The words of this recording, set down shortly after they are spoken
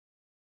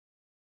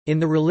In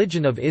the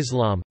religion of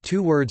Islam,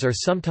 two words are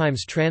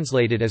sometimes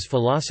translated as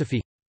philosophy,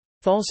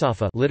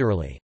 falsafa,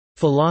 literally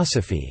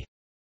philosophy,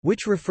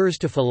 which refers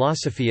to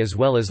philosophy as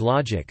well as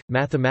logic,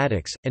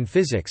 mathematics, and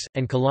physics,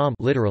 and kalam,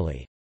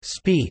 literally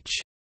speech,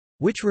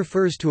 which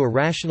refers to a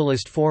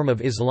rationalist form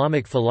of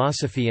Islamic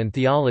philosophy and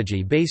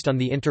theology based on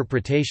the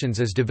interpretations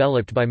as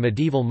developed by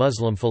medieval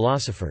Muslim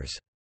philosophers.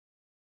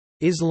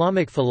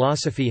 Islamic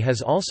philosophy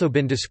has also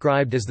been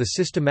described as the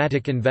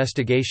systematic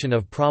investigation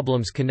of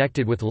problems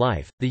connected with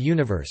life, the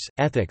universe,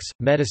 ethics,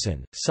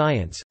 medicine,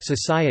 science,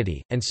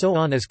 society, and so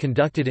on as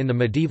conducted in the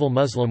medieval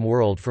Muslim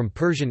world from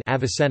Persian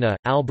Avicenna,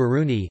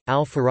 al-Biruni,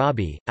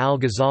 al-Farabi,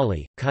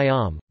 al-Ghazali,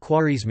 Khayyam,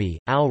 Khwarizmi,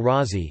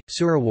 al-Razi,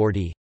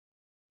 Suhrawardi,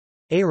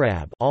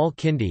 Arab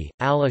al-Kindi,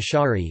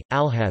 al-Ash'ari,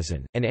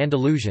 al-Hazan, and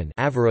Andalusian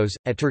Averroes,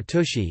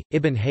 at-Tartushi,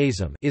 Ibn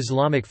Hazm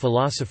Islamic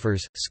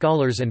philosophers,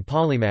 scholars and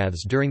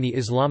polymaths during the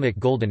Islamic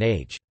Golden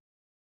Age.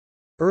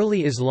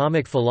 Early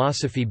Islamic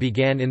philosophy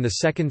began in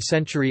the 2nd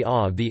century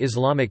AH of the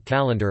Islamic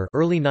calendar,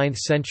 early 9th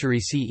century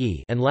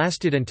CE, and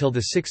lasted until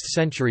the 6th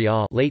century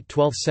AH, late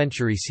 12th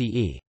century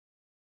CE.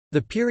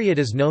 The period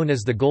is known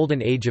as the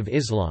Golden Age of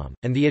Islam,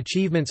 and the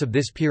achievements of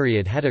this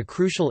period had a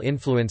crucial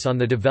influence on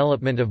the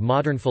development of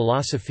modern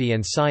philosophy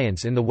and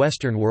science in the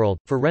Western world.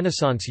 For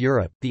Renaissance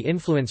Europe, the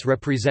influence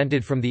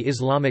represented from the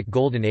Islamic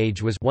Golden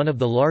Age was one of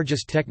the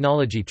largest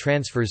technology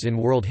transfers in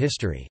world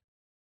history.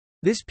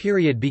 This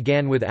period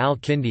began with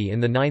al-Kindi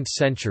in the 9th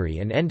century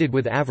and ended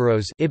with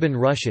Averroes Ibn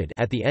Rushd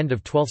at the end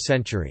of 12th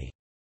century.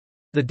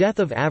 The death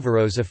of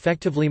Averroes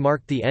effectively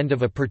marked the end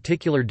of a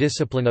particular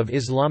discipline of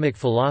Islamic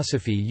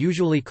philosophy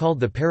usually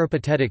called the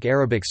peripatetic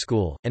Arabic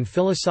school, and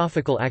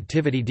philosophical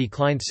activity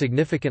declined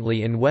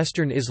significantly in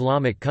Western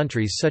Islamic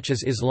countries such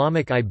as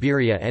Islamic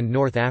Iberia and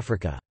North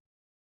Africa.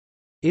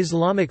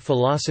 Islamic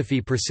philosophy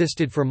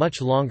persisted for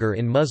much longer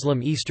in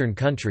Muslim Eastern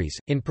countries,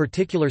 in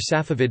particular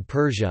Safavid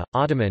Persia,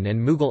 Ottoman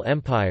and Mughal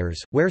empires,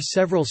 where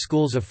several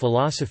schools of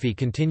philosophy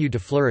continued to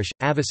flourish: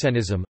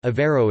 Avicennism,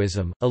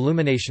 Averroism,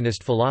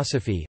 Illuminationist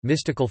philosophy,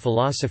 mystical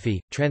philosophy,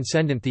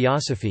 transcendent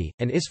theosophy,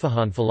 and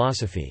Isfahan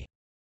philosophy.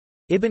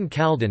 Ibn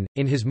Khaldun,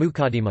 in his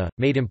Muqaddimah,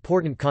 made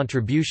important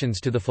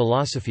contributions to the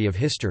philosophy of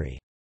history.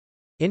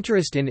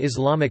 Interest in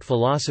Islamic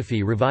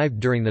philosophy revived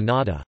during the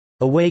Nahda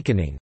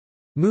awakening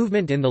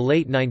movement in the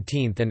late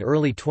 19th and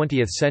early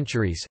 20th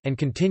centuries, and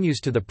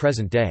continues to the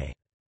present day.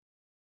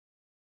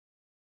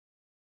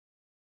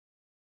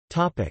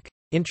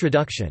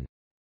 Introduction.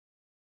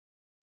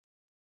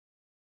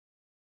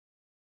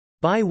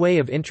 By way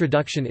of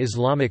introduction,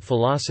 Islamic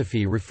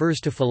philosophy refers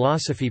to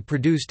philosophy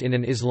produced in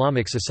an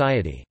Islamic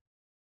society.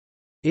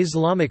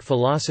 Islamic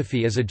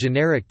philosophy is a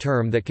generic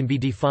term that can be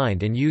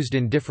defined and used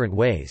in different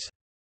ways.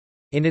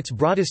 In its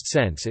broadest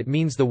sense, it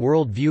means the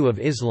world view of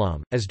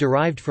Islam, as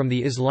derived from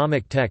the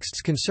Islamic texts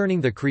concerning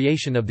the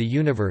creation of the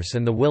universe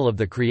and the will of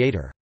the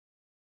Creator.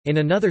 In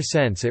another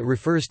sense, it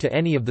refers to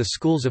any of the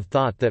schools of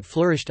thought that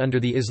flourished under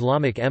the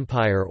Islamic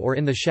Empire or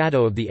in the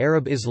shadow of the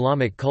Arab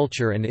Islamic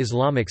culture and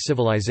Islamic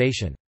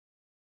civilization.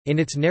 In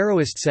its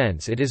narrowest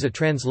sense, it is a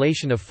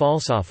translation of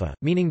falsafa,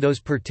 meaning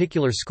those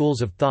particular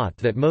schools of thought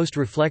that most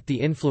reflect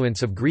the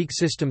influence of Greek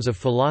systems of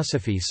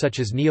philosophy such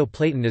as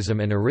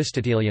Neoplatonism and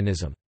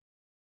Aristotelianism.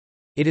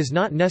 It is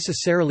not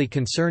necessarily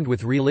concerned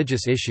with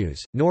religious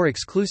issues, nor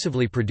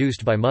exclusively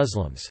produced by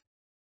Muslims.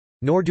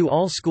 Nor do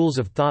all schools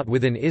of thought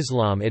within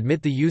Islam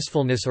admit the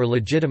usefulness or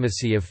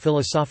legitimacy of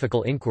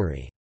philosophical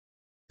inquiry.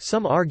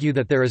 Some argue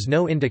that there is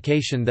no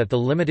indication that the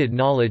limited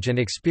knowledge and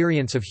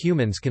experience of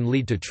humans can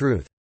lead to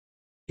truth.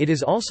 It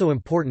is also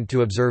important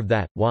to observe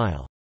that,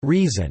 while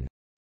reason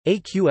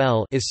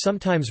 (aql) is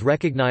sometimes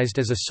recognized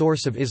as a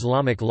source of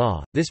Islamic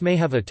law, this may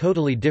have a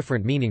totally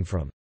different meaning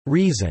from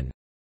reason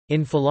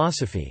in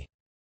philosophy.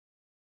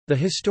 The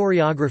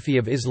historiography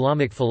of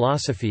Islamic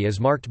philosophy is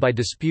marked by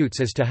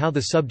disputes as to how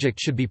the subject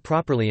should be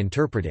properly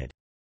interpreted.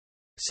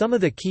 Some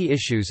of the key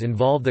issues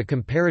involve the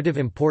comparative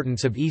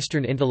importance of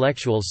Eastern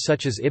intellectuals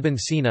such as Ibn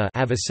Sina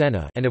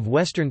Avicenna and of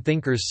Western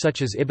thinkers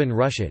such as Ibn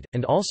Rushd,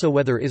 and also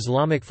whether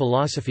Islamic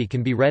philosophy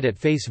can be read at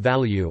face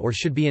value or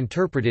should be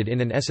interpreted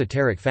in an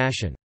esoteric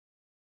fashion.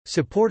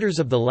 Supporters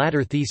of the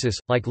latter thesis,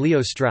 like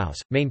Leo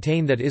Strauss,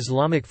 maintain that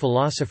Islamic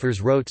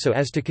philosophers wrote so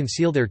as to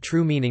conceal their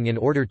true meaning in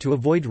order to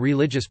avoid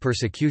religious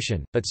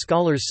persecution, but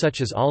scholars such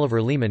as Oliver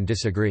Leaman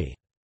disagree.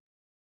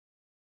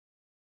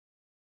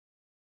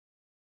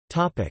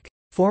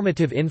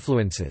 Formative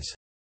influences.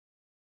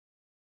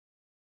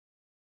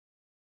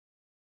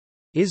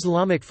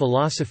 Islamic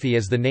philosophy,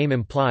 as the name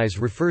implies,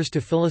 refers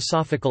to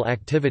philosophical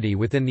activity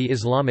within the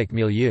Islamic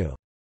milieu.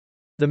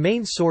 The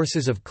main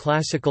sources of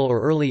classical or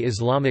early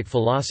Islamic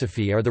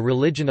philosophy are the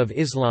religion of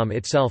Islam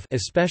itself,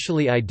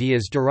 especially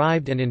ideas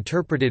derived and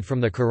interpreted from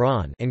the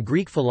Quran, and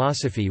Greek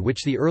philosophy,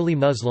 which the early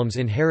Muslims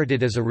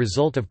inherited as a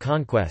result of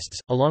conquests,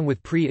 along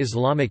with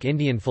pre-Islamic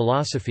Indian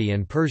philosophy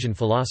and Persian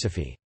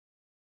philosophy.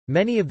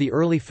 Many of the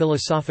early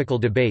philosophical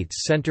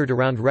debates centered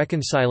around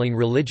reconciling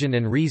religion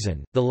and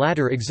reason, the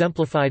latter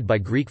exemplified by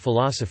Greek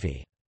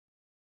philosophy.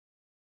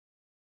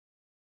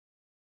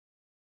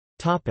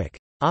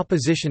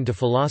 Opposition to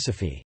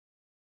philosophy.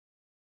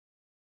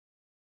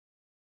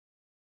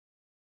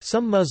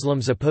 Some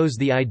Muslims oppose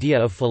the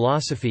idea of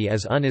philosophy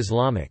as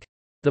un-Islamic.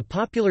 The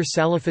popular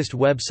Salafist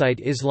website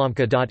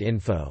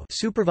Islamka.info,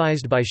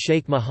 supervised by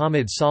Sheikh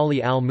Mohammed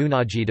Salih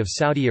al-Munajjid of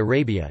Saudi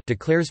Arabia,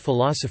 declares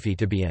philosophy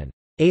to be an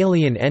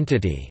alien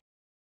entity.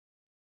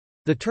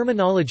 The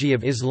terminology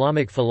of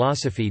Islamic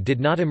philosophy did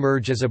not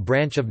emerge as a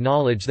branch of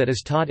knowledge that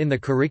is taught in the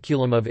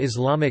curriculum of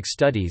Islamic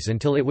studies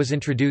until it was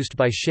introduced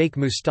by Sheikh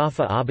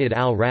Mustafa Abid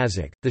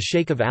al-Razik, the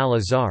Sheikh of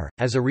al-Azhar,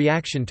 as a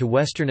reaction to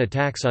Western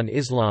attacks on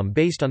Islam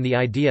based on the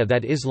idea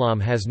that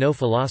Islam has no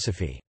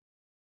philosophy.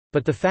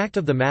 But the fact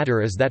of the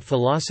matter is that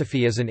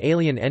philosophy is an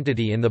alien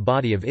entity in the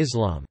body of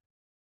Islam.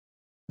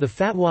 The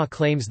fatwa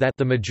claims that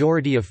the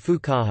majority of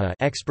fuqaha,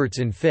 experts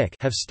in fiqh,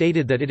 have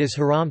stated that it is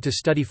haram to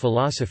study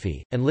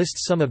philosophy, and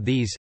lists some of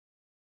these.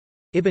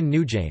 Ibn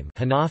Nujaym,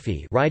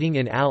 Hanafi, writing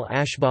in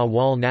Al-Ashbah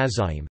wal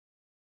Nazaim.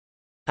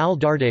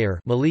 Al-Dardair,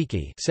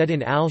 Maliki, said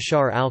in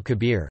Al-Shar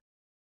al-Kabir.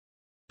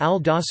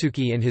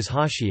 Al-Dasuki in his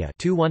Hashiyah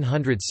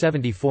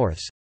 2/174.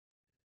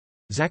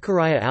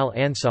 Zachariah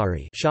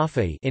al-Ansari,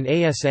 Shafi'i, in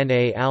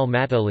Asna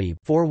al-Matalib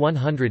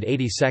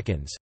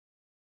 4/182.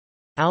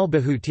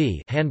 Al-Bahuti,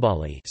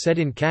 Hanbali, said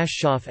in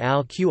Kashf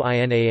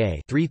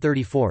al-Qinaa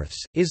 3/34.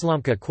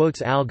 Islamka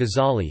quotes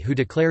al-Ghazali, who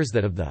declares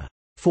that of the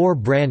four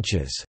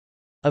branches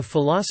of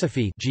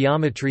philosophy,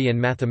 geometry and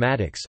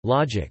mathematics,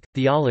 logic,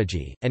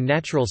 theology, and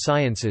natural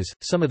sciences,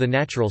 some of the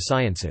natural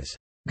sciences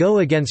go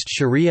against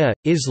Sharia,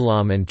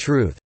 Islam and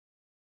truth,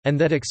 and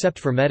that except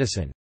for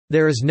medicine,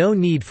 there is no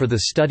need for the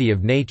study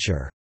of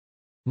nature.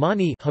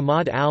 Mani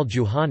Hamad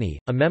al-Juhani,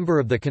 a member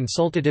of the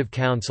Consultative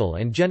Council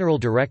and General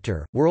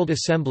Director, World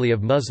Assembly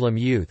of Muslim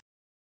Youth,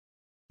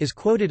 is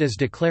quoted as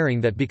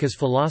declaring that because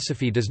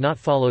philosophy does not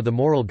follow the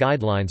moral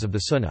guidelines of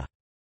the Sunnah.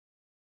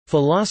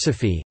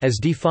 Philosophy, as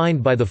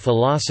defined by the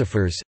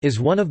philosophers,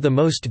 is one of the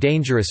most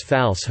dangerous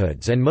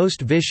falsehoods and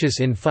most vicious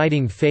in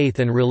fighting faith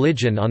and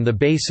religion on the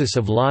basis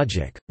of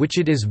logic, which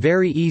it is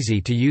very easy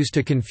to use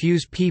to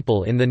confuse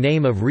people in the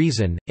name of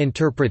reason,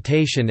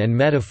 interpretation and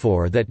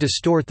metaphor that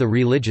distort the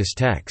religious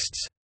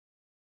texts.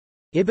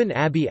 Ibn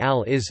Abi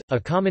al-Iz, a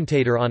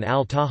commentator on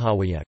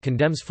al-Tahawiyya,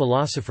 condemns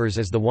philosophers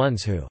as the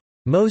ones who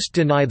most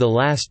deny the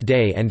last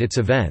day and its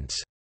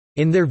events.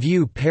 In their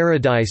view,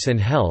 paradise and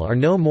hell are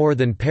no more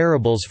than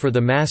parables for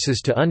the masses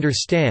to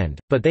understand,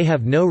 but they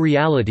have no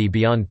reality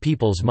beyond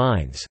people's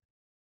minds.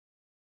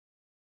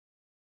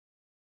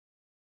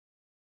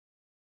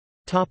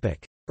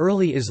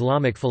 Early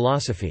Islamic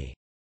philosophy.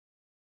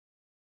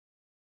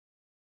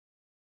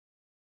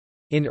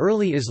 In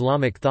early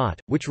Islamic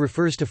thought, which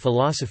refers to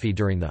philosophy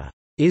during the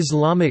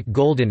Islamic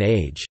Golden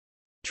Age,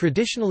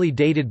 traditionally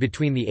dated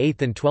between the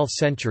 8th and 12th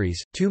centuries,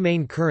 two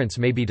main currents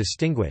may be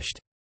distinguished.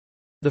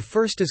 The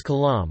first is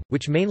Kalam,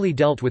 which mainly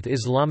dealt with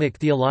Islamic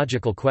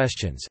theological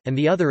questions, and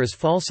the other is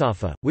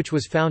Falsafa, which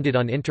was founded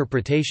on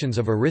interpretations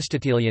of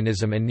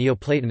Aristotelianism and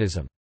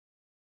Neoplatonism.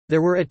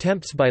 There were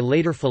attempts by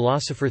later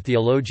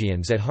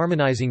philosopher-theologians at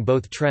harmonizing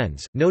both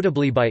trends,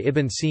 notably by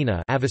Ibn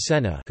Sina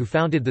Avicenna, who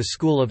founded the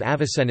school of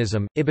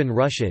Avicennism, Ibn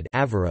Rushd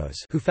Averroes,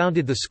 who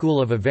founded the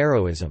school of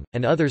Averroism,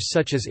 and others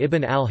such as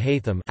Ibn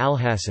al-Haytham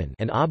Al-Hasan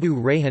and Abu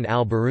Rayhan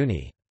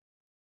al-Biruni.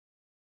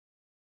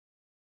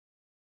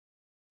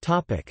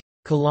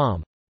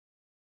 Kalam.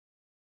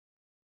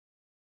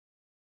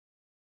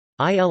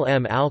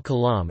 Ilm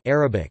al-Kalam,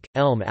 Arabic,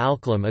 Elm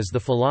al-Kalam, is the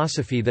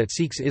philosophy that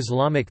seeks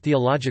Islamic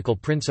theological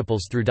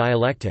principles through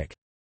dialectic.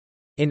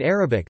 In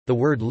Arabic, the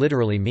word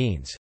literally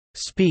means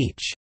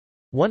speech.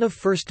 One of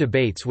first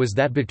debates was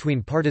that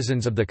between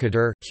partisans of the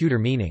Qadr, Qudr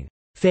meaning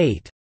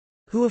fate,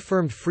 who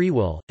affirmed free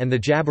will, and the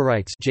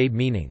Jabarites, Jab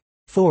meaning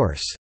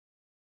force,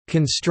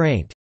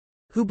 constraint,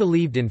 who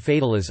believed in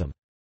fatalism.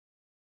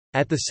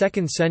 At the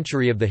 2nd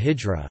century of the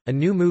Hijra, a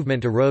new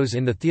movement arose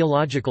in the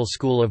theological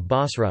school of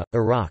Basra,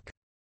 Iraq.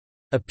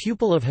 A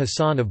pupil of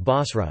Hassan of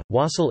Basra,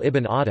 Wasil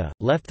ibn Atta,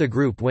 left the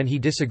group when he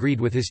disagreed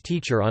with his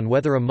teacher on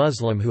whether a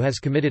Muslim who has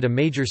committed a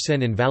major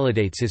sin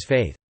invalidates his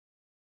faith.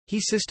 He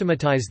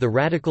systematized the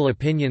radical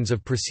opinions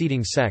of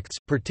preceding sects,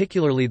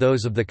 particularly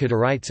those of the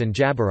Qadarites and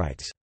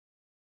Jabarites.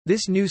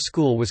 This new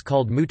school was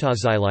called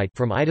Mutazilite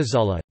from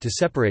Itazala, to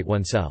separate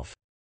oneself.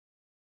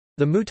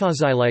 The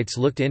Mutazilites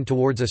looked in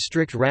towards a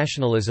strict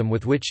rationalism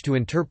with which to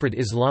interpret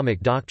Islamic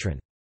doctrine.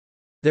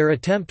 Their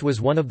attempt was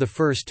one of the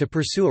first to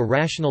pursue a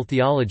rational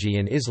theology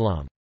in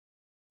Islam.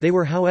 They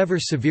were however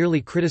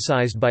severely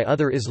criticized by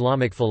other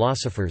Islamic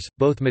philosophers,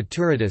 both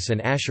Maturidists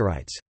and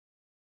Ash'arites.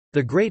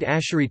 The great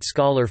Ash'arite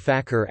scholar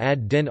Fakhr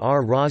ad-Din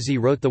ar-Razi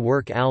wrote the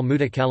work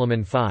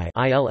al-Mutakallimun fi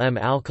Ilm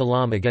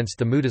al-Kalam against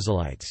the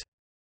Mutazilites.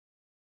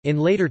 In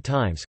later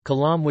times,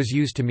 kalam was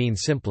used to mean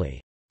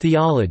simply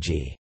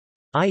theology,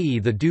 i.e.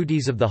 the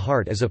duties of the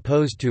heart as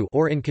opposed to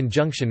or in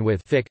conjunction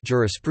with fiqh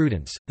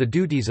jurisprudence, the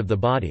duties of the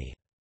body.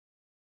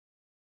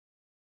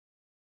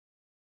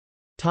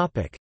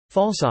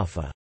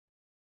 Falsafa.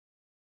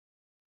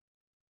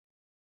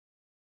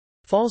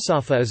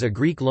 Falsafa is a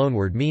Greek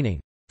loanword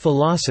meaning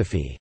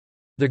philosophy.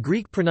 The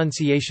Greek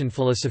pronunciation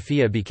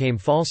philosophia became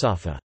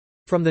falsafa.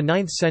 From the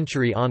 9th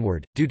century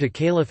onward, due to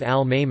Caliph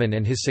al-Ma'mun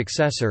and his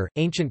successor,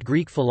 ancient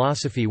Greek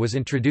philosophy was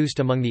introduced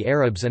among the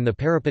Arabs and the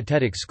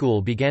peripatetic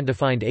school began to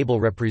find able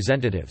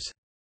representatives.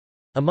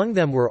 Among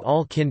them were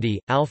al-Kindi,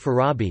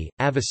 al-Farabi,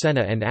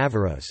 Avicenna and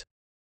Averroes.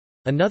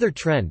 Another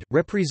trend,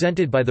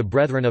 represented by the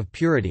Brethren of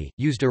Purity,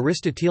 used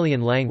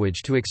Aristotelian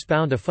language to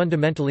expound a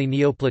fundamentally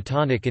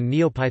Neoplatonic and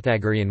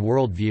Neopythagorean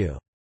worldview.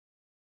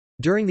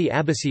 During the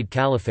Abbasid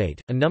Caliphate,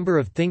 a number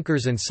of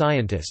thinkers and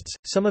scientists,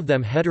 some of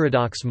them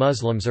heterodox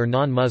Muslims or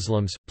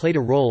non-Muslims, played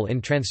a role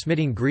in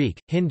transmitting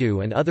Greek, Hindu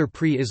and other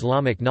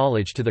pre-Islamic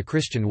knowledge to the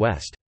Christian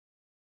West.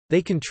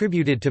 They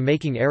contributed to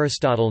making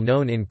Aristotle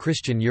known in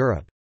Christian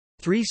Europe.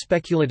 Three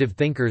speculative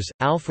thinkers,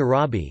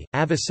 al-Farabi,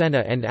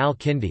 Avicenna and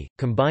al-Kindi,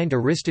 combined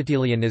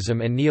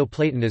Aristotelianism and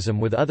Neoplatonism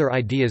with other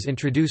ideas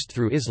introduced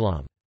through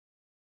Islam.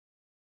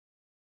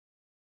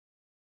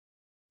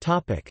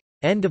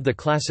 End of the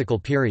Classical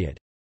period.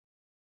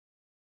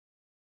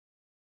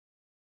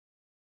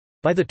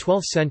 By the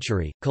 12th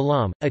century,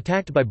 Kalam,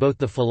 attacked by both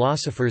the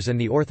philosophers and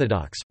the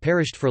orthodox,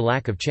 perished for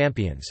lack of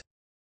champions.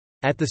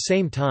 At the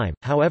same time,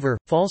 however,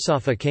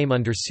 falsafa came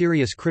under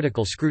serious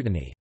critical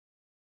scrutiny.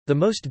 The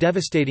most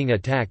devastating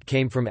attack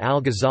came from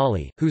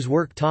al-Ghazali, whose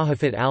work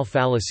Tahafut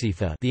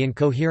al-Falasifa, The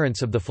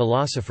Incoherence of the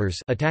Philosophers,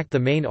 attacked the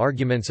main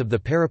arguments of the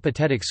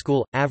peripatetic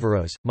school.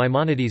 Averroes,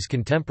 Maimonides'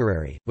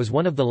 contemporary, was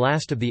one of the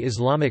last of the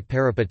Islamic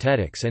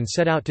peripatetics and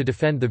set out to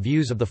defend the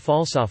views of the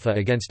falsafa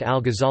against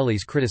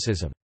al-Ghazali's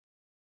criticism.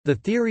 The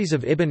theories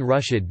of Ibn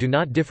Rushd do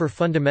not differ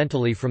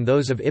fundamentally from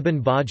those of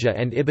Ibn Bajjah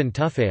and Ibn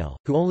Tufayl,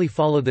 who only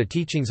follow the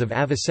teachings of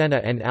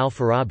Avicenna and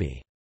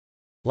al-Farabi.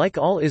 Like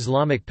all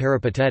Islamic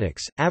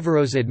peripatetics,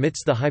 Averroes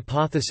admits the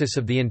hypothesis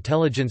of the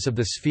intelligence of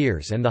the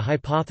spheres and the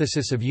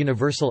hypothesis of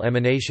universal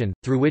emanation,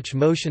 through which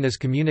motion is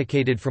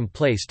communicated from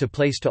place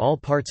to all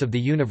parts of the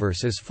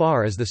universe as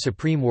far as the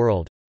supreme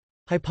world.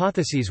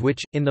 Hypotheses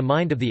which, in the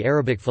mind of the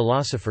Arabic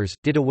philosophers,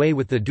 did away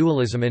with the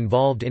dualism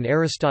involved in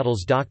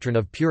Aristotle's doctrine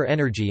of pure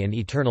energy and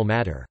eternal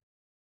matter.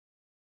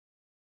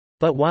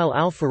 But while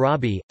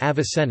al-Farabi,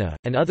 Avicenna,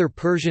 and other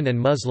Persian and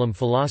Muslim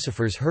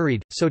philosophers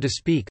hurried, so to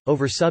speak,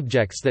 over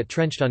subjects that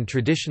trenched on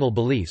traditional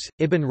beliefs,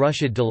 Ibn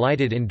Rushd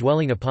delighted in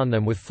dwelling upon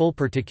them with full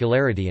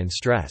particularity and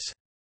stress.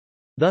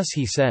 Thus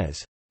he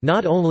says,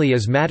 "Not only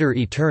is matter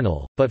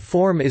eternal, but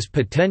form is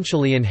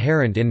potentially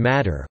inherent in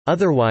matter,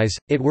 otherwise,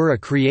 it were a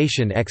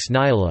creation ex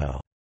nihilo."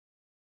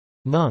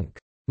 Monk.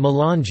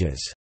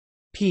 Melanges.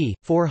 p.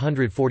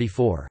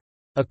 444.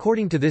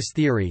 According to this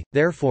theory,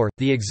 therefore,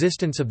 the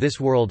existence of this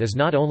world is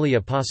not only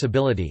a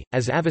possibility,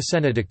 as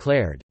Avicenna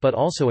declared, but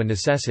also a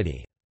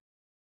necessity.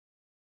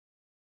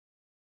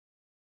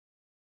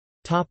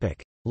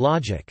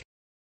 Logic.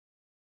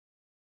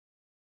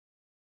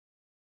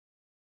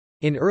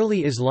 In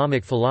early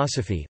Islamic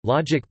philosophy,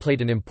 logic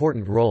played an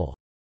important role.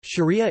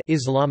 Sharia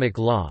Islamic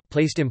law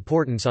placed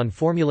importance on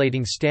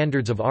formulating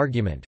standards of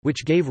argument,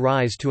 which gave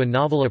rise to a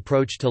novel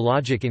approach to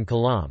logic in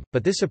Kalam,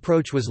 but this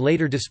approach was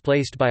later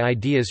displaced by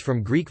ideas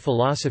from Greek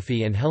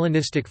philosophy and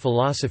Hellenistic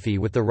philosophy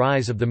with the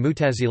rise of the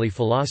Mutazili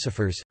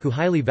philosophers, who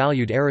highly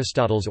valued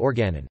Aristotle's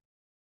organon.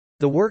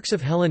 The works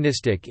of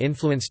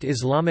Hellenistic-influenced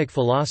Islamic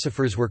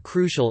philosophers were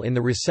crucial in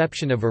the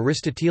reception of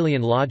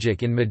Aristotelian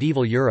logic in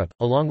medieval Europe,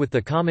 along with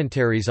the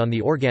commentaries on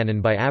the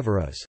organon by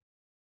Averroes.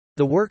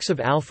 The works of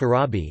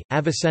al-Farabi,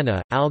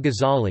 Avicenna,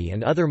 al-Ghazali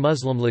and other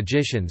Muslim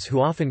logicians who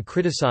often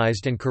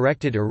criticized and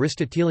corrected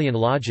Aristotelian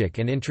logic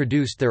and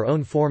introduced their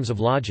own forms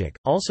of logic,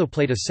 also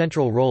played a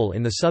central role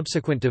in the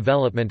subsequent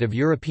development of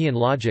European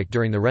logic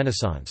during the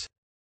Renaissance.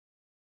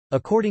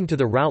 According to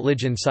the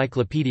Routledge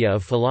Encyclopedia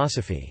of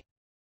Philosophy,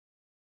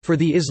 for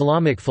the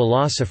Islamic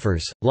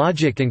philosophers,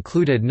 logic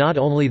included not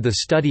only the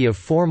study of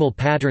formal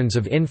patterns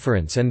of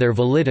inference and their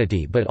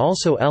validity but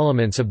also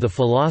elements of the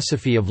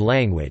philosophy of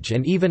language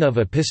and even of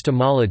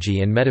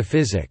epistemology and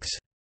metaphysics.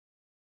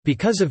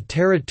 Because of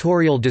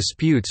territorial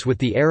disputes with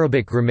the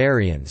Arabic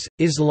grammarians,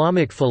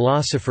 Islamic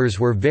philosophers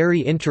were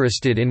very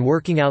interested in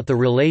working out the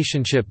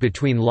relationship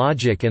between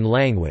logic and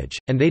language,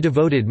 and they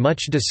devoted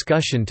much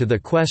discussion to the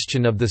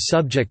question of the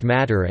subject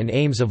matter and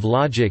aims of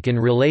logic in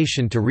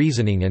relation to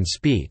reasoning and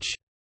speech.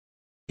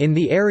 In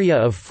the area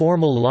of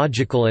formal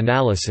logical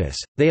analysis,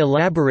 they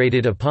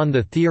elaborated upon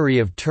the theory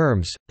of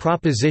terms,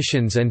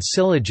 propositions and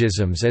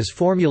syllogisms as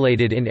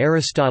formulated in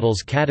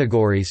Aristotle's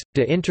categories,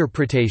 de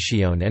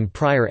interpretation and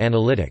prior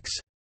analytics.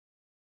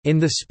 In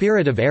the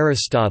spirit of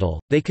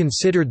Aristotle, they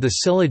considered the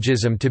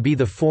syllogism to be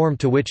the form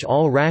to which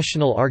all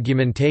rational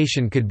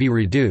argumentation could be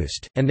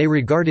reduced, and they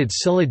regarded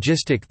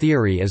syllogistic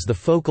theory as the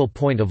focal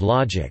point of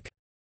logic.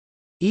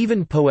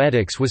 Even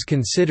poetics was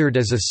considered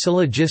as a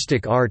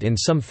syllogistic art in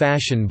some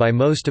fashion by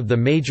most of the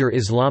major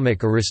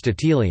Islamic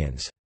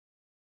Aristotelians.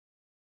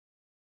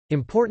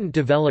 Important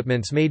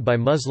developments made by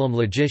Muslim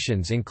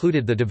logicians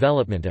included the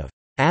development of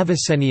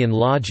Avicennian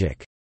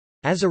logic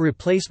as a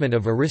replacement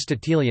of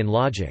Aristotelian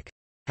logic.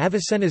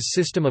 Avicenna's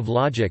system of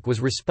logic was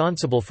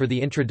responsible for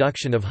the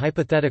introduction of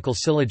hypothetical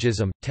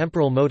syllogism,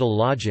 temporal modal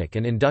logic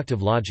and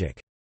inductive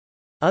logic.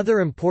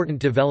 Other important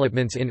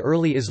developments in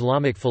early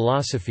Islamic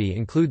philosophy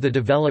include the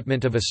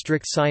development of a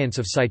strict science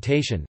of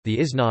citation, the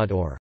isnad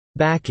or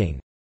backing,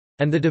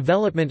 and the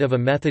development of a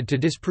method to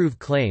disprove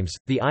claims,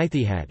 the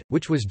ijtihad,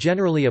 which was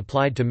generally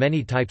applied to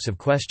many types of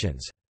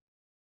questions.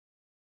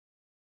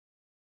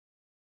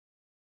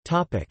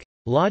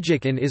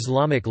 Logic in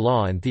Islamic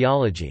law and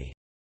theology.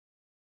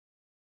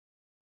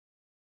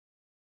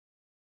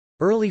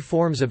 Early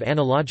forms of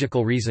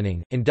analogical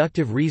reasoning,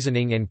 inductive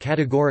reasoning and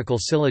categorical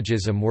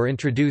syllogism were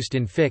introduced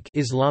in fiqh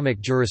Islamic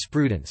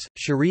jurisprudence,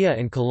 sharia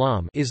and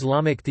kalam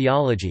Islamic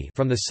theology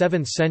from the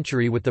 7th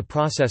century with the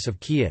process of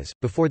qiyas,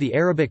 before the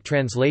Arabic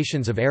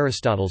translations of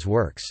Aristotle's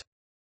works.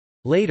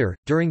 Later,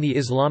 during the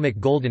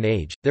Islamic Golden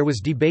Age, there was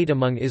debate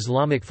among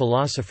Islamic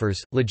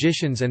philosophers,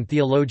 logicians and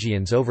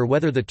theologians over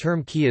whether the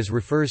term qiyas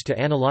refers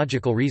to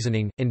analogical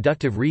reasoning,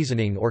 inductive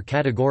reasoning or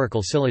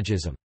categorical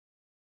syllogism.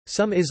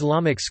 Some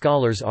Islamic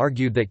scholars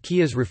argued that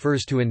qiyas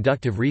refers to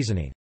inductive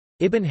reasoning.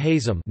 Ibn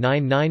Hazm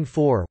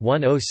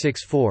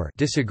 (994–1064)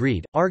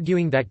 disagreed,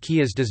 arguing that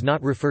qiyas does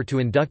not refer to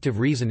inductive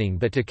reasoning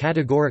but to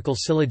categorical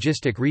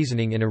syllogistic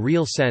reasoning in a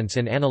real sense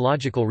and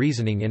analogical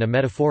reasoning in a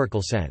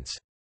metaphorical sense.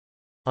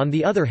 On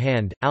the other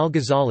hand,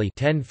 al-Ghazali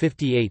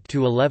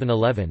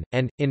 (1058–1111)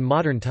 and, in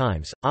modern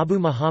times, Abu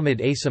Muhammad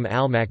Asim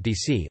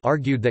al-Makdisi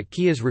argued that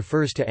qiyas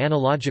refers to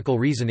analogical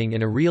reasoning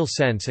in a real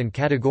sense and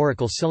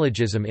categorical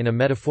syllogism in a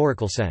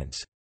metaphorical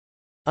sense.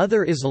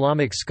 Other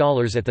Islamic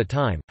scholars at the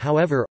time,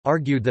 however,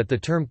 argued that the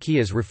term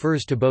qiyas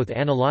refers to both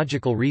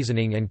analogical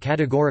reasoning and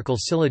categorical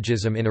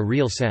syllogism in a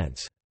real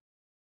sense.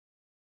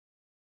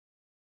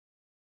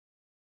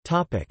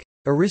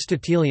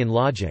 Aristotelian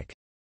logic.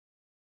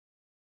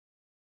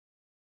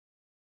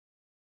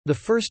 The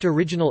first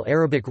original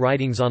Arabic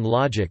writings on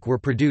logic were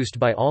produced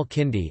by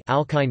al-Kindi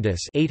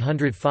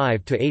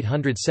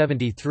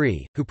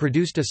 (805–873), who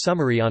produced a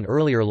summary on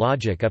earlier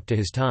logic up to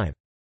his time.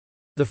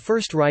 The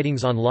first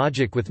writings on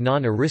logic with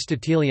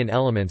non-Aristotelian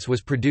elements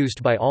was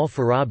produced by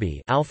al-Farabi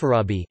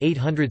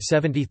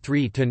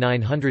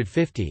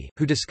 (873–950),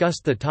 who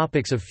discussed the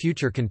topics of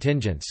future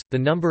contingents, the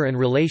number and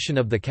relation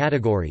of the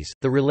categories,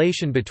 the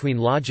relation between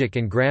logic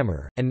and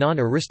grammar, and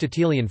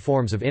non-Aristotelian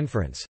forms of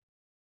inference.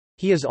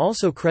 He is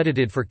also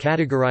credited for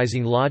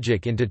categorizing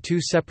logic into two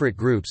separate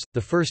groups,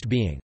 the first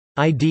being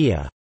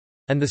idea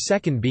and the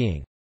second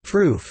being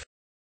proof.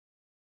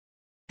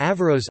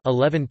 Averroes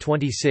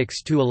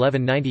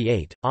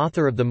 (1126–1198),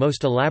 author of the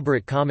most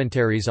elaborate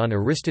commentaries on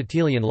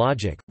Aristotelian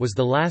logic, was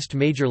the last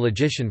major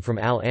logician from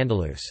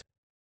Al-Andalus.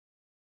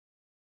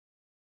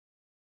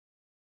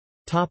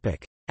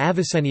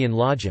 Avicennian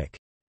logic.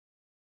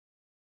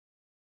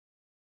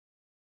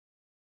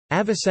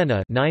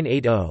 Avicenna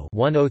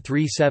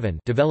 (980–1037)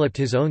 developed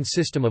his own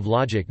system of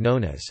logic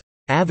known as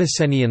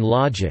Avicennian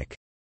logic,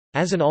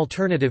 as an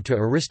alternative to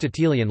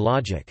Aristotelian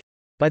logic.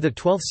 By the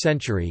 12th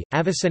century,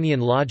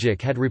 Avicennian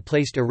logic had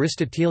replaced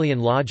Aristotelian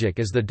logic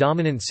as the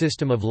dominant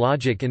system of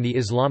logic in the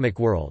Islamic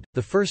world.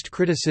 The first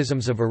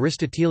criticisms of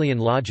Aristotelian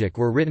logic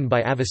were written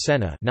by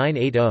Avicenna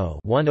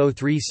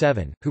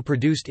 (980–1037), who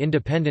produced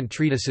independent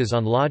treatises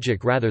on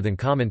logic rather than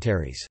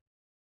commentaries.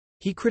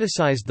 He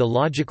criticized the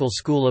logical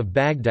school of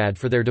Baghdad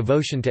for their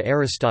devotion to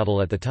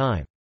Aristotle at the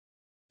time.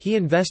 He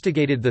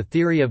investigated the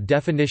theory of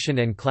definition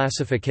and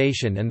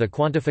classification and the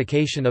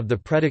quantification of the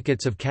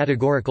predicates of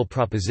categorical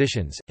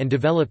propositions, and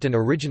developed an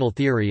original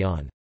theory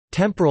on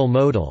temporal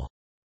modal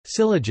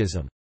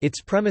syllogism.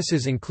 Its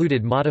premises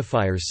included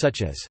modifiers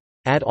such as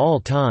at all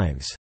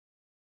times,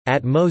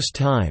 at most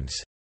times,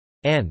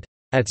 and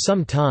at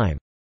some time.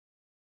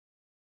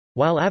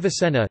 While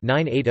Avicenna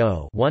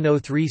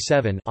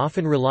 (980–1037)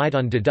 often relied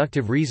on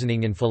deductive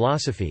reasoning in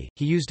philosophy,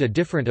 he used a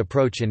different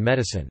approach in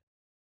medicine.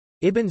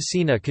 Ibn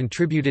Sina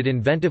contributed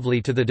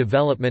inventively to the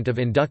development of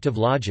inductive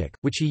logic,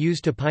 which he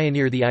used to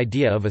pioneer the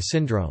idea of a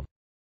syndrome.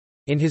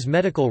 In his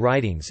medical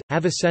writings,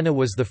 Avicenna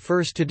was the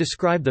first to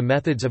describe the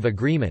methods of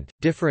agreement,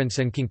 difference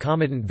and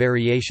concomitant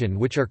variation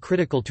which are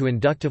critical to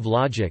inductive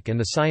logic and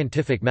the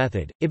scientific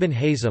method. Ibn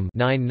Hazm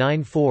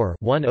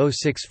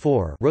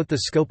 (994–1064) wrote The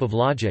Scope of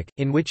Logic,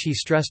 in which he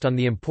stressed on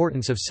the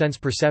importance of sense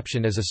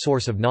perception as a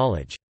source of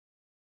knowledge.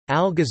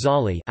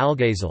 Al-Ghazali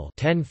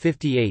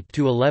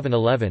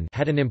 (1058–1111)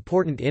 had an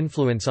important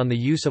influence on the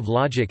use of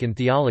logic in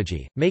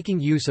theology,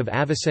 making use of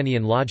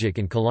Avicennian logic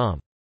in Kalam.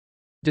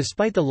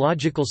 Despite the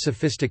logical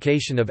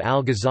sophistication of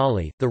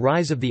al-Ghazali, the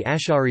rise of the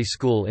Ash'ari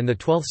school in the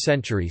 12th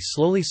century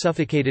slowly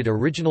suffocated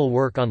original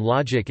work on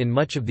logic in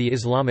much of the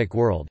Islamic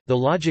world, though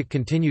logic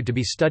continued to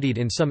be studied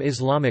in some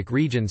Islamic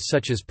regions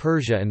such as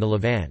Persia and the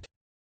Levant.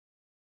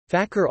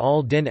 Fakhr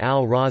al-Din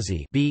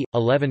al-Razi (b.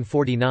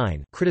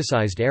 1149)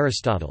 criticized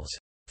Aristotle's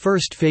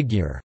first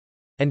figure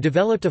and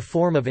developed a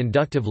form of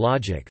inductive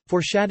logic,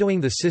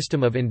 foreshadowing the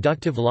system of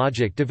inductive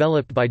logic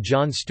developed by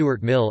John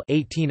Stuart Mill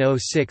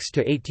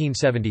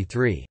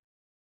 (1806–1873).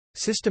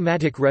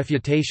 Systematic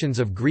refutations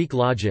of Greek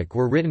logic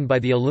were written by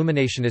the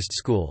Illuminationist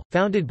school,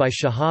 founded by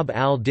Shahab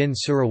al-Din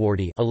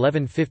Suhrawardi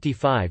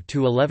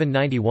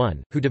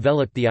 (1155–1191), who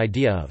developed the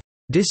idea of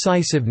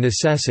decisive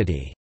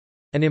necessity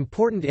An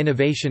important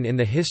innovation in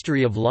the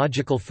history of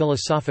logical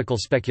philosophical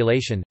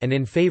speculation, and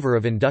in favor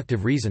of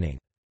inductive reasoning.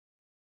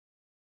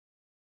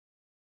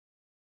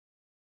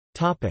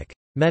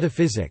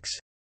 Metaphysics.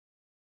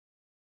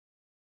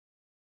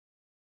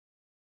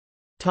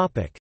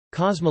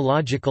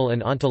 Cosmological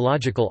and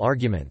ontological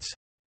arguments.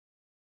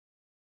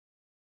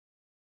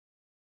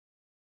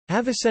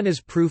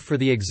 Avicenna's proof for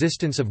the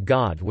existence of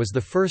God was the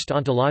first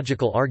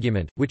ontological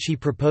argument, which he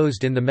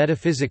proposed in the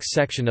metaphysics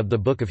section of the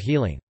Book of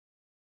Healing.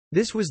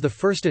 This was the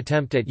first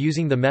attempt at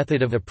using the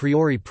method of a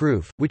priori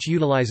proof, which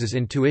utilizes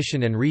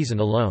intuition and reason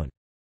alone.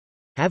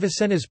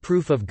 Avicenna's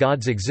proof of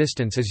God's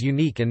existence is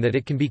unique in that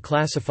it can be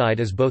classified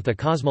as both a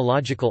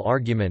cosmological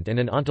argument and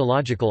an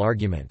ontological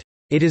argument.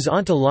 It is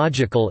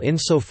ontological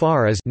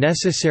insofar as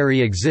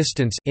necessary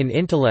existence in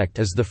intellect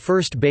is the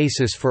first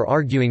basis for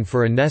arguing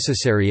for a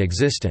necessary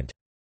existent.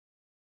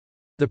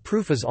 The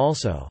proof is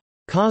also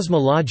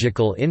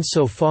cosmological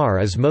insofar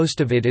as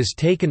most of it is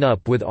taken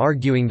up with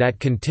arguing that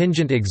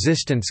contingent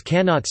existence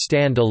cannot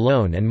stand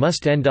alone and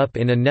must end up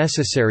in a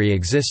necessary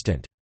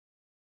existent.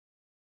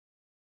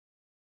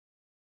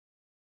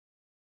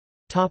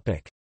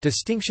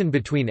 Distinction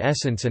between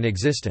essence and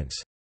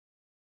existence.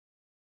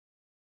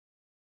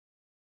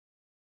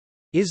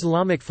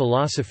 Islamic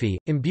philosophy,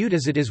 imbued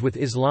as it is with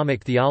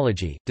Islamic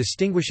theology,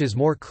 distinguishes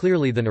more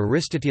clearly than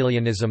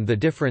Aristotelianism the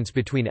difference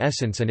between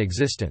essence and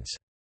existence.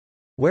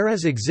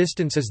 Whereas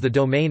existence is the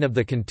domain of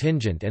the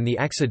contingent and the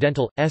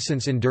accidental,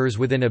 essence endures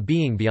within a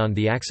being beyond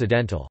the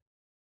accidental.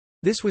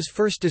 This was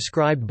first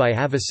described by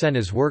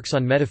Avicenna's works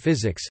on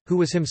metaphysics, who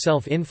was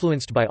himself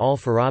influenced by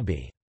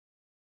al-Farabi.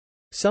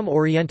 Some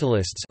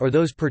Orientalists, or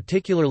those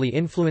particularly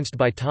influenced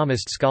by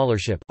Thomist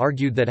scholarship,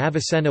 argued that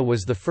Avicenna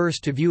was the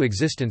first to view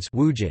existence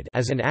wujud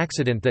as an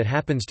accident that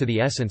happens to the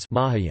essence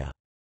mahiyya.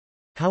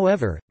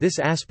 However, this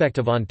aspect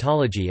of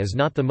ontology is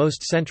not the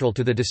most central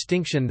to the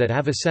distinction that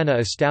Avicenna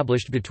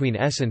established between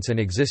essence and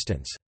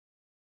existence.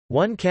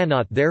 One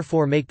cannot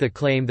therefore make the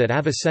claim that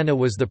Avicenna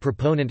was the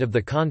proponent of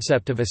the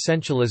concept of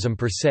essentialism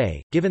per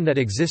se, given that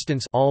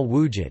existence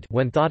al-wujud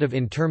when thought of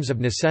in terms of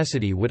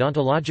necessity would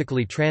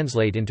ontologically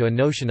translate into a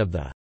notion of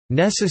the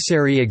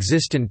necessary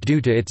existent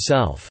due to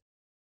itself.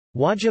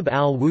 Wajib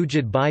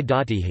al-wujud bi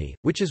dhatihi,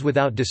 which is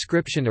without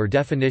description or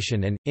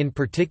definition and, in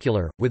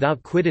particular,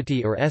 without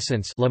quiddity or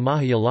essence la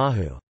mahiyya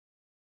lahu.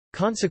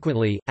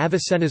 Consequently,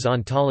 Avicenna's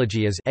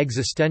ontology is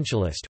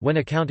existentialist when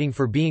accounting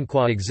for being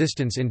qua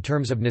existence in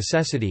terms of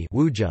necessity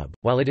wujub,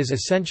 while it is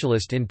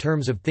essentialist in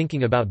terms of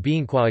thinking about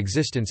being qua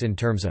existence in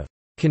terms of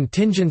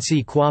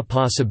contingency qua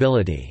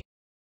possibility,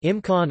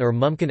 imkan or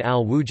mumkin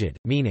al-wujud,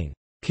 meaning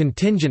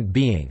contingent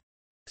being.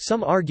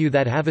 Some argue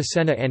that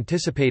Avicenna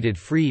anticipated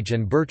Frege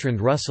and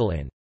Bertrand Russell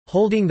in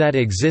holding that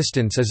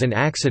existence is an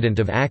accident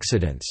of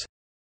accidents,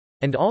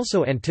 and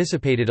also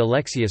anticipated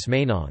Alexius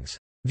Meinong's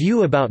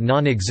view about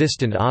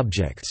non-existent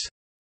objects.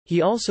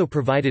 He also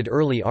provided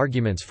early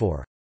arguments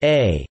for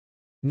a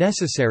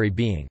necessary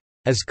being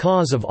as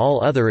cause of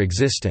all other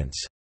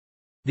existence.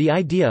 The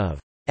idea of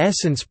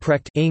essence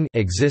prect ing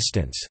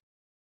existence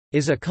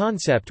is a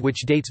concept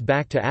which dates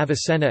back to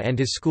Avicenna and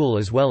his school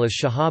as well as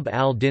Shahab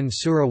al-Din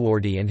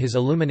Suhrawardi and his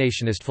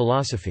illuminationist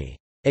philosophy.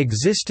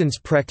 Existence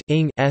prect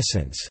ing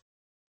essence.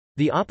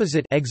 The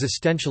opposite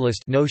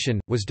existentialist notion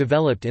was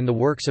developed in the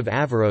works of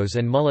Averroes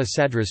and Mullah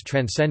Sadra's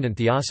transcendent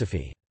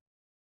theosophy.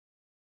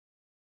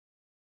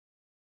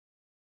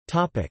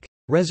 Topic: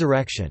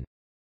 Resurrection.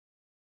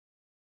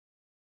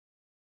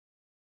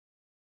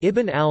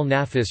 Ibn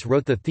al-Nafis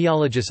wrote the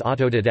Theologus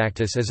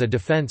Autodidactus as a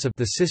defense of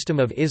the system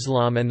of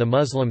Islam and the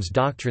Muslims'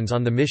 doctrines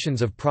on the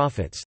missions of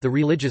prophets, the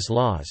religious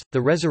laws,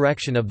 the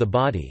resurrection of the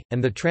body,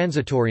 and the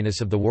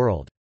transitoriness of the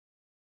world.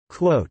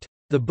 Quote,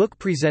 "The book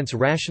presents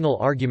rational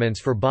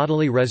arguments for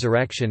bodily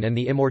resurrection and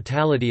the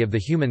immortality of the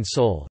human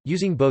soul,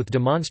 using both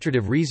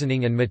demonstrative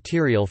reasoning and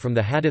material from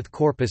the hadith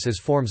corpus as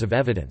forms of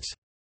evidence."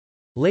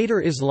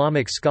 Later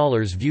Islamic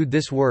scholars viewed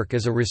this work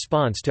as a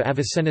response to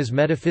Avicenna's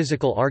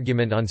metaphysical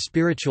argument on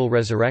spiritual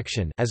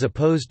resurrection as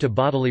opposed to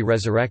bodily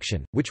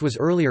resurrection, which was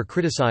earlier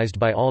criticized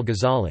by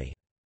al-Ghazali.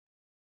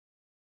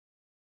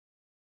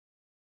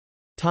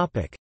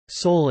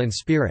 Soul and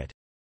spirit.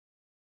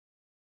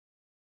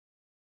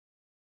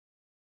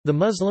 The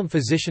Muslim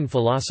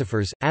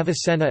physician-philosophers,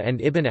 Avicenna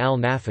and Ibn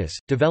al-Nafis,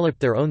 developed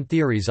their own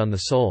theories on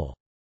the soul.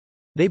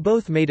 They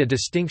both made a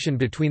distinction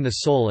between the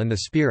soul and the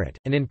spirit,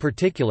 and in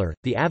particular,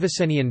 the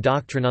Avicennian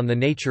doctrine on the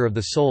nature of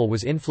the soul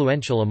was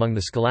influential among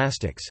the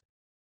scholastics.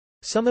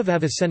 Some of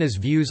Avicenna's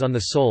views on the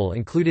soul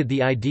included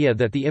the idea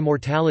that the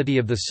immortality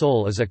of the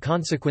soul is a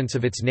consequence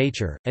of its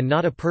nature, and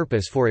not a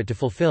purpose for it to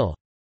fulfill.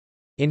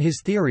 In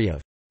his theory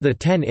of the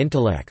 10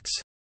 intellects,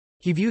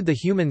 he viewed the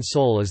human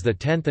soul as the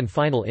 10th and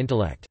final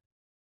intellect.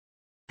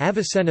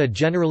 Avicenna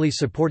generally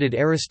supported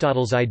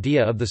Aristotle's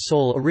idea of the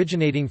soul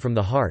originating from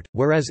the heart,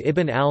 whereas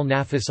Ibn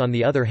al-Nafis on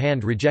the other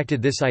hand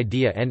rejected this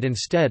idea and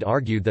instead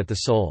argued that the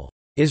soul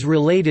is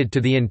related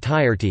to the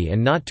entirety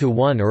and not to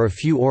one or a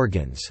few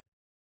organs.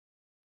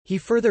 He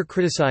further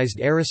criticized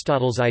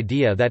Aristotle's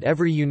idea that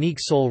every unique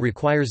soul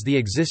requires the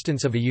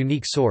existence of a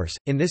unique source,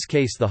 in this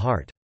case the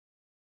heart.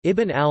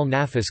 Ibn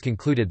al-Nafis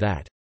concluded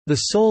that, "The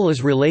soul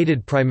is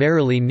related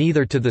primarily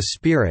neither to the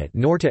spirit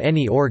nor to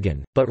any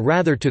organ, but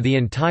rather to the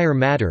entire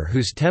matter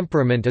whose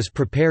temperament is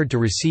prepared to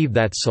receive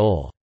that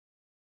soul."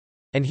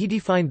 And he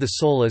defined the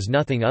soul as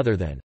nothing other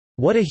than,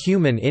 "what a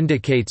human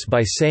indicates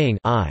by saying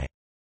I."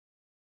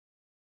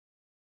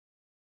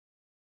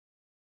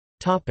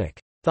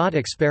 Thought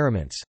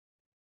experiments.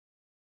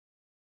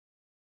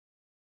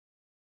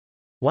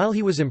 While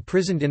he was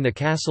imprisoned in the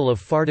castle of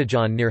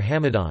Fardajan near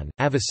Hamadan,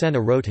 Avicenna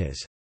wrote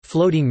his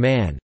floating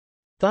man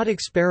thought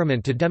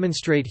experiment to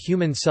demonstrate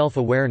human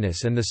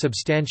self-awareness and the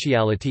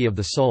substantiality of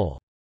the soul.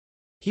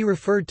 He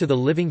referred to the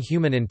living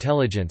human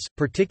intelligence,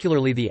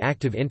 particularly the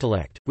active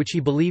intellect, which he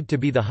believed to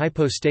be the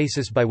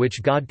hypostasis by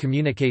which God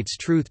communicates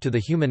truth to the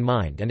human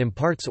mind and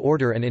imparts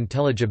order and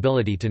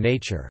intelligibility to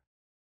nature.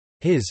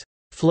 His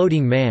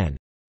floating man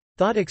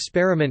thought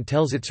experiment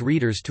tells its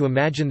readers to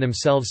imagine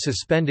themselves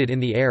suspended in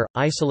the air,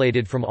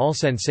 isolated from all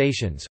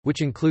sensations,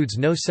 which includes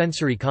no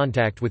sensory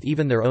contact with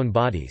even their own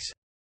bodies.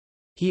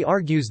 He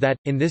argues that,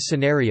 in this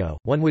scenario,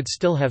 one would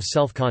still have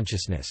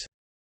self-consciousness.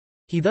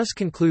 He thus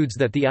concludes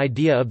that the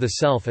idea of the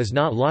self is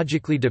not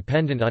logically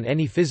dependent on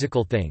any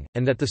physical thing,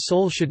 and that the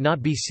soul should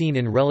not be seen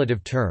in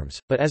relative terms,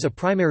 but as a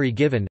primary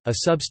given, a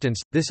substance.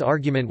 This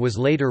argument was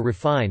later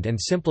refined and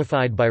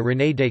simplified by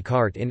René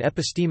Descartes in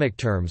epistemic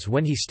terms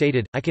when he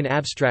stated, "I can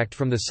abstract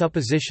from the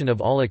supposition of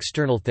all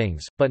external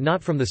things, but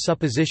not from the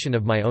supposition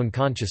of my own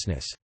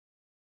consciousness."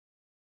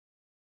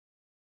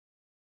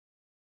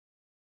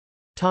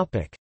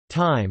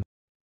 Time.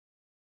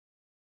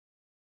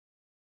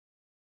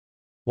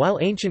 While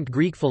ancient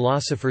Greek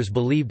philosophers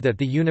believed that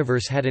the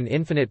universe had an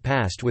infinite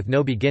past with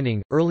no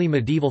beginning, early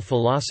medieval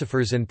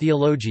philosophers and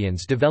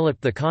theologians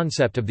developed the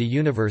concept of the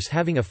universe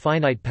having a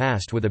finite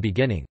past with a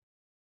beginning.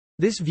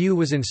 This view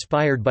was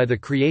inspired by the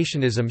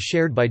creationism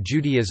shared by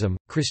Judaism,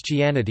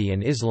 Christianity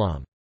and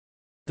Islam.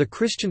 The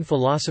Christian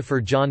philosopher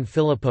John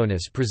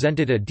Philoponus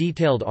presented a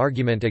detailed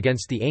argument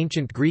against the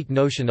ancient Greek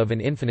notion of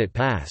an infinite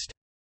past.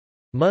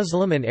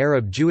 Muslim and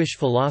Arab Jewish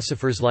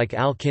philosophers like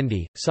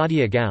al-Kindi,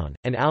 Saadia Gaon,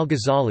 and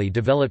al-Ghazali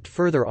developed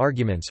further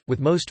arguments, with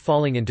most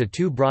falling into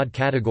two broad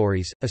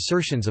categories: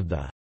 assertions of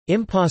the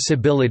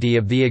impossibility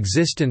of the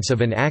existence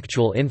of an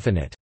actual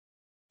infinite,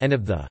 and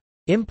of the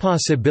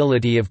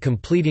impossibility of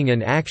completing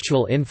an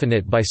actual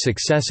infinite by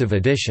successive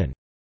addition.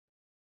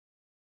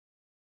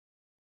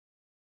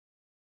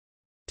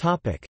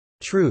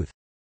 Truth.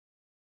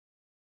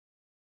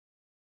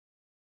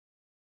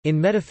 In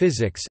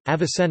metaphysics,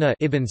 Avicenna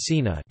Ibn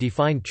Sina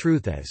defined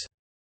truth as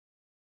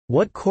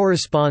what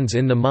corresponds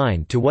in the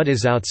mind to what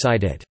is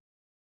outside it.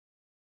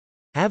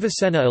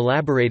 Avicenna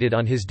elaborated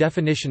on his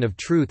definition of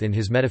truth in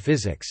his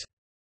Metaphysics.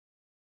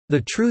 The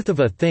truth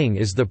of a thing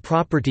is the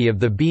property of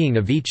the being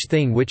of each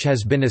thing which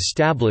has been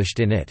established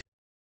in it.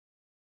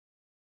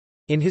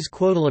 In his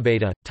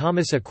Quodlibeta,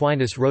 Thomas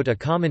Aquinas wrote a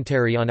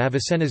commentary on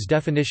Avicenna's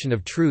definition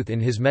of truth in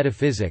his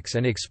Metaphysics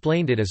and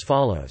explained it as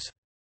follows.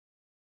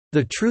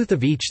 The truth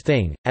of each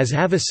thing, as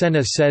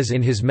Avicenna says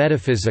in his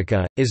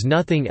Metaphysica, is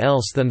nothing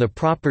else than the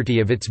property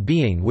of its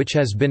being which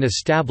has been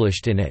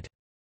established in it.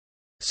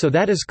 So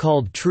that is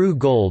called true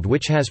gold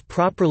which has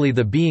properly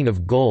the being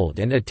of gold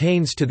and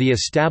attains to the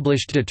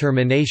established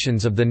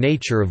determinations of the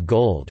nature of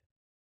gold.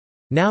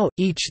 Now,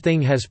 each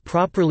thing has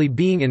properly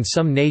being in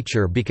some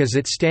nature because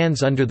it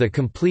stands under the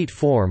complete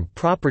form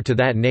proper to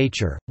that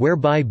nature,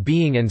 whereby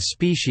being and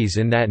species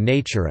in that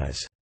nature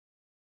is.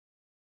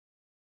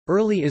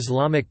 Early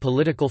Islamic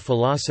political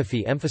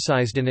philosophy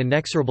emphasized an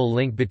inexorable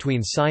link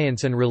between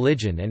science and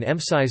religion and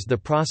emphasized the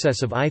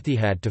process of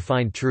ijtihad to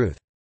find truth.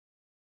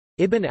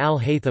 Ibn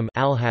al-Haytham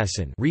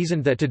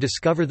reasoned that to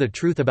discover the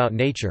truth about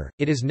nature,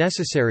 it is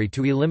necessary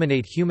to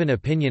eliminate human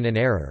opinion and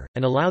error,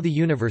 and allow the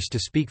universe to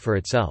speak for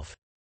itself.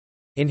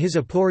 In his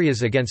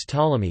Aporias against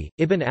Ptolemy,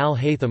 Ibn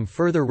al-Haytham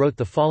further wrote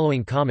the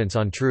following comments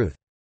on truth.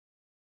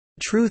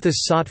 Truth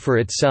is sought for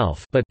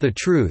itself, but the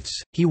truths,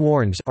 he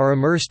warns, are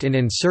immersed in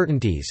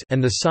uncertainties,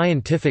 and the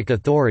scientific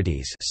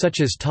authorities,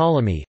 such as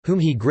Ptolemy, whom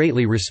he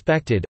greatly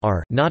respected,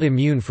 are not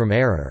immune from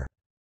error.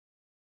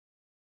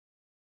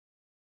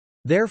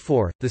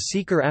 Therefore, the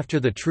seeker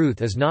after the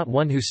truth is not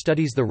one who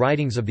studies the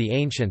writings of the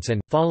ancients and,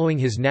 following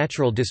his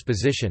natural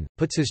disposition,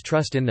 puts his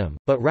trust in them,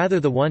 but rather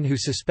the one who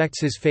suspects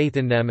his faith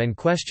in them and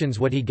questions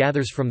what he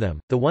gathers from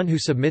them, the one who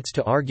submits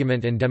to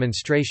argument and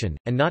demonstration,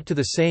 and not to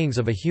the sayings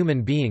of a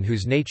human being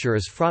whose nature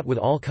is fraught with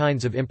all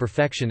kinds of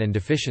imperfection and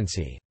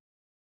deficiency.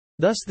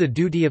 Thus the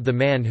duty of the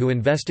man who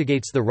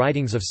investigates the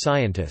writings of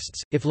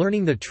scientists, if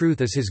learning the truth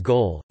is his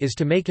goal, is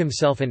to make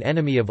himself an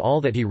enemy of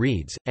all that he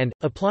reads, and,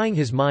 applying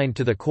his mind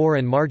to the core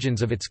and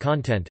margins of its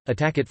content,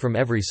 attack it from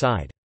every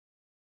side.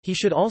 He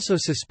should also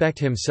suspect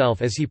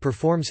himself as he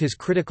performs his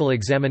critical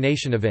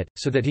examination of it,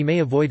 so that he may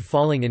avoid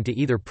falling into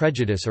either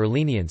prejudice or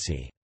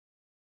leniency.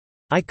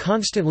 I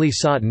constantly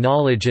sought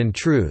knowledge and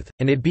truth,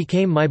 and it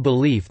became my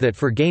belief that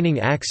for gaining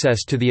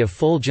access to the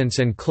effulgence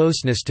and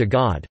closeness to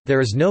God, there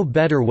is no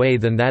better way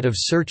than that of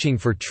searching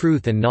for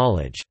truth and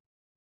knowledge.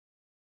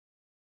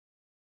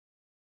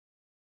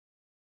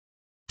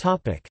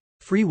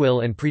 Free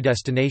will and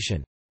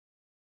predestination.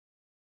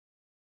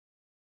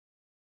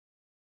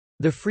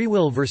 The free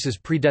will versus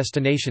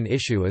predestination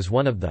issue is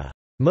one of the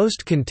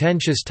most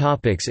contentious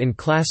topics in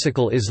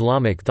classical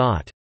Islamic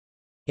thought.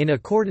 In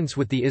accordance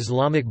with the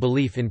Islamic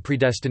belief in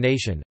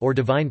predestination, or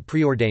divine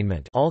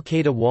preordainment,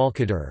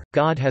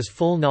 God has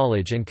full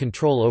knowledge and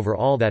control over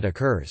all that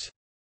occurs.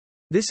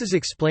 This is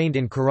explained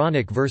in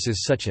Quranic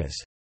verses such as,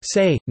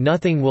 "Say,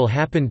 nothing will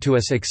happen to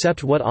us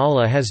except what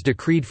Allah has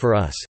decreed for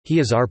us, He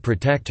is our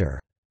protector."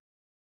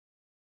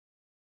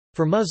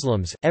 For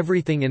Muslims,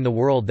 everything in the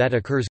world that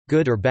occurs,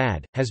 good or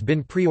bad, has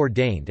been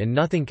preordained and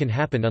nothing can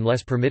happen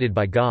unless permitted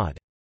by God.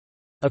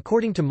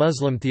 According to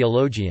Muslim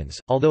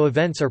theologians, although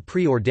events are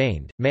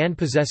preordained, man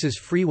possesses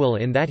free will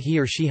in that he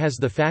or she has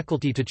the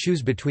faculty to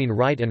choose between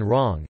right and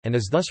wrong, and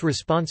is thus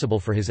responsible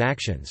for his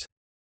actions.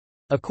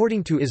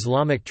 According to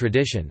Islamic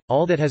tradition,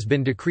 all that has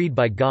been decreed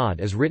by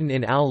God is written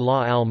in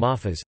al-Law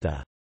al-Mahfuz,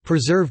 the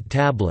preserved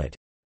tablet.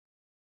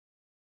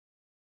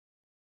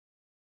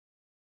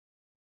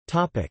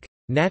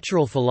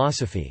 Natural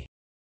philosophy.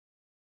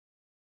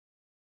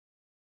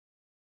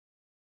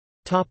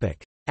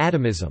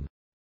 Atomism.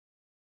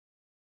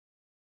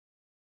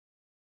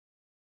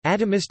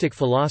 Atomistic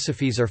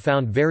philosophies are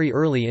found very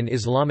early in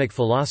Islamic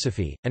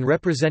philosophy, and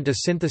represent a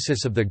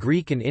synthesis of the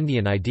Greek and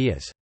Indian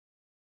ideas.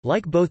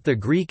 Like both the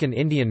Greek and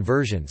Indian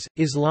versions,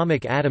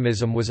 Islamic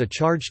atomism was a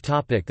charged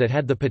topic that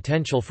had the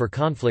potential for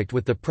conflict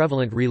with the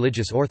prevalent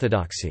religious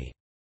orthodoxy.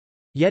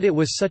 Yet it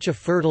was such a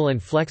fertile and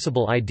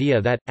flexible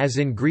idea that, as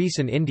in Greece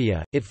and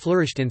India, it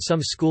flourished in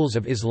some schools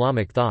of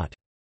Islamic thought.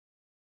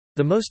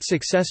 The most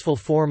successful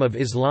form of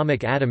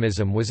Islamic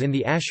atomism was in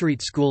the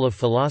Asharite school of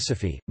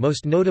philosophy,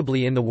 most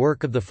notably in the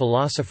work of the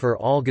philosopher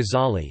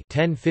al-Ghazali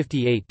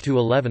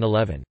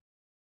 (1058–1111).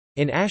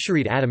 In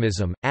Asharite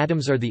atomism,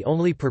 atoms are the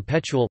only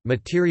perpetual,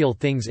 material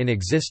things in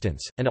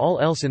existence, and all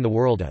else in the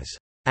world is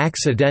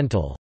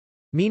accidental,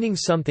 meaning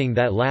something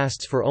that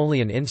lasts for only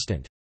an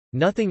instant.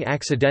 Nothing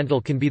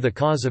accidental can be the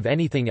cause of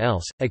anything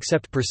else,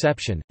 except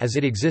perception, as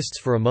it exists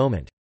for a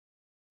moment.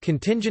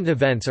 Contingent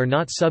events are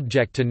not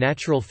subject to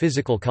natural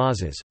physical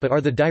causes, but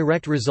are the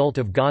direct result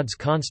of God's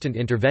constant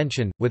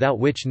intervention, without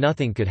which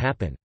nothing could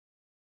happen.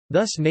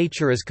 Thus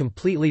nature is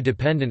completely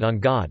dependent on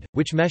God,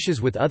 which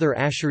meshes with other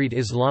Asharite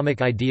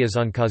Islamic ideas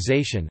on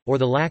causation, or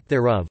the lack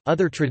thereof.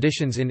 Other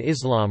traditions in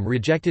Islam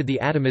rejected the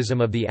atomism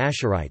of the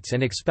Asharites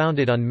and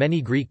expounded on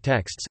many Greek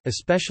texts,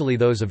 especially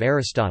those of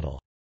Aristotle.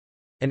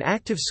 An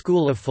active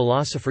school of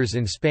philosophers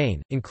in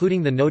Spain,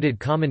 including the noted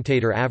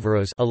commentator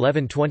Averroes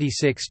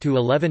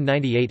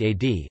 (1126–1198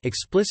 AD),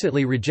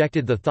 explicitly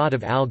rejected the thought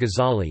of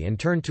al-Ghazali and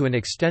turned to an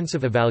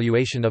extensive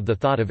evaluation of the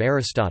thought of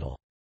Aristotle.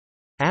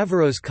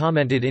 Averroes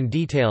commented in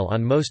detail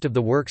on most of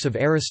the works of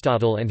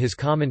Aristotle, and his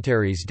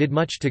commentaries did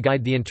much to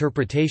guide the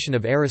interpretation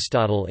of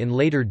Aristotle in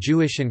later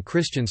Jewish and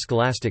Christian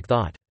scholastic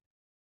thought.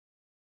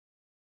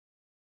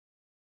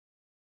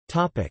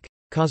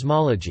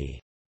 Cosmology.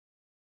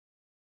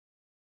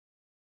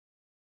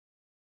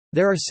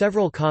 There are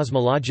several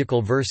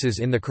cosmological verses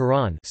in the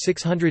Quran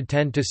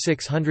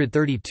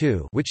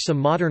 610–632 which some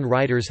modern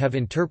writers have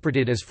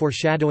interpreted as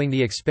foreshadowing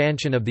the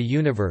expansion of the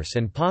universe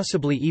and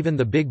possibly even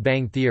the Big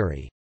Bang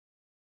theory.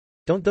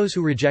 Don't those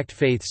who reject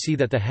faith see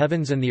that the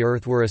heavens and the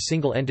earth were a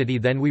single entity,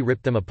 then we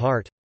ripped them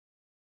apart?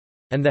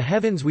 And the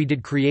heavens we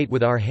did create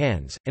with our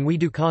hands, and we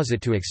do cause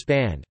it to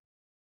expand.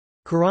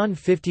 Quran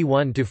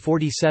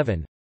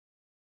 51–47.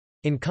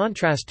 In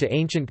contrast to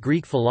ancient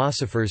Greek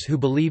philosophers who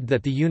believed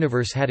that the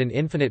universe had an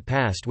infinite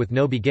past with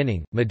no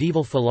beginning,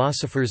 medieval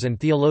philosophers and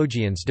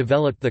theologians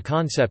developed the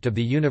concept of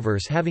the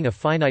universe having a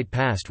finite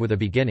past with a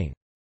beginning.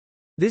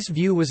 This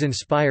view was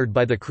inspired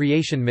by the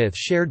creation myth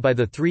shared by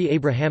the three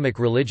Abrahamic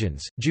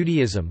religions,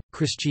 Judaism,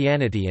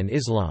 Christianity and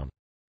Islam.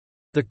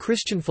 The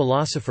Christian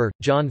philosopher,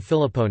 John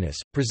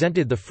Philoponus,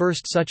 presented the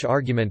first such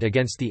argument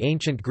against the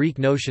ancient Greek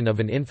notion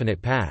of an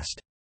infinite past.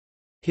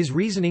 His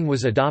reasoning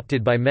was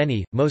adopted by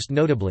many, most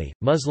notably,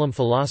 Muslim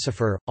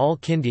philosopher,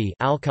 al-Kindi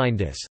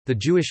al-Kindis, the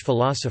Jewish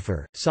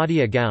philosopher,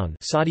 Saadia Gaon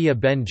Saadia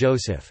ben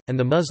Joseph, and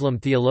the Muslim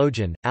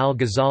theologian,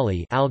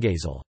 al-Ghazali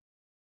al-Ghazal.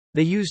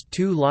 They used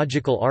two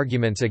logical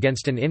arguments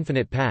against an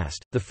infinite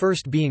past, the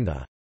first being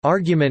the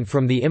argument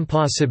from the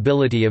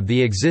impossibility of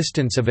the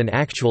existence of an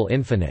actual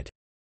infinite,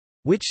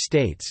 which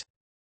states,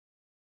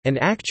 "An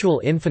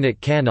actual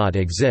infinite cannot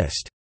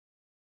exist.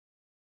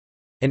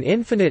 An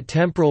infinite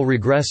temporal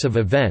regress of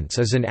events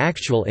is an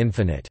actual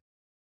infinite."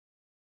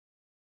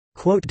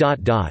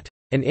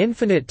 An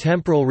infinite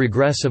temporal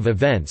regress of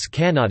events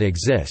cannot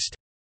exist.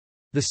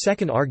 The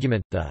second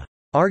argument, the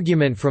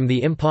argument from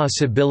the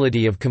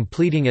impossibility of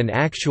completing an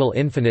actual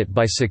infinite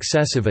by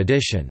successive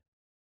addition,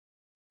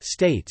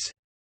 states,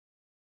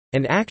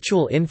 "An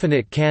actual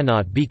infinite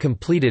cannot be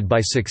completed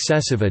by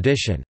successive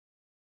addition.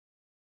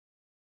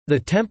 The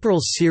temporal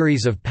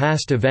series of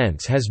past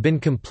events has been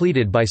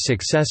completed by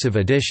successive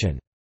addition."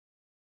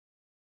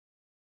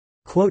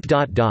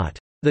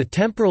 The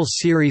temporal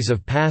series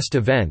of past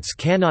events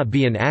cannot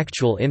be an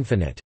actual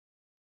infinite.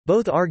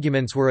 Both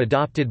arguments were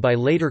adopted by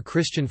later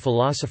Christian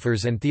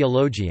philosophers and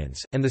theologians,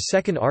 and the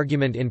second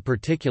argument in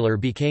particular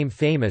became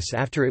famous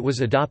after it was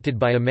adopted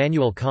by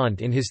Immanuel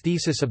Kant in his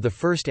thesis of the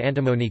first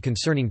antimony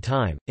concerning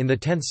time. In the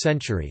 10th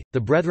century,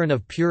 the Brethren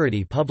of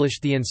Purity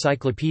published the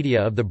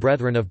Encyclopedia of the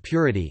Brethren of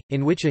Purity,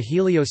 in which a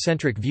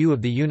heliocentric view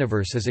of the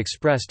universe is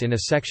expressed in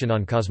a section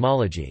on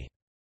cosmology.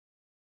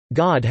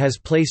 God has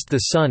placed the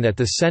sun at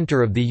the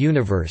center of the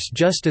universe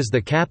just as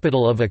the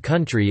capital of a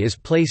country is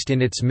placed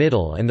in its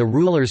middle and the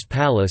ruler's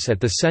palace at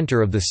the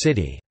center of the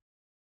city.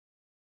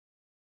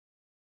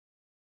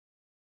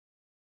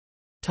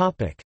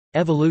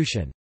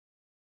 Evolution.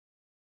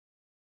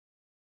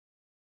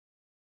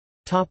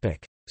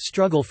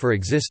 Struggle for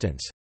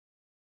existence.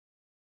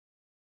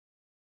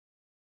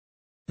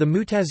 The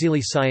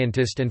Mu'tazili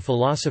scientist and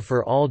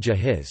philosopher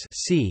al-Jahiz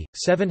c.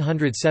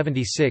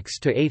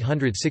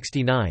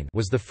 776–869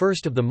 was the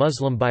first of the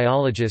Muslim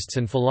biologists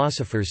and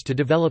philosophers to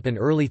develop an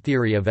early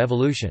theory of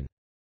evolution.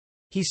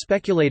 He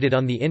speculated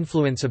on the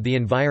influence of the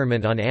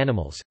environment on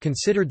animals,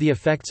 considered the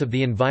effects of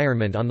the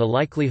environment on the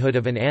likelihood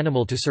of an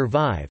animal to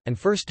survive, and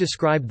first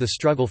described the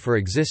struggle for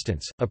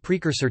existence, a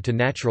precursor to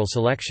natural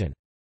selection.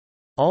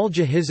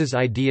 Al-Jahiz's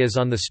ideas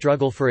on the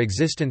struggle for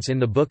existence in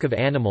the Book of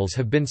Animals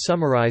have been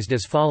summarized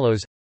as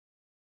follows.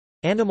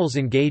 Animals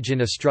engage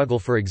in a struggle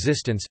for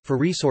existence, for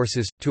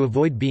resources, to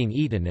avoid being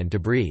eaten and to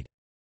breed.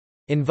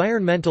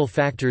 Environmental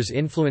factors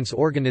influence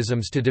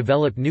organisms to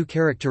develop new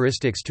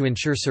characteristics to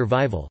ensure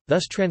survival,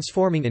 thus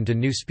transforming into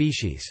new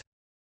species.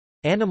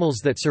 Animals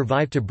that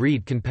survive to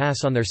breed can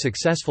pass on their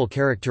successful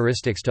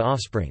characteristics to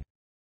offspring.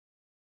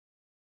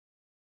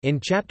 In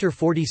Chapter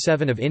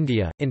 47 of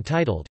India,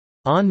 entitled,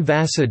 On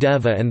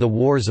Vasudeva and the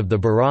Wars of the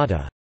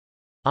Bharata,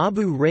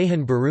 Abu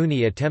Rayhan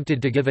Biruni attempted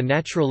to give a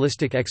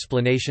naturalistic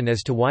explanation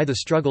as to why the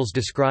struggles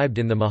described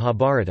in the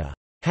Mahabharata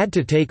had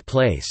to take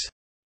place.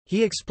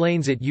 He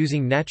explains it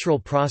using natural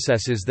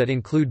processes that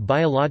include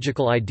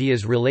biological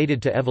ideas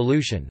related to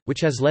evolution,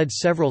 which has led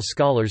several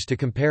scholars to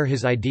compare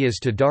his ideas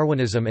to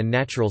Darwinism and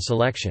natural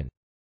selection.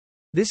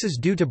 This is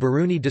due to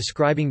Biruni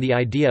describing the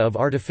idea of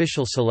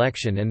artificial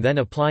selection and then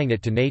applying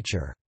it to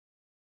nature.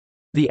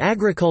 The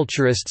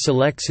agriculturist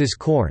selects his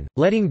corn,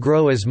 letting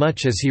grow as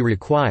much as he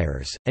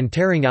requires, and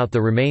tearing out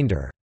the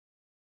remainder.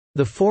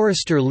 The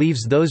forester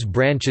leaves those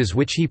branches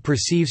which he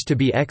perceives to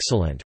be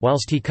excellent,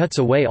 whilst he cuts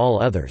away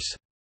all others.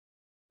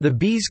 The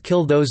bees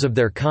kill those of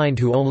their kind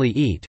who only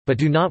eat, but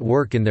do not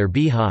work in their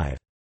beehive.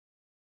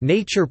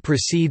 Nature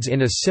proceeds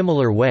in a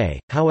similar way,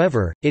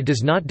 however, it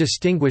does not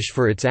distinguish,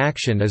 for its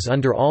action is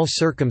under all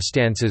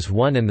circumstances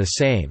one and the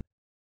same.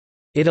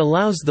 It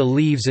allows the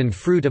leaves and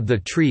fruit of the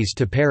trees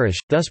to perish,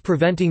 thus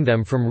preventing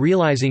them from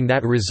realizing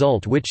that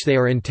result which they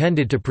are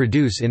intended to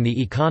produce in the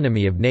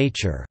economy of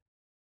nature.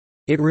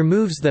 It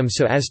removes them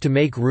so as to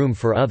make room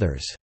for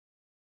others.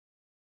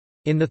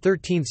 In the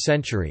 13th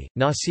century,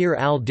 Nasir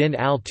al-Din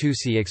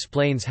al-Tusi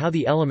explains how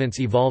the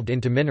elements evolved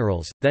into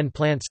minerals, then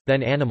plants,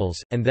 then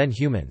animals, and then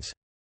humans.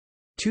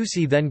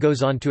 Tusi then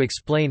goes on to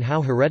explain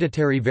how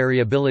hereditary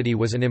variability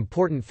was an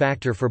important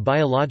factor for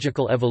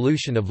biological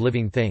evolution of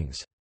living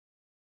things.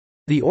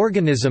 The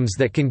organisms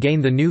that can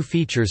gain the new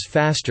features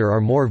faster are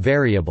more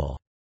variable.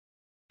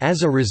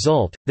 As a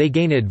result, they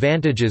gain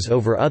advantages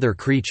over other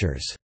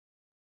creatures.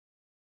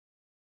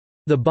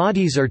 The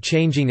bodies are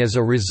changing as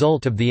a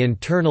result of the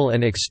internal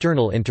and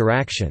external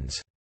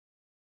interactions.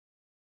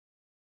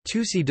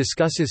 Tusi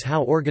discusses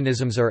how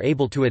organisms are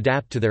able to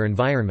adapt to their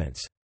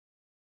environments.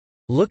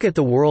 Look at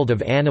the world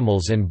of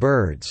animals and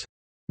birds.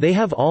 They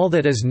have all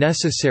that is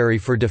necessary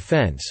for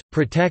defense,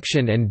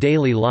 protection and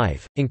daily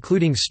life,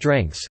 including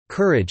strengths,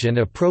 courage and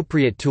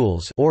appropriate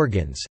tools,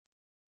 organs.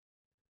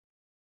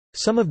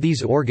 Some of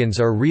these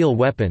organs are real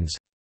weapons.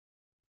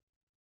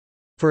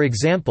 For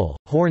example,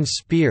 horns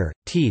spear,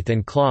 teeth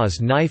and claws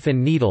knife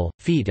and needle,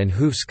 feet and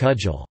hoofs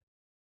cudgel.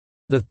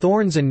 The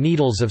thorns and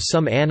needles of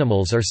some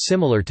animals are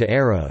similar to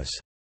arrows.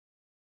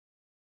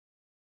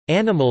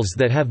 Animals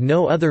that have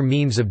no other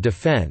means of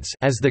defense,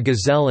 as the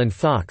gazelle and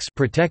fox,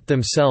 protect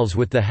themselves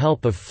with the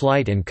help of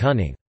flight and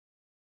cunning.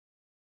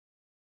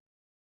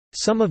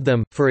 Some of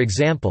them, for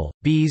example,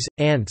 bees,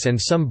 ants and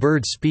some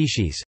bird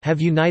species,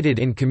 have united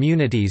in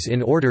communities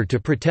in order to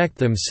protect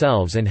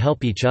themselves and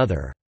help each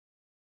other.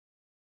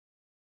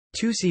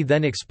 Tusi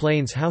then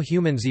explains how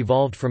humans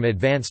evolved from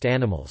advanced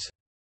animals.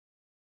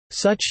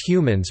 Such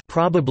humans,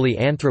 probably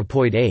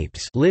anthropoid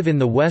apes, live in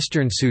the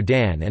western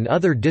Sudan and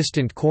other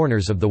distant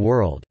corners of the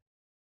world.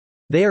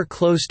 They are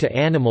close to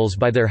animals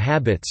by their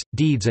habits,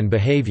 deeds and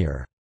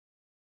behavior.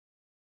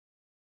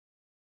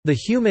 The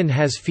human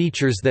has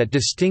features that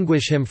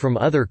distinguish him from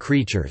other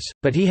creatures,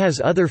 but he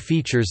has other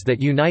features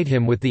that unite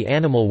him with the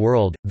animal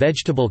world,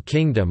 vegetable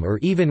kingdom or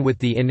even with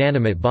the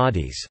inanimate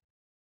bodies.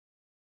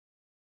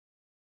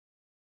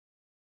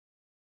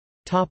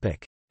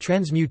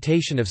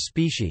 Transmutation of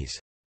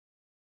species.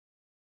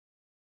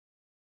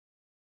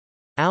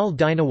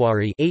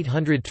 Al-Dinawari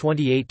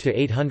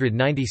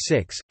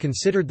 (828–896),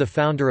 considered the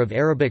founder of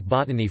Arabic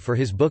botany for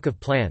his Book of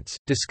Plants,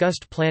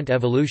 discussed plant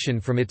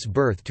evolution from its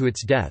birth to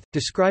its death,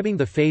 describing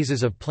the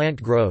phases of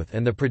plant growth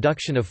and the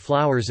production of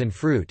flowers and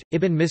fruit.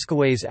 Ibn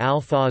Miskawayh's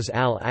Al-Faz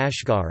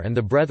al-Ashgar and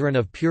the Brethren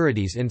of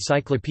Purity's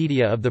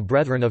Encyclopedia of the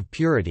Brethren of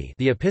Purity,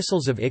 the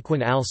Epistles of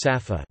Ikhwan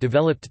al-Safa,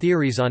 developed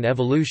theories on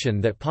evolution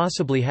that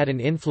possibly had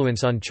an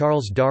influence on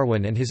Charles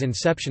Darwin and his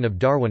inception of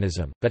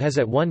Darwinism, but has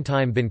at one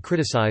time been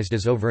criticized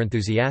as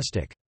overenthusiastic.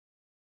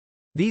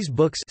 These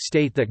books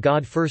state that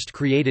God first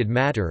created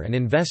matter and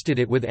invested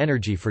it with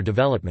energy for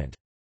development.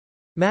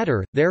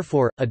 Matter,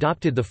 therefore,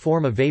 adopted the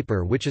form of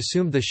vapor which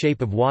assumed the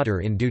shape of water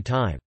in due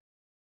time.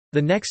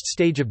 The next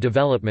stage of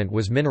development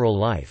was mineral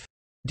life.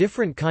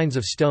 Different kinds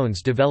of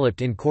stones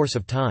developed in course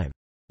of time.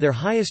 Their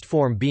highest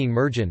form being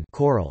marjan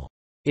coral.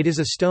 It is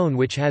a stone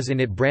which has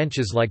in it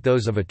branches like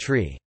those of a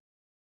tree.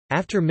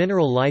 After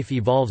mineral life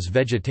evolves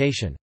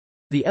vegetation.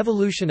 The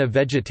evolution of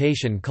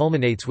vegetation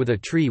culminates with a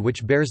tree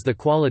which bears the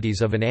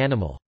qualities of an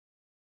animal.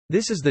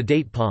 This is the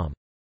date palm.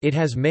 It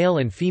has male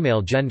and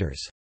female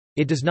genders.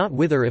 It does not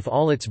wither if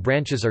all its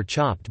branches are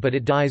chopped, but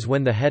it dies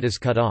when the head is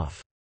cut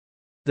off.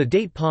 The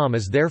date palm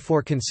is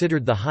therefore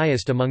considered the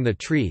highest among the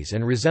trees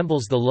and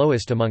resembles the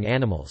lowest among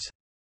animals.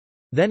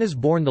 Then is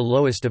born the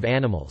lowest of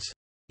animals.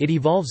 It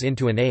evolves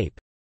into an ape.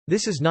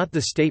 This is not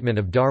the statement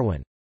of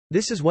Darwin.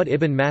 This is what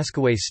Ibn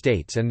Miskawayh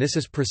states, and this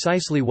is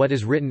precisely what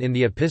is written in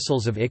the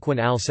Epistles of Ikhwan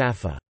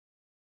al-Safa.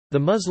 The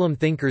Muslim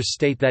thinkers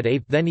state that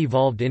ape then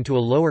evolved into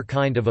a lower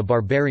kind of a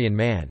barbarian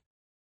man.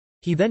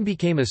 He then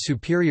became a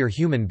superior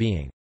human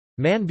being.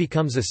 Man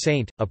becomes a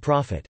saint, a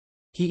prophet.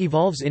 He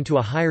evolves into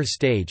a higher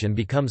stage and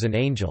becomes an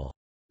angel.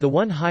 The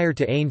one higher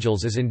to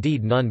angels is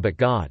indeed none but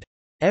God.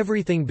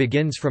 Everything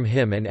begins from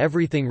him and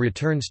everything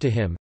returns to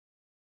him.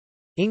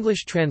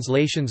 English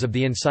translations of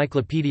the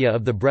Encyclopedia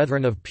of the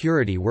Brethren of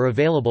Purity were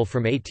available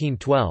from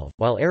 1812,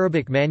 while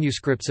Arabic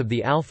manuscripts of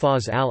the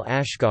Al-Faz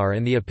al-Ashgar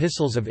and the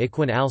Epistles of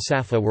Ikhwan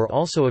al-Safa were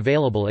also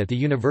available at the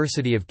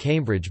University of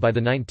Cambridge by the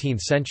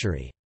 19th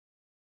century.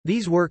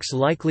 These works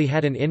likely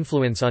had an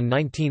influence on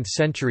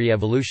 19th-century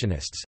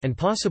evolutionists, and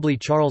possibly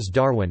Charles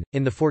Darwin.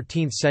 In the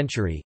 14th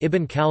century,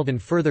 Ibn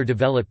Khaldun further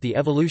developed the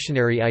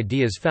evolutionary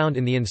ideas found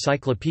in the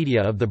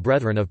Encyclopedia of the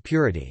Brethren of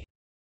Purity.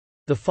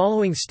 The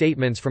following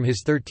statements from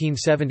his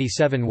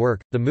 1377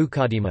 work, the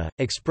Muqaddimah,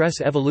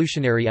 express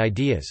evolutionary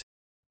ideas.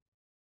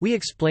 We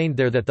explained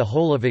there that the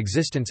whole of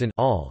existence in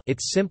all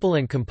its simple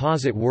and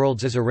composite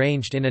worlds is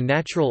arranged in a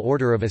natural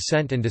order of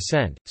ascent and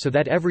descent, so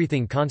that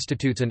everything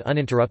constitutes an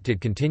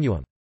uninterrupted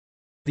continuum.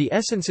 The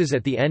essences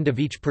at the end of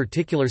each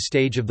particular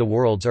stage of the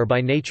worlds are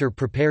by nature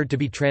prepared to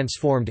be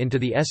transformed into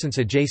the essence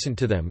adjacent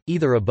to them,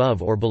 either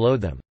above or below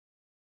them.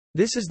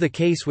 This is the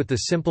case with the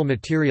simple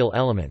material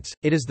elements,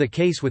 it is the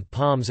case with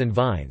palms and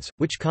vines,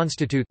 which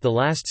constitute the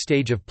last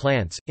stage of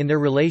plants, in their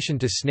relation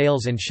to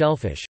snails and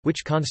shellfish,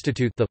 which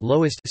constitute the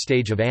lowest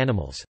stage of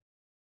animals.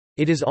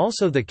 It is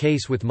also the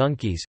case with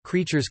monkeys,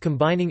 creatures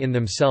combining in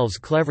themselves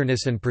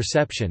cleverness and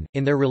perception,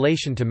 in their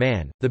relation to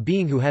man, the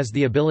being who has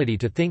the ability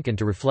to think and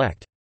to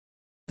reflect.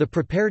 The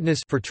preparedness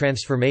for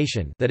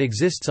transformation that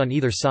exists on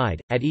either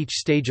side, at each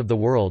stage of the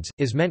worlds,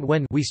 is meant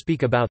when we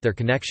speak about their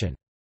connection.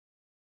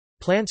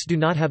 Plants do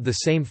not have the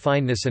same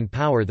fineness and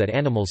power that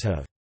animals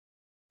have.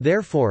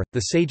 Therefore, the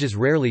sages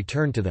rarely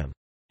turn to them.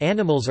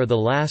 Animals are the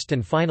last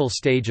and final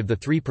stage of the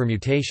three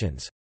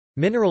permutations.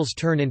 Minerals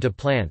turn into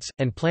plants,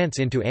 and plants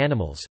into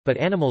animals, but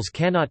animals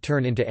cannot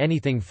turn into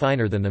anything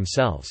finer than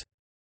themselves.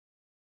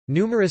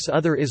 Numerous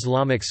other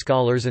Islamic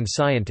scholars and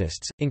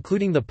scientists,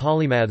 including the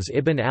polymaths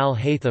Ibn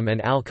al-Haytham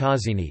and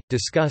al-Khazini,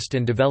 discussed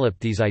and developed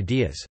these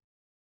ideas.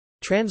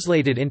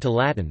 Translated into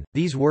Latin,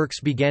 these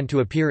works began to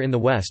appear in the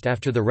West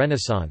after the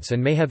Renaissance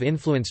and may have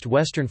influenced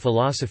Western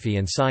philosophy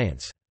and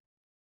science.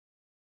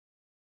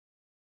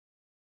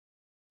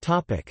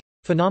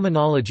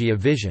 Phenomenology of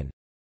vision.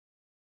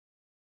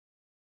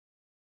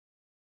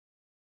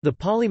 The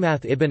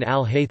polymath Ibn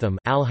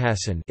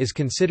al-Haytham is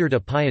considered a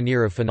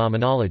pioneer of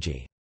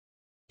phenomenology.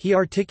 He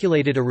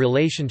articulated a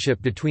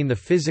relationship between the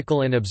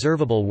physical and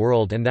observable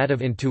world and that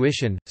of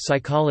intuition,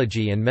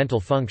 psychology and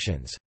mental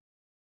functions.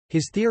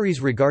 His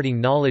theories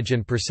regarding knowledge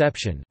and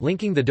perception,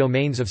 linking the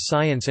domains of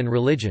science and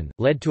religion,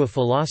 led to a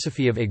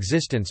philosophy of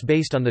existence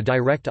based on the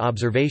direct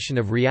observation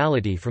of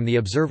reality from the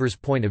observer's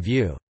point of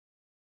view.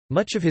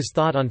 Much of his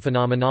thought on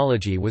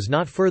phenomenology was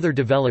not further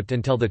developed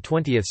until the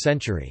 20th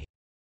century.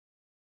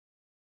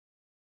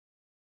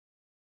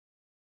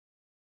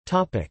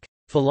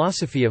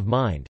 Philosophy of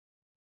mind.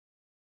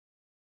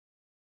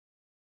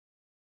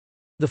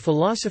 The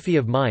philosophy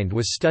of mind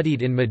was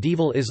studied in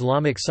medieval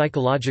Islamic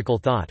psychological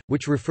thought,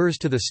 which refers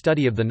to the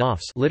study of the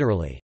nafs,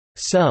 literally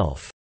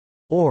self,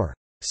 or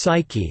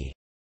psyche,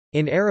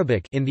 in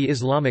Arabic, in the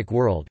Islamic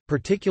world,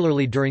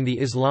 particularly during the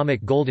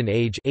Islamic Golden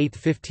Age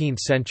 8th–15th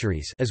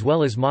centuries, as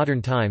well as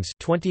modern times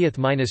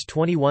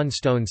 20th–21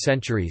 stone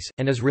centuries,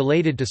 and is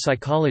related to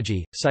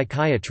psychology,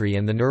 psychiatry,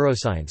 and the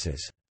neurosciences.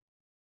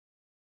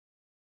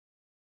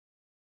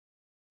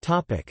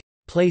 Topic: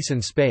 Place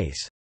and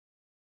space.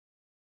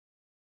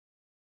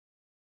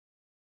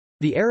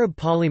 The Arab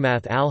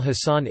polymath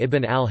al-Hasan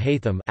ibn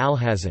al-Haytham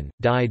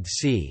died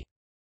c.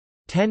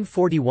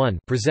 1041,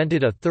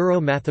 presented a thorough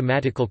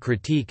mathematical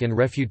critique and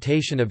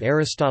refutation of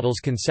Aristotle's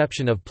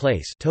conception of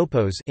place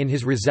topos in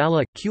his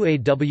Risala,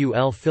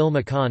 Qawl fil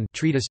Makan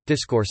treatise,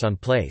 Discourse on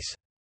Place.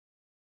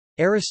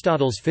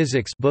 Aristotle's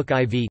Physics Book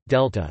IV,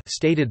 Delta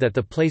stated that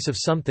the place of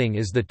something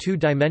is the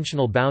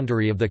two-dimensional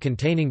boundary of the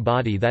containing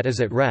body that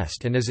is at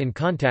rest and is in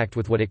contact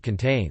with what it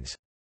contains.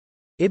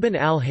 Ibn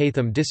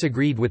al-Haytham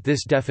disagreed with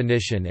this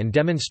definition and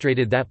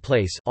demonstrated that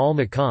place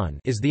al-makan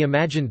is the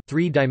imagined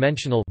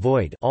three-dimensional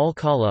void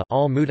al-kala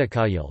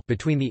al-mutakayil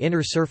between the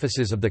inner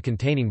surfaces of the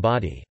containing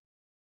body.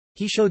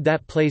 He showed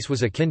that place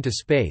was akin to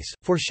space,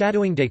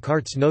 foreshadowing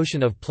Descartes'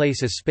 notion of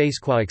place as space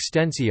qua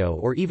extensio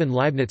or even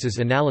Leibniz's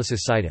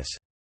analysis situs.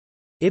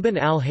 Ibn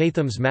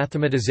al-Haytham's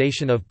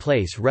mathematization of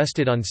place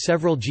rested on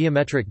several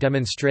geometric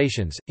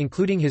demonstrations,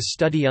 including his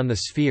study on the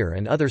sphere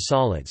and other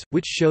solids,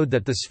 which showed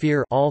that the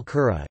sphere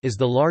is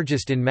the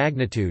largest in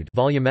magnitude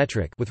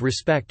volumetric with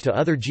respect to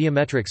other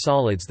geometric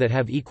solids that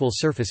have equal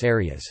surface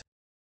areas.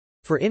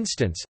 For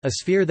instance, a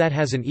sphere that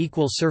has an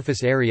equal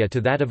surface area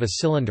to that of a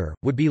cylinder,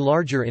 would be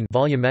larger in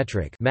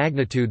volumetric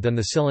magnitude than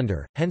the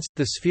cylinder, hence,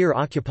 the sphere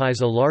occupies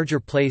a larger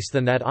place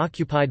than that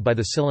occupied by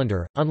the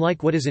cylinder,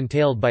 unlike what is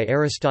entailed by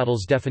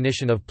Aristotle's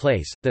definition of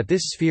place, that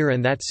this sphere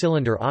and that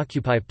cylinder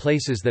occupy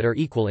places that are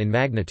equal in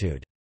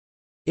magnitude.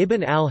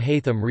 Ibn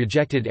al-Haytham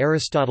rejected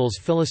Aristotle's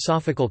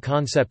philosophical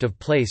concept of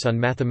place on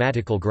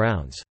mathematical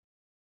grounds.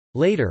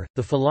 Later,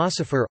 the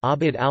philosopher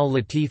Abd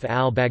al-Latif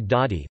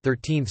al-Baghdadi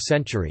 13th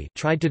century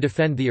tried to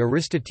defend the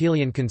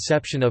Aristotelian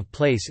conception of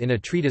place in a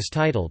treatise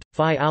titled,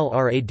 Fi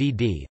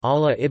al-Radd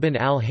Allah ibn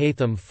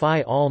al-Haytham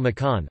Fi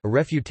al-Makan, a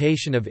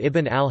refutation of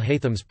Ibn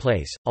al-Haytham's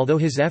place. Although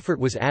his effort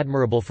was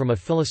admirable from a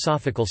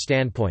philosophical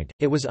standpoint,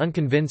 it was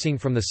unconvincing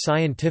from the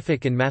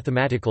scientific and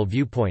mathematical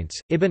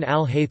viewpoints. Ibn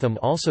al-Haytham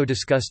also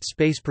discussed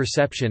space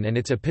perception and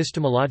its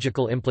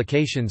epistemological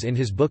implications in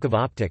his Book of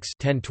Optics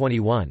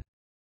 1021.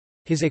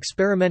 His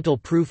experimental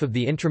proof of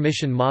the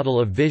intromission model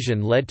of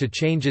vision led to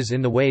changes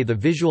in the way the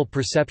visual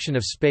perception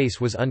of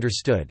space was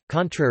understood,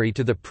 contrary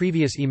to the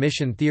previous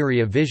emission theory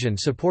of vision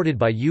supported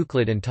by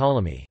Euclid and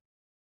Ptolemy.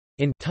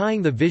 In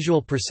tying the visual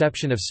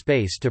perception of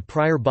space to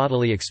prior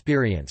bodily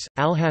experience,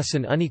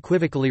 Al-Hasan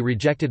unequivocally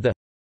rejected the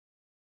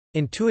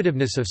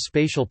intuitiveness of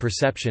spatial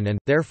perception and,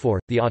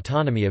 therefore, the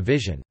autonomy of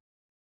vision.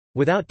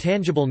 Without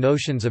tangible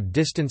notions of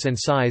distance and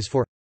size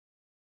for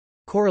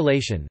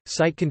correlation,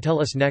 sight can tell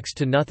us next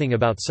to nothing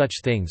about such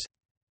things.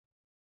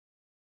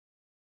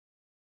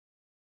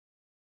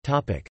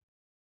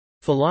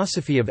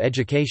 Philosophy of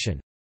education.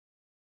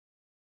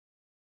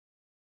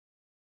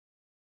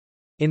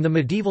 In the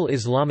medieval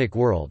Islamic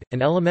world,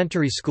 an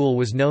elementary school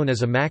was known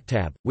as a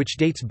maktab, which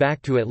dates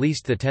back to at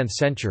least the 10th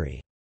century.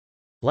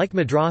 Like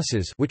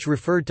madrasas, which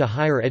referred to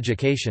higher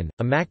education,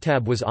 a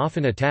maktab was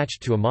often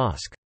attached to a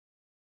mosque.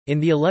 In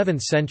the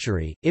 11th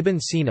century, Ibn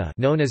Sina,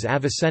 known as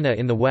Avicenna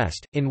in the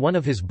West, in one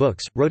of his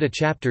books, wrote a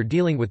chapter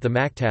dealing with the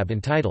maktab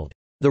entitled,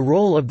 The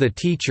Role of the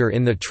Teacher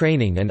in the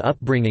Training and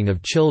Upbringing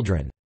of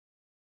Children,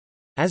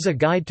 as a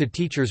guide to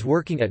teachers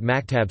working at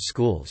maktab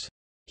schools.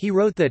 He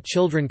wrote that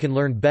children can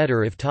learn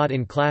better if taught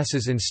in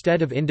classes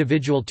instead of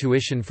individual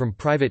tuition from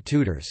private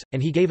tutors,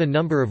 and he gave a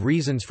number of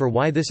reasons for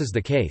why this is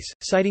the case,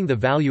 citing the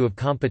value of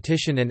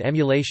competition and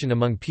emulation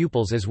among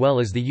pupils as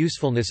well as the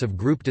usefulness of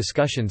group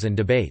discussions and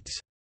debates.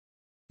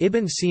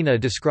 Ibn Sina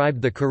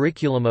described the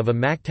curriculum of a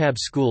maktab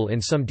school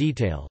in some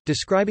detail,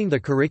 describing the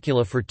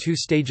curricula for 2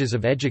 stages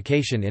of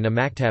education in a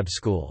maktab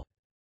school.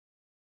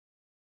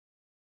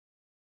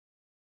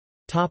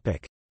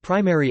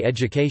 Primary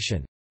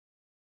education.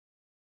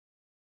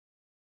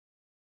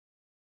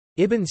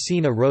 Ibn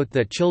Sina wrote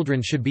that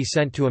children should be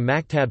sent to a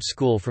maktab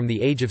school from the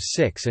age of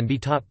 6 and be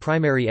taught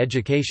primary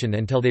education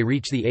until they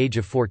reach the age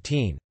of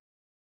 14.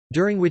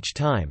 During which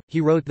time,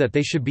 he wrote that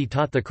they should be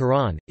taught the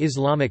Quran,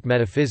 Islamic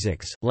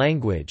metaphysics,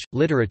 language,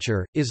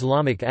 literature,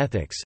 Islamic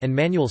ethics, and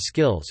manual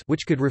skills,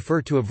 which could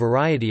refer to a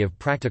variety of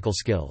practical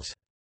skills.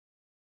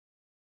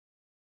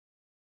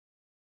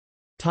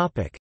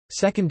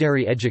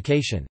 Secondary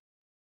education.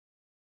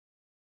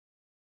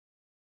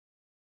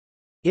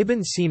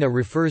 Ibn Sina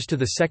refers to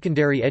the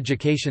secondary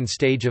education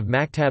stage of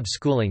maktab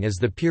schooling as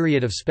the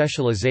period of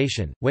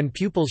specialization, when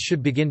pupils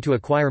should begin to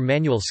acquire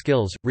manual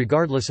skills,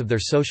 regardless of their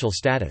social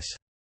status.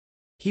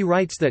 He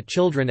writes that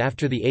children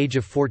after the age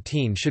of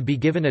 14 should be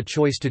given a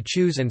choice to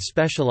choose and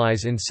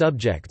specialize in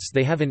subjects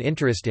they have an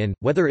interest in,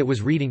 whether it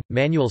was reading,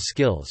 manual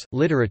skills,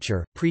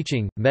 literature,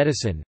 preaching,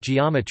 medicine,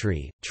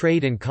 geometry,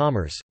 trade and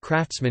commerce,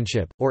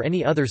 craftsmanship, or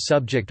any other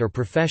subject or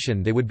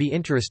profession they would be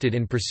interested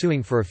in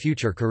pursuing for a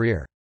future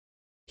career.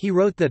 He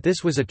wrote that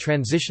this was a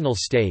transitional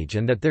stage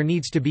and that there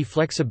needs to be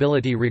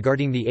flexibility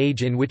regarding the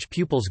age in which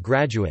pupils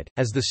graduate,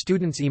 as the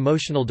student's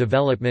emotional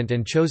development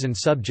and chosen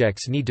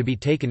subjects need to be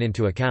taken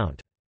into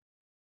account.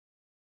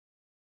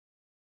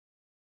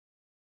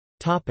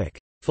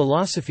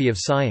 Philosophy of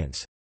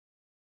science.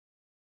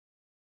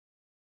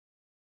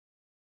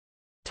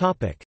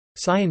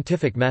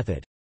 Scientific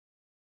method.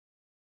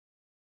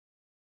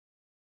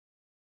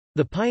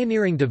 The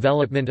pioneering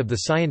development of the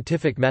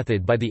scientific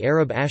method by the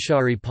Arab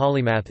Ash'ari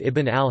polymath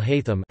Ibn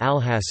al-Haytham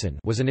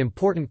was an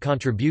important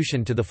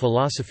contribution to the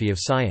philosophy of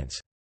science.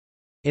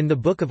 In the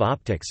Book of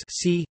Optics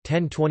c.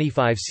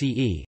 1025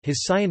 CE,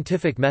 his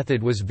scientific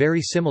method was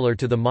very similar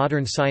to the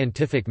modern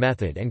scientific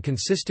method and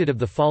consisted of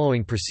the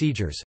following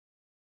procedures: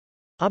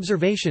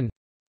 observation,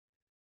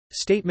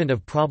 statement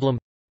of problem,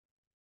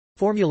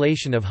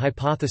 formulation of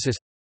hypothesis,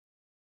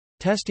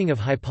 testing of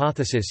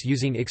hypothesis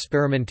using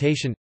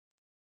experimentation,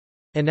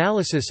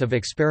 analysis of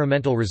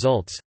experimental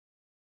results,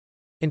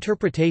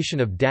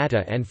 interpretation of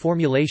data and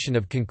formulation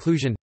of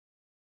conclusion,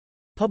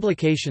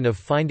 publication of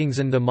findings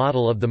and the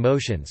model of the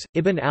motions.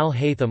 Ibn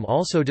al-Haytham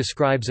also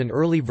describes an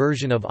early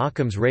version of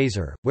Occam's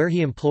razor, where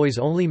he employs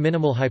only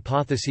minimal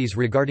hypotheses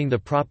regarding the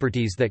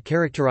properties that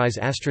characterize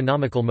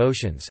astronomical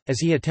motions, as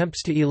he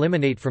attempts to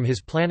eliminate from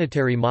his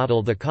planetary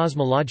model the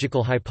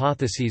cosmological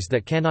hypotheses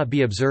that cannot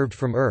be observed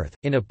from Earth.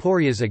 In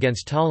Aporias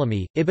against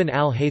Ptolemy, Ibn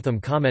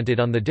al-Haytham commented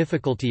on the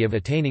difficulty of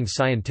attaining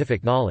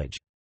scientific knowledge.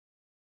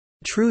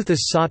 Truth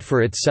is sought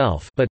for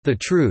itself, but the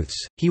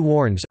truths, he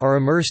warns, are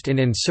immersed in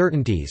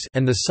uncertainties,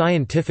 and the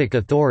scientific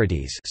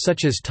authorities,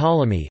 such as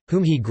Ptolemy,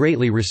 whom he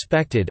greatly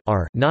respected,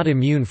 are not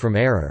immune from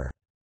error.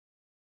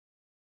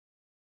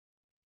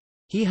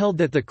 He held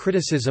that the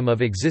criticism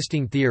of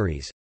existing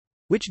theories,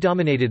 which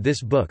dominated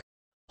this book,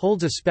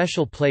 holds a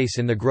special place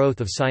in the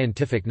growth of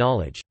scientific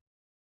knowledge.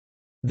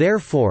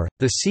 Therefore,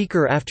 the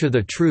seeker after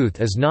the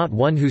truth is not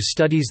one who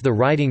studies the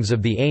writings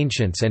of the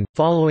ancients and,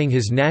 following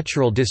his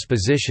natural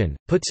disposition,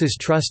 puts his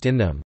trust in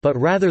them, but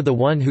rather the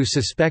one who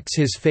suspects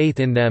his faith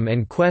in them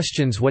and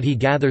questions what he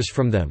gathers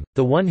from them,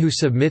 the one who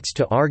submits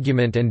to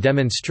argument and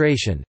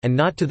demonstration, and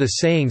not to the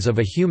sayings of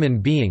a human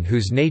being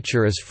whose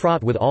nature is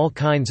fraught with all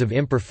kinds of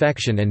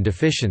imperfection and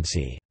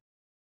deficiency.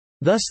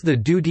 Thus the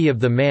duty of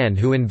the man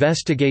who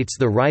investigates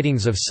the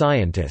writings of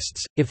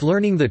scientists, if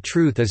learning the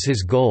truth is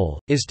his goal,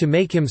 is to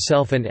make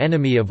himself an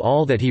enemy of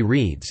all that he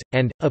reads,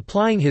 and,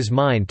 applying his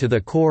mind to the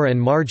core and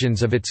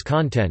margins of its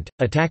content,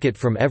 attack it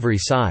from every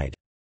side.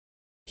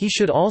 He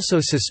should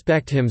also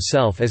suspect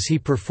himself as he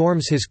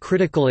performs his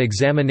critical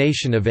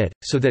examination of it,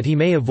 so that he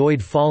may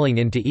avoid falling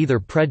into either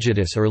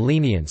prejudice or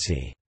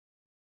leniency.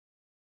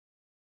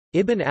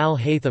 Ibn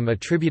al-Haytham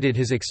attributed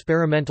his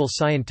experimental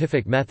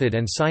scientific method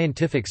and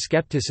scientific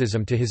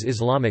skepticism to his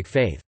Islamic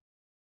faith.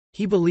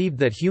 He believed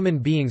that human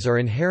beings are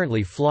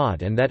inherently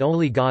flawed and that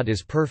only God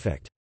is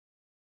perfect.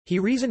 He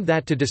reasoned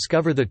that to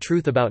discover the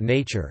truth about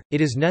nature, it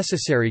is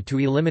necessary to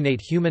eliminate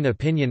human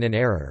opinion and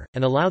error,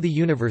 and allow the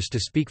universe to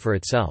speak for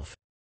itself.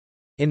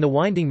 In The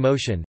Winding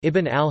Motion,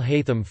 Ibn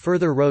al-Haytham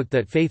further wrote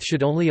that faith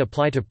should only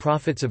apply to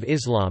prophets of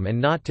Islam and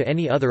not to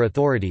any other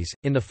authorities,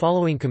 in the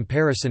following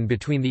comparison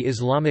between the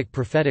Islamic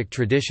prophetic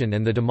tradition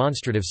and the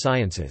demonstrative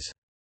sciences.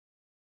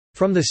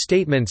 From the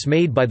statements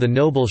made by the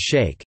noble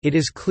sheikh, it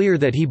is clear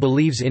that he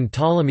believes in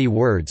Ptolemy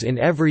words in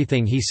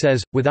everything he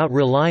says, without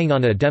relying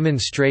on a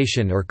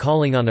demonstration or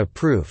calling on a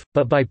proof,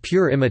 but by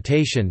pure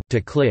imitation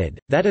taqlid.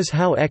 That is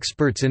how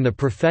experts in the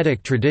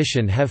prophetic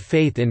tradition have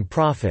faith in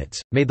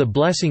prophets, may the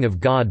blessing of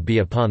God be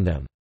upon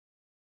them.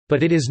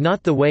 But it is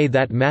not the way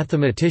that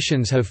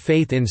mathematicians have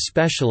faith in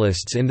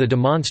specialists in the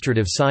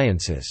demonstrative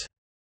sciences.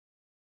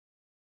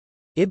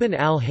 Ibn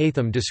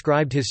al-Haytham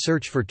described his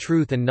search for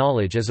truth and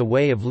knowledge as a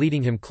way of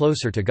leading him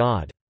closer to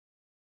God.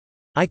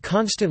 I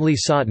constantly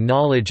sought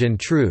knowledge and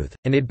truth,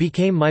 and it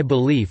became my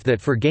belief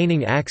that for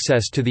gaining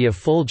access to the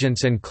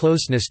effulgence and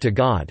closeness to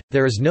God,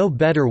 there is no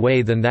better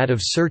way than that of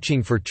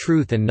searching for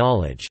truth and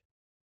knowledge.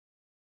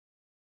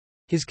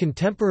 His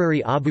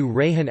contemporary Abu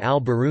Rayhan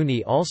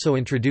al-Biruni also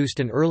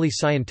introduced an early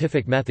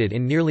scientific method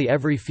in nearly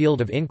every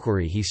field of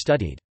inquiry he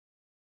studied.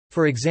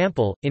 For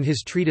example, in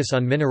his treatise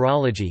on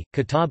mineralogy,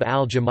 Kitab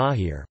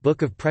al-Jamahir,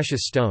 Book of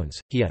Precious Stones,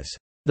 he is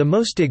the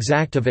most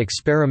exact of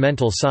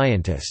experimental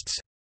scientists,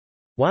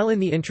 while in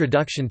the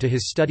introduction to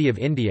his study of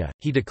India,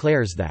 he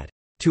declares that,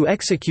 to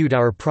execute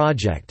our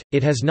project,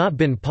 it has not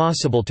been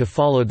possible to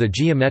follow the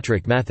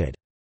geometric method,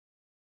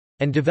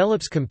 and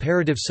develops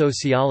comparative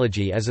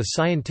sociology as a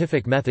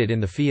scientific method in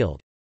the field.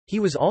 He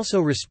was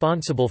also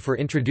responsible for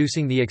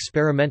introducing the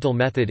experimental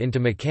method into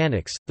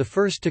mechanics, the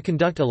first to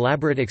conduct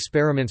elaborate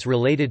experiments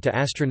related to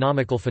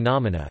astronomical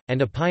phenomena,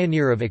 and a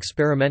pioneer of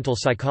experimental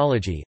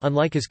psychology,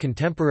 unlike his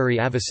contemporary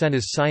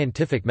Avicenna's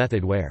scientific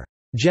method where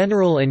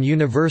general and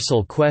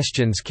universal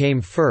questions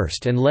came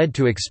first and led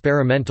to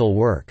experimental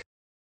work.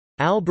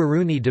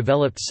 Al-Biruni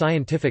developed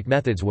scientific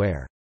methods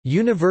where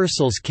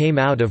universals came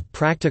out of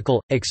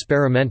practical,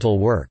 experimental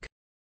work,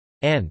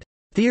 and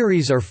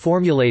theories are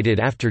formulated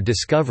after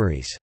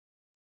discoveries.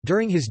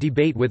 During his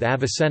debate with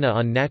Avicenna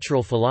on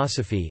natural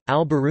philosophy,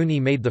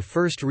 al-Biruni made the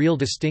first real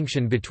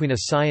distinction between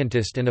a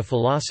scientist and a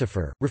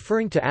philosopher,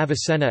 referring to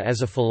Avicenna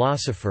as a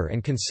philosopher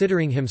and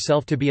considering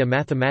himself to be a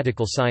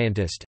mathematical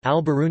scientist.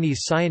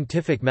 Al-Biruni's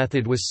scientific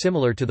method was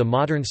similar to the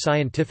modern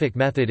scientific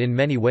method in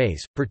many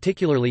ways,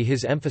 particularly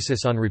his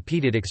emphasis on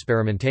repeated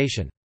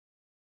experimentation.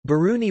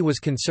 Biruni was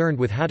concerned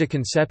with how to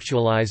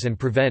conceptualize and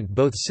prevent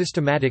both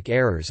systematic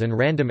errors and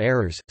random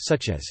errors,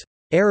 such as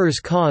errors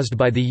caused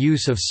by the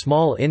use of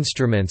small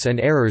instruments and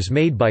errors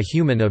made by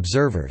human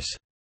observers.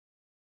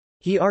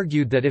 He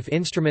argued that if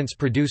instruments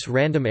produce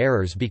random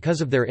errors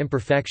because of their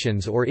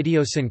imperfections or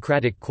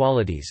idiosyncratic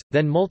qualities,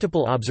 then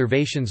multiple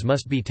observations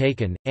must be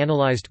taken,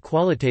 analyzed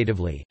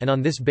qualitatively, and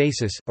on this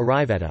basis,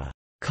 arrive at a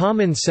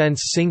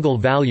common-sense single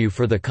value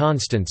for the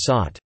constant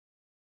sought,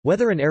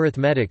 whether an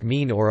arithmetic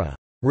mean or a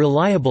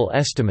reliable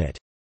estimate.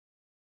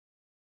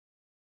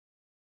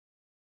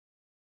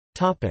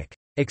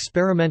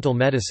 Experimental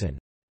medicine.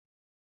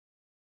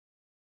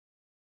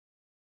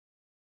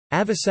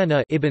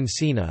 Avicenna Ibn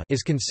Sina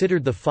is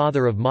considered the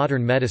father of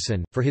modern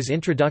medicine, for his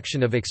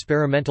introduction of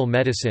experimental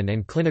medicine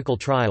and clinical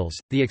trials,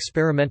 the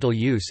experimental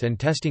use and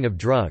testing of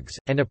drugs,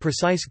 and a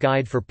precise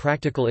guide for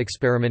practical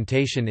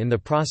experimentation in the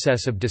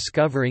process of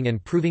discovering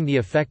and proving the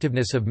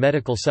effectiveness of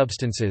medical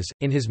substances.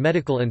 In his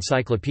medical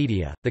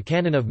encyclopedia, the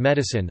Canon of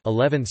Medicine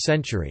 11th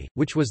century,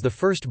 which was the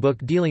first book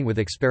dealing with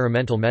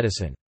experimental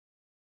medicine.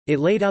 It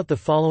laid out the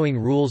following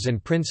rules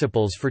and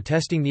principles for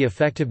testing the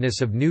effectiveness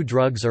of new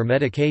drugs or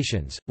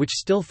medications, which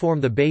still form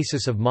the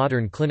basis of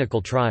modern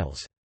clinical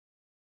trials.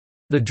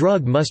 The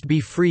drug must be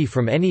free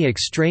from any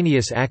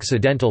extraneous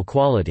accidental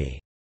quality.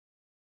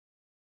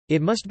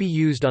 It must be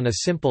used on a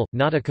simple,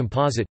 not a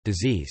composite,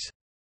 disease.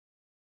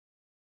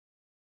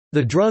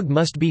 The drug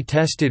must be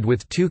tested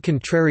with two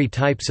contrary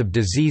types of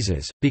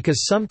diseases,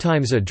 because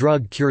sometimes a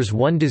drug cures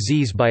one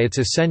disease by its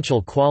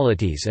essential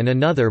qualities and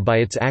another by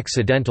its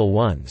accidental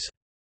ones.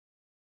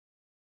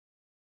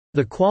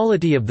 The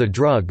quality of the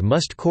drug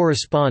must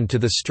correspond to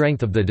the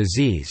strength of the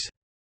disease.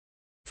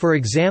 For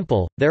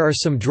example, there are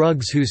some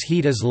drugs whose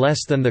heat is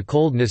less than the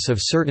coldness of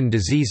certain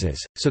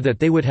diseases, so that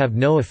they would have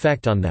no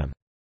effect on them.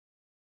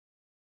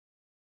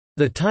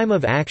 The time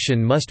of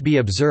action must be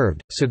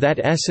observed, so that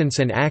essence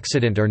and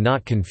accident are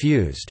not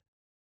confused.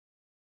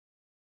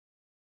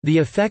 The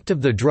effect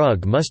of the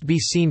drug must be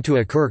seen to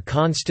occur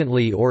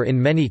constantly or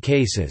in many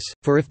cases,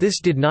 for if this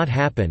did not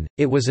happen,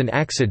 it was an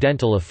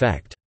accidental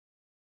effect.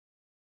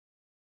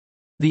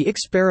 The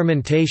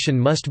experimentation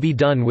must be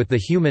done with the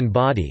human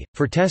body,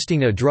 for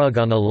testing a drug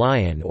on a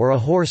lion or a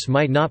horse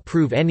might not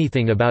prove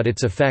anything about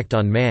its effect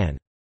on man.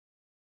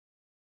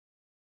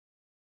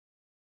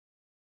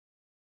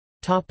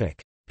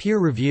 Peer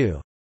review.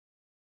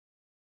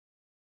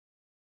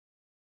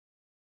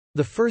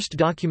 The first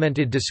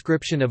documented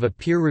description of a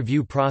peer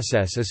review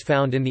process is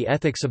found in the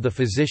Ethics of the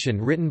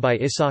Physician written by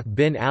Ishaq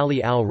bin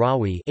Ali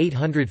al-Rawi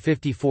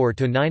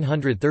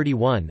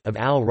 (854–931) of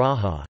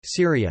al-Raha,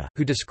 Syria,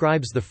 who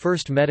describes the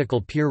first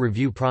medical peer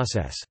review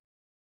process.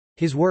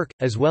 His work,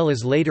 as well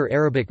as later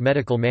Arabic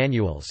medical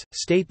manuals,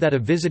 state that a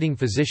visiting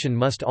physician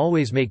must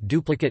always make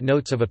duplicate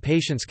notes of a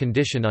patient's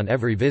condition on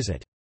every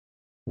visit.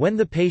 When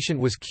the patient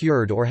was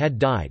cured or had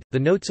died, the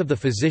notes of the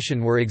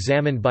physician were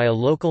examined by a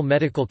local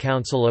medical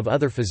council of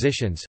other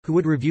physicians, who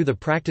would review the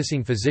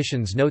practicing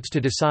physician's notes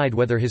to decide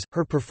whether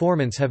his/her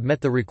performance have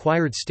met the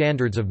required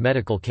standards of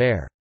medical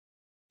care.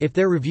 If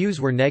their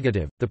reviews were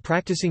negative, the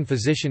practicing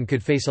physician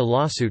could face a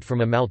lawsuit from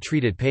a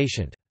maltreated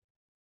patient.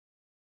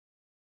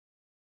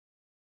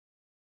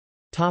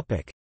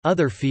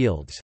 Other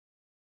fields.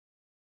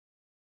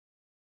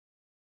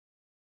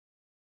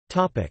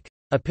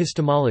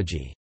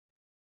 Epistemology.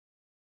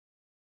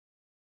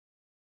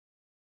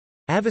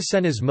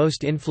 Avicenna's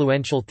most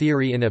influential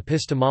theory in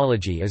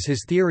epistemology is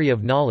his theory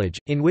of knowledge,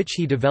 in which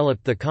he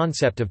developed the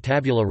concept of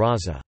tabula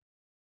rasa.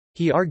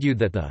 He argued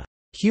that the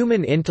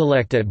human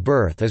intellect at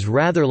birth is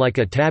rather like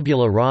a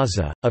tabula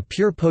rasa, a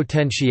pure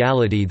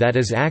potentiality that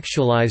is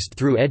actualized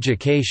through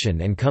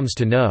education and comes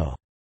to know,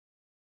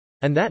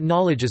 and that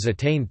knowledge is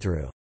attained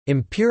through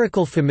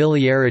empirical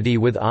familiarity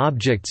with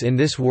objects in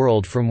this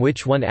world from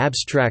which one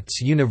abstracts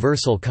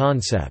universal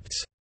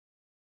concepts,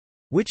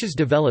 which is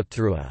developed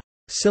through a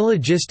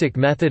syllogistic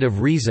method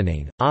of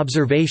reasoning.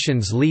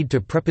 Observations lead to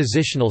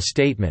prepositional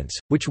statements,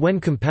 which when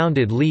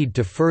compounded lead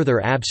to further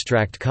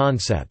abstract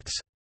concepts.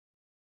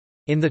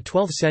 In the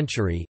 12th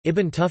century,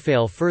 Ibn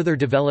Tufayl further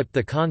developed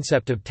the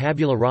concept of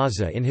tabula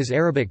rasa in his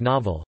Arabic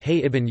novel,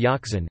 Hay ibn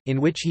Yaqzan,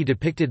 in which he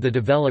depicted the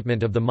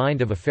development of the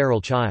mind of a feral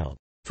child,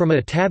 from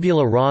a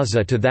tabula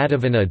rasa to that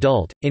of an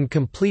adult, in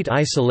complete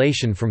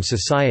isolation from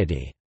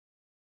society,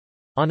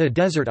 on a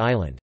desert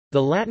island.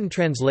 The Latin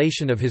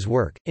translation of his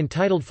work,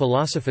 entitled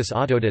Philosophus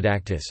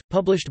Autodidactus,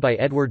 published by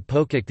Edward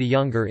Pocock the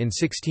Younger in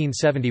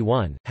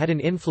 1671, had an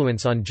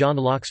influence on John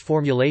Locke's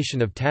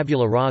formulation of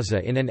tabula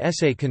rasa in an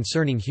essay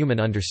concerning human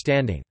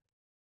understanding.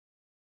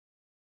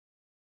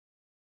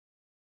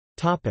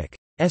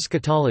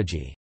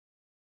 Eschatology.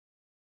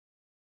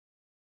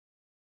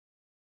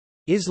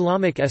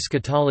 Islamic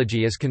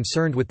eschatology is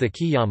concerned with the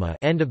Qiyamah,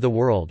 end of the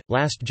world,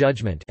 last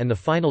judgment, and the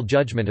final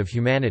judgment of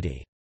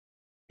humanity.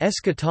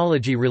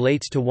 Eschatology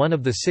relates to one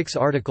of the 6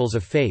 articles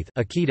of faith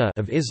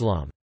of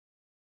Islam.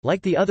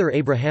 Like the other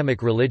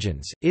Abrahamic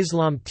religions,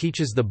 Islam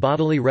teaches the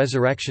bodily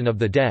resurrection of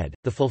the dead,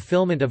 the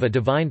fulfillment of a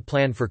divine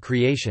plan for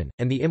creation,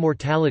 and the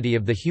immortality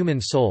of the human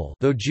soul.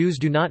 Though Jews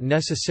do not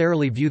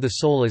necessarily view the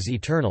soul as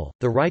eternal,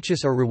 the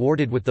righteous are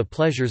rewarded with the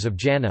pleasures of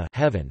Jannah,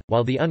 heaven,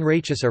 while the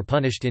unrighteous are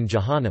punished in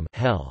Jahannam,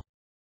 hell.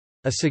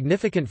 A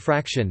significant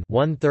fraction,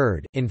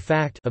 one-third, in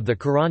fact, of the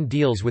Quran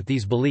deals with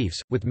these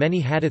beliefs, with many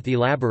hadith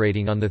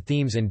elaborating on the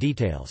themes and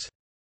details.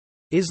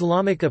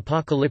 Islamic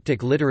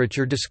apocalyptic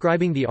literature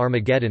describing the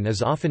Armageddon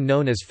is often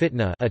known as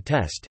fitna, a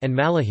test, and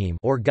malahim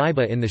or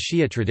ghaiba in the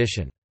Shia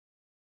tradition.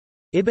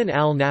 Ibn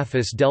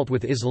al-Nafis dealt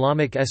with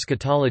Islamic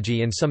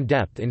eschatology in some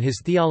depth in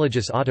his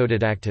Theologus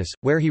Autodidactus,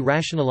 where he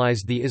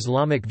rationalized the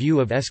Islamic view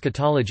of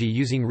eschatology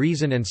using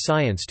reason and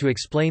science to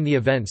explain the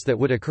events that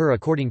would occur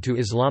according to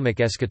Islamic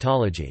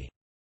eschatology.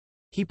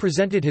 He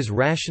presented his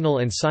rational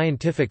and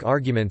scientific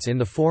arguments in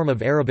the form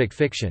of Arabic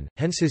fiction,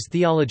 hence his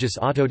Theologus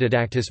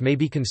Autodidactus may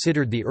be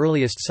considered the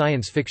earliest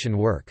science fiction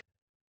work.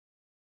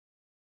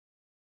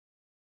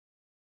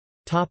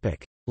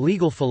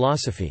 Legal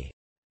philosophy.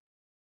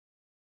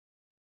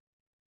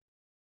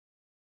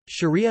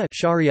 Sharia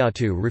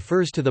shariatu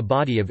refers to the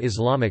body of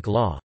Islamic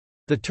law.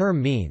 The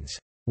term means,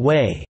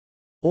 way,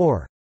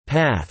 or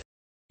path.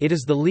 It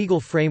is the legal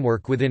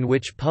framework within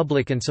which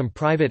public and some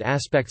private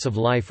aspects of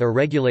life are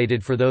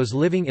regulated for those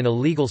living in a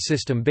legal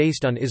system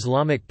based on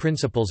Islamic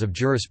principles of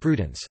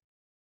jurisprudence.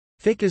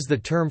 Fiqh is the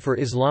term for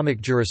Islamic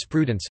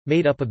jurisprudence,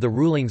 made up of the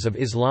rulings of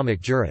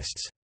Islamic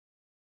jurists.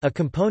 A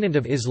component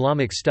of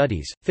Islamic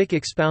studies, fiqh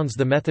expounds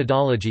the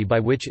methodology by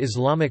which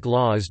Islamic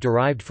law is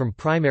derived from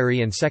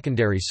primary and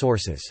secondary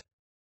sources.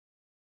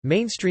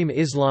 Mainstream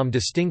Islam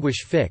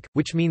distinguish fiqh,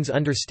 which means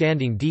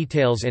understanding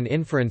details and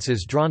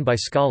inferences drawn by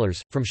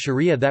scholars, from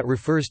sharia that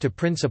refers to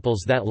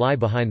principles that lie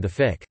behind the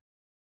fiqh.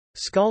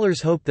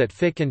 Scholars hope that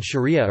fiqh and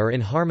sharia are in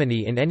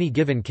harmony in any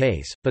given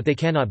case, but they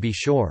cannot be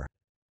sure.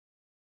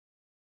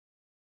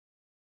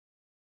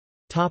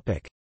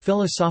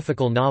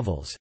 Philosophical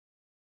novels.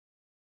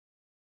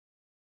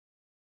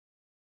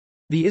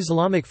 The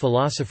Islamic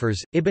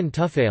philosophers, Ibn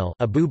Tufayl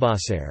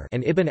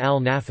and Ibn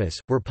al-Nafis,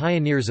 were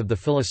pioneers of the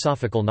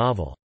philosophical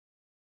novel.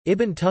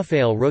 Ibn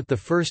Tufayl wrote the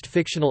first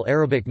fictional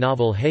Arabic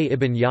novel Hay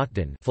ibn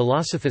Yaqdan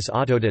Philosophus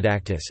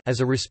Autodidactus as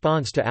a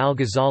response to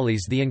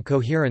al-Ghazali's The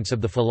Incoherence of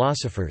the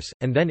Philosophers,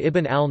 and then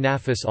Ibn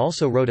al-Nafis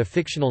also wrote a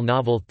fictional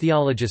novel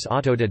Theologus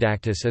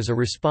Autodidactus as a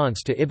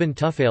response to Ibn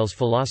Tufayl's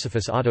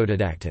Philosophus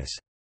Autodidactus.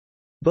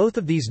 Both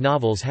of these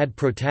novels had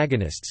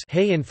protagonists,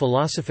 Hay in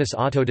Philosophus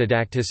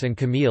Autodidactus and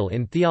Camille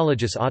in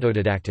Theologus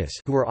Autodidactus,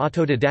 who were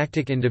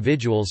autodidactic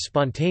individuals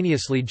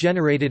spontaneously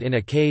generated in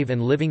a cave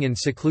and living in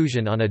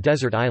seclusion on a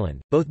desert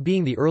island, both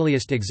being the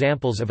earliest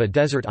examples of a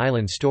desert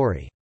island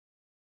story.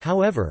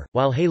 However,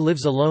 while Hay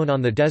lives alone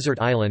on the desert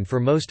island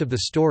for most of the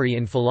story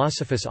in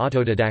Philosophus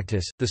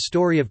Autodidactus, the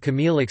story of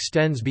Camille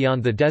extends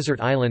beyond the desert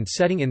island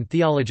setting in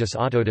Theologus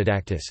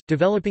Autodidactus,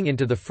 developing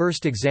into the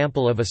first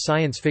example of a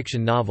science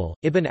fiction novel.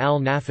 Ibn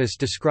al-Nafis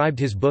described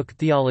his book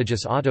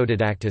Theologus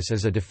Autodidactus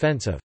as a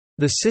defense of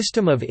the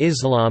system of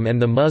Islam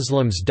and the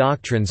Muslims'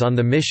 doctrines on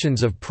the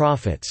missions of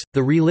prophets,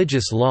 the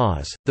religious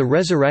laws, the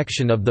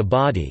resurrection of the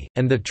body,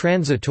 and the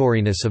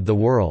transitoriness of the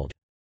world.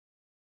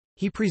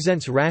 He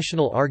presents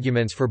rational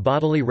arguments for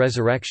bodily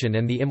resurrection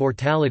and the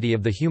immortality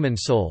of the human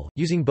soul,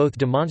 using both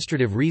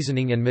demonstrative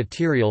reasoning and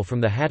material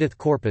from the hadith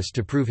corpus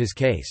to prove his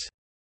case.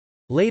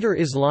 Later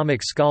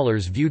Islamic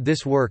scholars viewed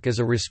this work as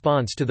a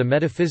response to the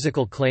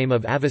metaphysical claim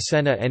of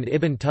Avicenna and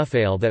Ibn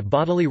Tufayl that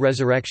bodily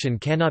resurrection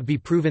cannot be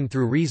proven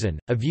through reason,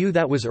 a view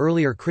that was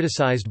earlier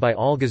criticized by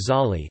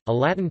al-Ghazali. A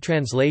Latin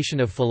translation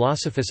of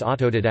Philosophus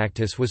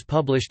Autodidactus was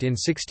published in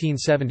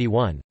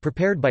 1671,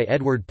 prepared by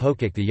Edward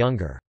Pocock the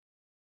Younger.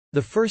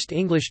 The first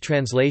English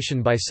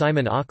translation by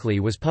Simon Ockley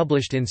was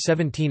published in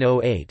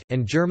 1708,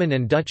 and German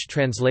and Dutch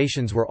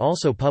translations were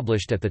also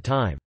published at the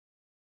time.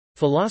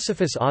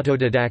 Philosophus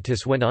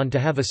Autodidactus went on to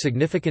have a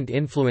significant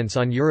influence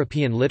on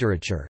European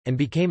literature, and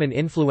became an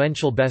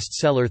influential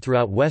bestseller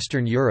throughout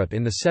Western Europe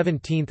in the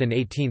 17th and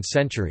 18th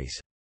centuries.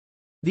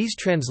 These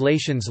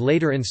translations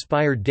later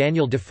inspired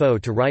Daniel Defoe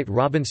to write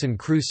Robinson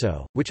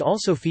Crusoe, which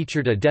also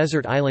featured a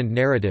desert island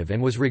narrative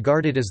and was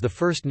regarded as the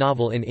first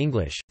novel in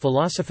English.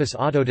 Philosophus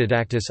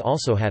Autodidactus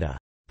also had a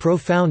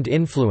profound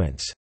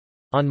influence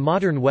on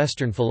modern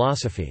Western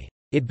philosophy.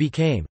 It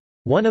became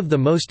one of the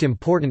most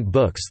important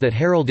books that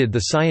heralded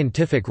the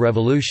scientific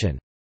revolution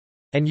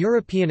and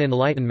European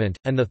Enlightenment,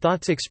 and the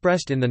thoughts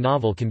expressed in the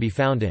novel can be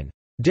found in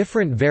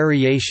different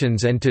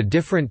variations and to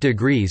different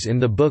degrees in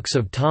the books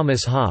of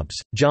Thomas Hobbes,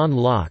 John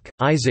Locke,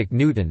 Isaac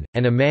Newton,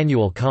 and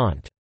Immanuel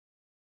Kant.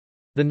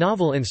 The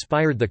novel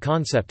inspired the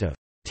concept of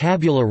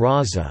tabula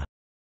rasa,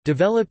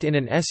 developed in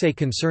an essay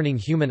concerning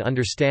human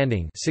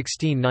understanding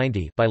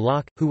 1690 by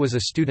Locke, who was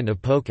a student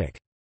of Pocock.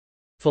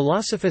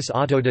 Philosophus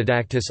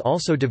Autodidactus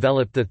also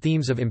developed the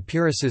themes of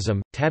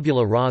empiricism,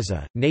 tabula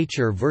rasa,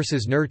 nature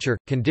versus nurture,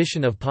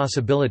 condition of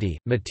possibility,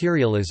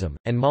 materialism,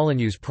 and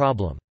Molyneux's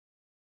problem.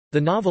 The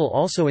novel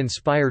also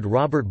inspired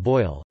Robert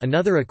Boyle,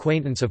 another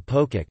acquaintance of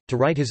Pocock, to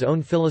write his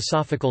own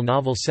philosophical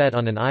novel set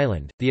on an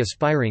island, The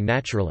Aspiring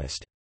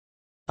Naturalist.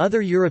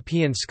 Other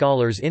European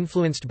scholars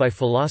influenced by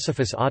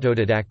Philosophus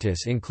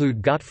Autodidactus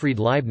include Gottfried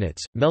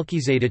Leibniz,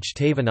 Melchizedek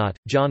Tavenot,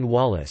 John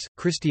Wallis,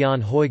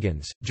 Christian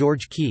Huygens,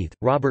 George Keith,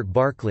 Robert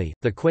Barclay,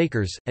 the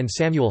Quakers, and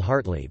Samuel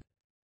Hartleb.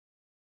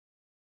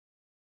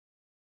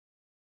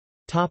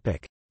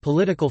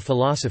 Political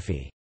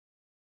philosophy.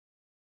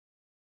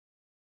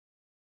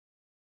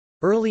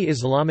 Early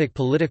Islamic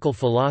political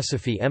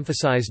philosophy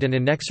emphasized an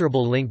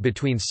inexorable link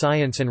between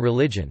science and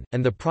religion,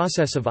 and the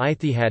process of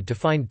ijtihad to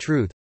find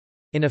truth.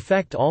 In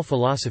effect, all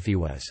philosophy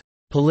was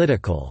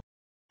political,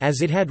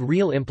 as it had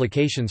real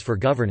implications for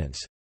governance.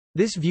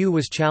 This view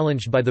was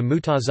challenged by the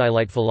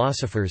Mutazilite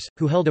philosophers,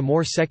 who held a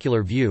more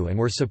secular view and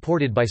were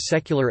supported by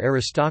secular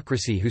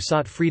aristocracy who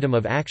sought freedom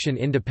of action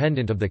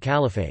independent of the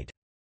caliphate.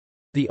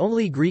 The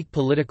only Greek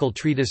political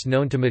treatise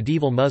known to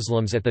medieval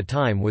Muslims at the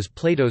time was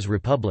Plato's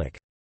Republic.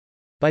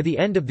 By the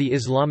end of the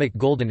Islamic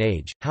Golden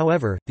Age,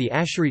 however, the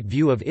Asharite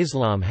view of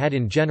Islam had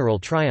in general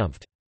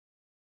triumphed.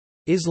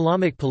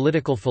 Islamic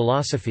political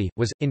philosophy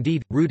was,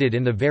 indeed, rooted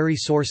in the very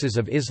sources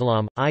of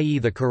Islam, i.e.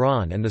 the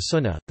Quran and the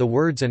Sunnah, the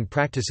words and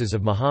practices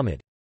of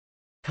Muhammad.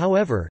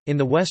 However, in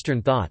the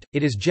Western thought,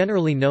 it is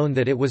generally known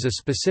that it was a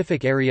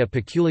specific area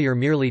peculiar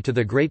merely to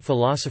the great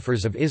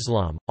philosophers of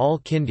Islam,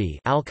 al-Kindi,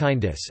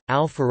 al-Kindis,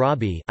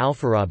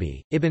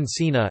 al-Farabi, Ibn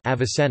Sina,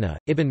 Avicenna,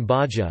 Ibn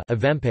Bajjah,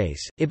 Avempes,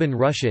 Ibn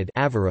Rushd,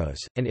 Averroes,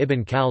 and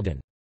Ibn Khaldun.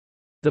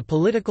 The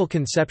political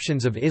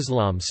conceptions of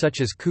Islam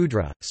such as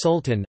Qudra,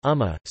 Sultan,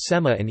 Ummah,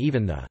 Sema and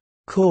even the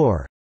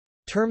core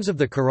terms of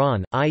the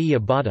Quran, i.e.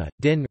 Ibadah,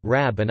 Din,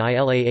 Rab and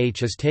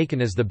Ilah is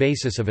taken as the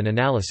basis of an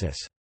analysis.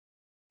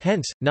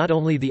 Hence, not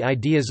only the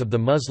ideas of the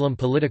Muslim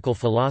political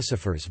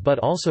philosophers but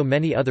also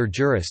many other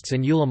jurists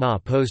and ulama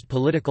posed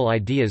political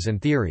ideas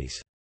and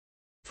theories.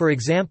 For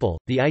example,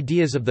 the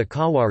ideas of the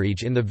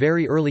Khawarij in the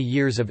very early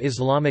years of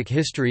Islamic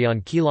history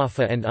on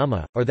Khilafah and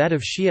Ummah, or that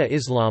of Shia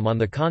Islam on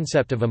the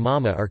concept of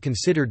Imamah are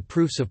considered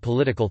proofs of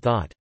political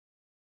thought.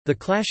 The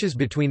clashes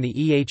between the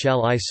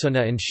Ehli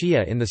Sunnah and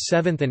Shia in the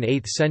 7th and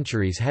 8th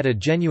centuries had a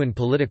genuine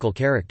political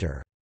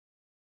character.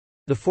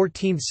 The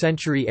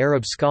 14th-century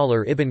Arab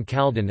scholar Ibn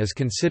Khaldun is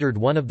considered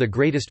one of the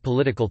greatest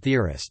political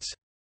theorists.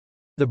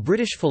 The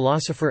British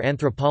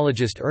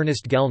philosopher-anthropologist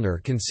Ernest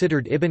Gellner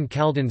considered Ibn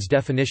Khaldun's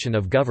definition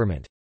of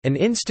government, "an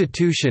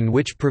institution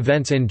which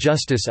prevents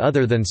injustice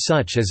other than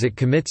such as it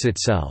commits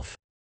itself,"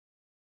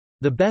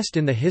 the best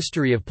in the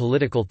history of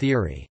political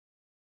theory.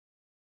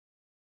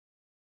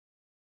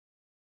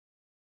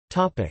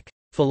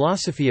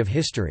 Philosophy of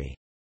history.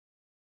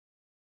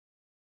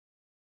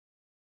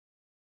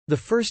 The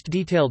first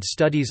detailed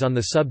studies on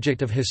the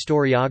subject of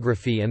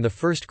historiography and the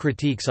first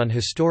critiques on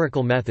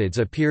historical methods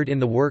appeared in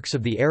the works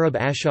of the Arab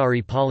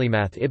Ash'ari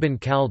polymath Ibn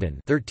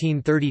Khaldun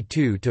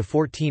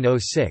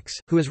 (1332–1406),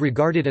 who is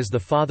regarded as the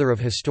father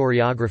of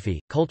historiography,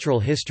 cultural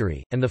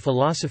history, and the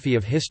philosophy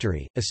of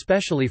history,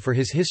 especially for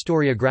his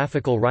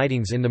historiographical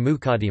writings in the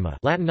Muqaddimah,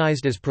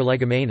 Latinized as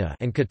Prolegomena,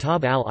 and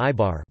Kitab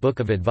al-Ibar,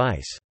 Book of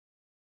Advice.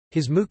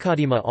 His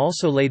Muqaddimah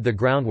also laid the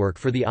groundwork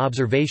for the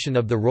observation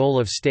of the role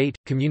of state,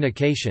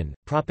 communication,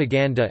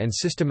 propaganda and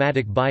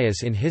systematic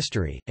bias in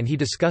history, and he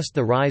discussed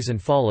the rise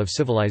and fall of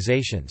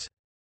civilizations.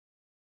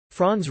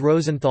 Franz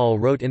Rosenthal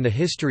wrote in The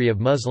History of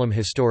Muslim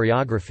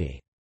Historiography,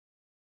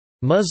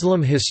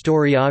 "Muslim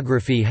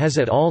historiography has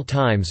at all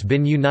times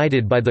been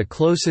united by the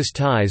closest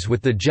ties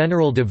with the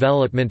general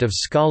development of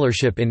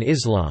scholarship in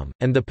Islam,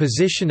 and the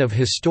position of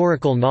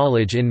historical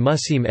knowledge in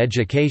Muslim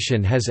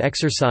education has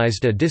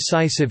exercised a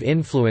decisive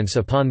influence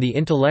upon the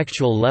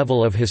intellectual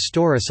level of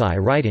historici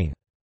writing.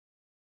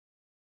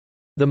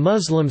 The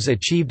Muslims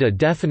achieved a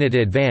definite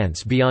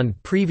advance beyond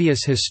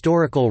previous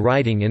historical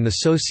writing in the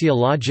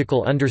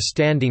sociological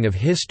understanding of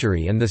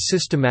history and the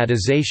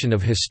systematization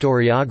of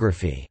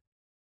historiography.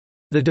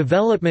 The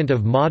development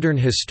of modern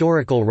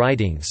historical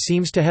writing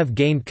seems to have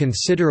gained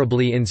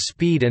considerably in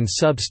speed and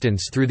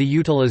substance through the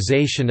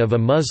utilization of a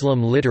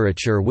Muslim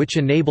literature which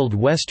enabled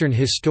Western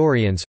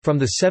historians, from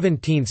the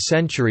 17th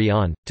century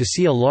on, to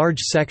see a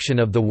large section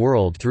of the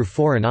world through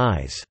foreign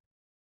eyes.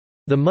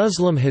 The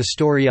Muslim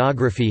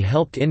historiography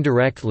helped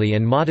indirectly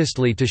and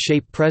modestly to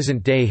shape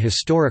present-day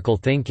historical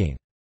thinking."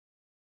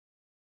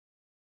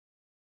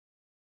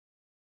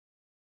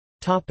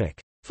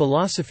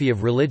 Philosophy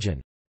of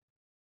religion.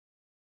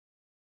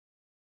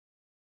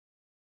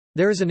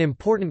 There is an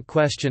important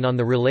question on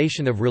the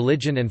relation of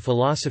religion and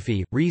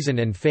philosophy, reason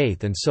and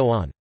faith and so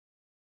on.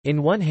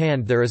 In one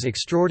hand there is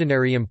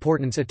extraordinary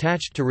importance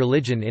attached to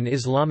religion in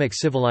Islamic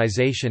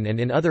civilization and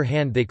in other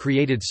hand they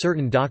created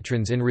certain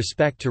doctrines in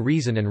respect to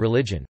reason and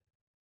religion.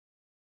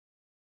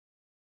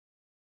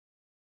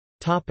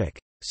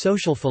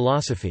 Social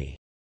philosophy.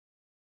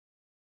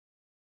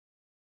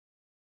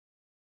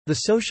 The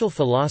social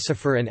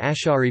philosopher and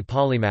Ash'ari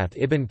polymath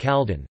Ibn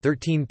Khaldun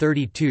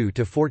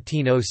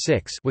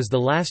 (1332–1406) was the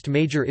last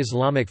major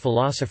Islamic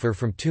philosopher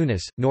from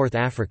Tunis, North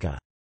Africa.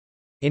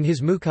 In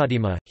his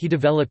Muqaddimah, he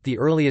developed the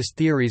earliest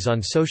theories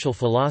on social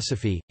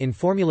philosophy, in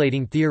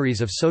formulating theories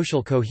of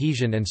social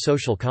cohesion and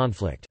social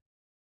conflict.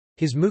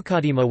 His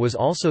Muqaddimah was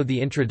also the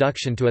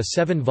introduction to a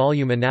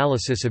 7-volume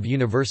analysis of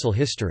universal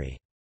history.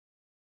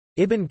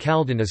 Ibn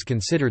Khaldun is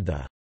considered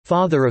the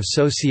father of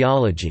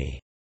sociology,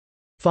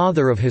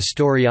 father of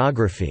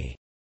historiography,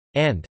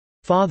 and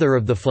father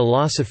of the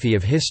philosophy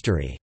of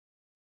history.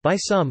 by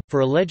some,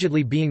 for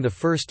allegedly being the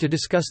first to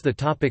discuss the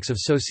topics of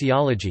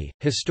sociology,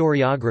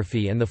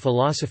 historiography and the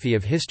philosophy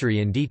of history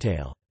in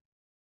detail.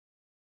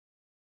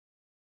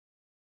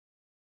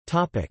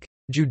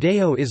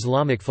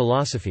 Judeo-Islamic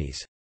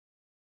philosophies.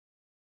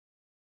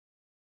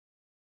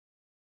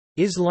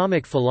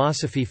 Islamic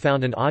philosophy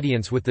found an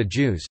audience with the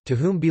Jews, to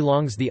whom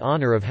belongs the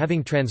honor of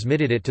having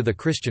transmitted it to the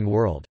Christian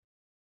world.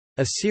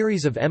 A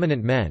series of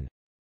eminent men,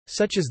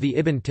 such as the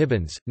Ibn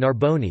Tibbons,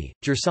 Narboni,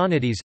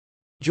 Gersonides,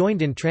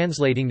 joined in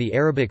translating the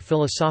Arabic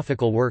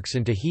philosophical works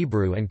into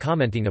Hebrew and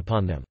commenting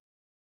upon them.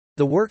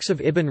 The works of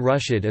Ibn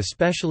Rushd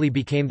especially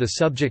became the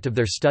subject of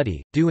their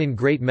study, due in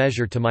great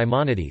measure to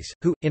Maimonides,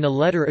 who, in a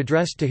letter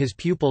addressed to his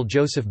pupil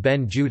Joseph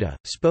ben Judah,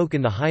 spoke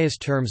in the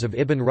highest terms of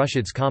Ibn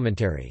Rushd's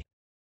commentary.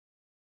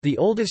 The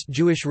oldest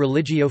Jewish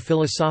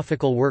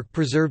religio-philosophical work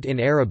preserved in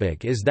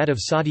Arabic is that of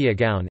Saadia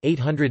Gaon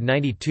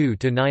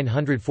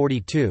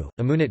 (892–942),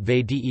 Amunat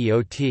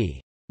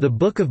Vedeot, the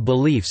Book of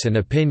Beliefs and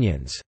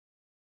Opinions.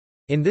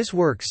 In this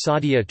work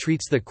Saadia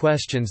treats the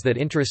questions that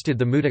interested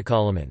the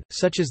Mutakallimin,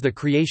 such as the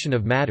creation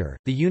of matter,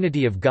 the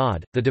unity of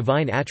God, the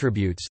divine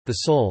attributes, the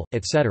soul,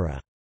 etc.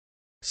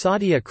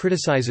 Saadia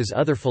criticizes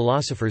other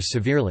philosophers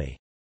severely.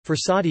 For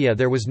Saadia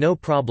there was no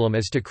problem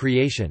as to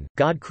creation,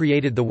 God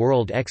created the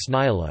world ex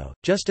nihilo,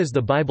 just as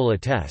the Bible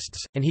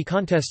attests, and he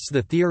contests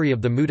the theory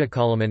of the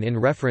Mutakallimin in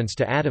reference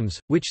to atoms,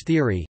 which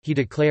theory, he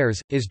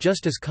declares, is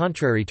just as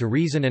contrary to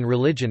reason and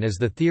religion as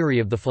the theory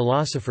of the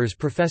philosophers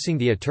professing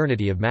the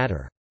eternity of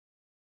matter.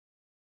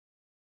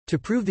 To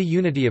prove the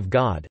unity of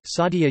God,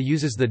 Saadia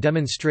uses the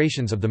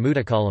demonstrations of the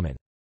Mutakallimin.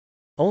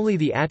 Only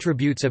the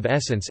attributes of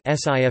essence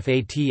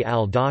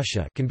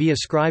can be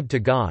ascribed to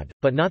God,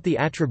 but not the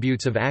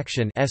attributes of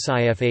action.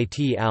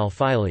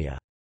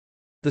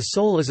 The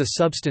soul is a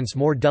substance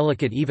more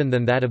delicate even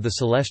than that of the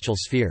celestial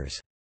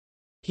spheres.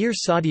 Here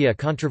Saadia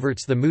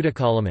controverts the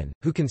Mutakallimin,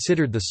 who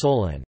considered the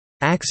soul an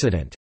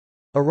accident,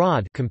 a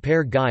rod,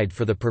 compare Guide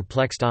for the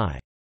Perplexed Eye.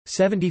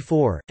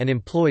 74, and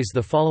employs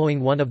the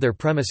following one of their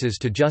premises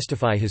to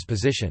justify his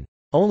position.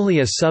 Only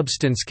a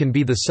substance can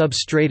be the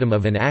substratum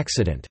of an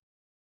accident,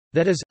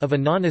 that is, of a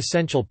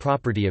non-essential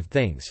property of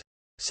things.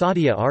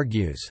 Saadia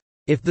argues,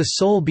 if the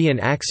soul be an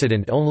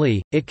accident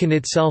only, it can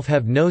itself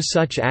have no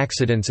such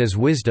accidents as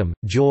wisdom,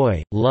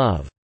 joy,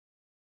 love,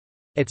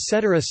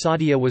 etc.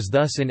 Saadia was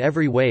thus in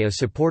every way a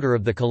supporter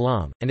of the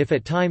Kalam, and if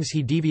at times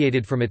he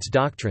deviated from its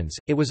doctrines,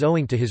 it was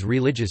owing to his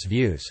religious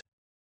views.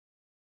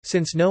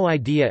 Since no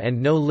idea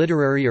and no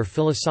literary or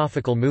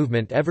philosophical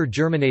movement ever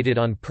germinated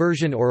on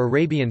Persian or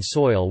Arabian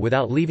soil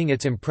without leaving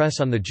its impress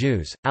on the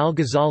Jews,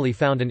 al-Ghazali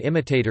found an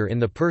imitator in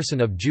the person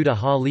of Judah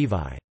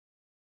ha-Levi.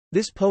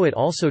 This poet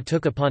also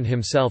took upon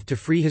himself to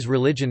free his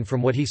religion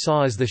from what he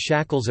saw as the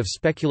shackles of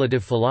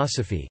speculative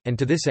philosophy, and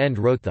to this end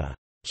wrote the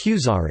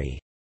Khuzari,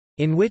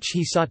 in which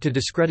he sought to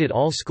discredit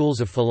all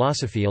schools of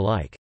philosophy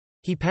alike.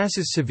 He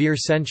passes severe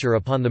censure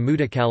upon the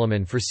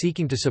Mutakallimin for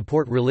seeking to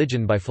support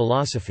religion by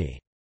philosophy.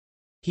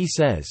 He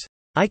says,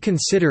 I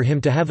consider him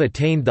to have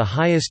attained the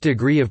highest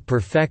degree of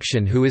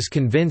perfection who is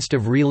convinced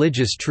of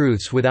religious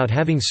truths without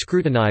having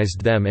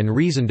scrutinized them and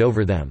reasoned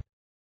over them.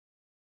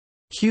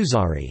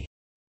 Khuzari.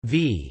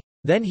 V.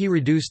 Then he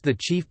reduced the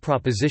chief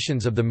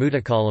propositions of the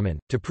Mutakallimin,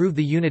 to prove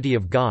the unity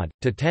of God,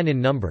 to 10 in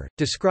number,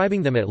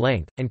 describing them at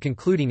length, and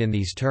concluding in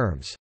these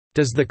terms.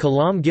 Does the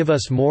Kalam give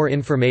us more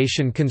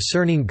information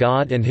concerning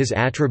God and his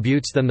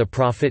attributes than the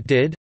Prophet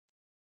did?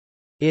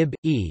 Ib.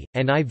 E.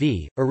 and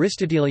IV.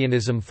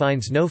 Aristotelianism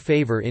finds no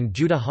favor in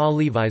Judah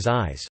ha-Levi's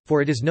eyes,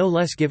 for it is no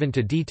less given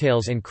to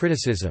details and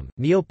criticism.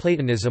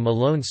 Neoplatonism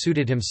alone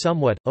suited him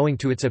somewhat, owing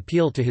to its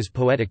appeal to his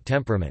poetic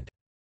temperament.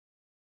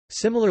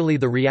 Similarly,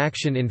 the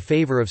reaction in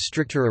favor of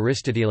stricter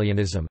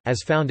Aristotelianism,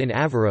 as found in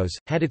Averroes,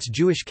 had its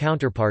Jewish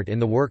counterpart in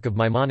the work of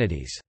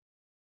Maimonides.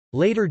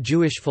 Later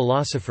Jewish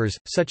philosophers,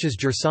 such as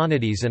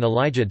Gersonides and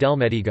Elijah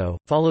Delmedigo,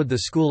 followed the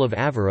school of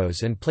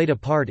Averroes and played a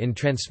part in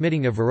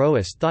transmitting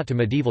Averroist thought to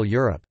medieval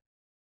Europe.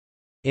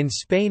 In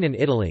Spain and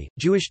Italy,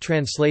 Jewish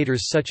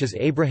translators such as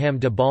Abraham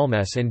de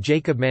Balmes and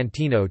Jacob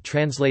Mantino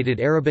translated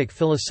Arabic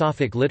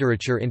philosophic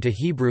literature into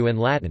Hebrew and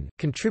Latin,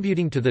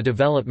 contributing to the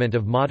development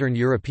of modern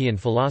European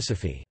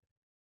philosophy.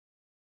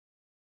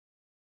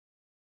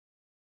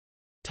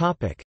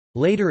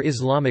 Later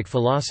Islamic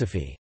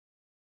philosophy.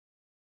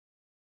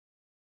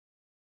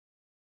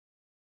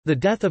 The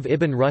death of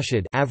Ibn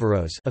Rushd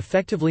Averroes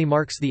effectively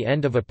marks the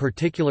end of a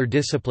particular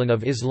discipline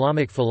of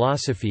Islamic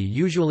philosophy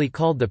usually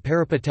called the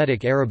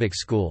peripatetic Arabic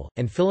school,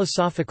 and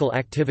philosophical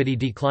activity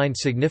declined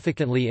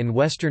significantly in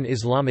Western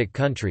Islamic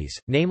countries,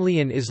 namely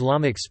in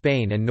Islamic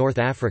Spain and North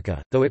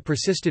Africa, though it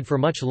persisted for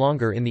much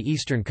longer in the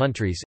Eastern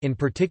countries, in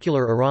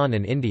particular Iran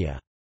and India.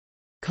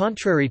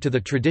 Contrary to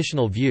the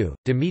traditional view,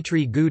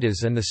 Dmitry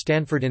Gudas and the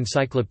Stanford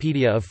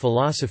Encyclopedia of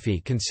Philosophy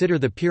consider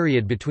the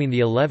period between the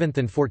 11th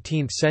and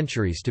 14th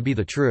centuries to be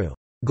the true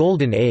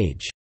 «golden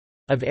age»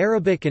 Of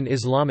Arabic and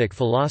Islamic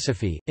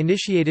philosophy,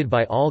 initiated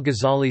by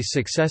al-Ghazali's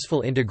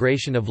successful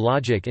integration of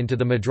logic into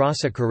the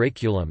madrasa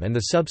curriculum and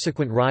the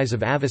subsequent rise of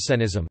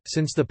Avicennism,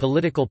 since the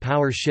political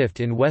power shift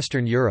in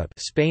Western Europe,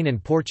 Spain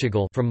and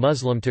Portugal, from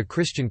Muslim to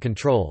Christian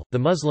control, the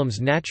Muslims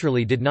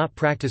naturally did not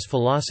practice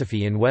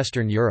philosophy in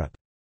Western Europe.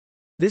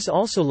 This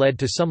also led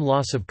to some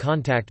loss of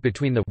contact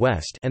between the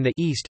West and the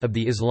East of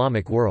the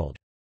Islamic world.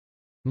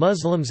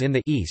 Muslims in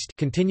the East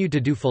continued to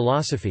do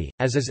philosophy,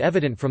 as is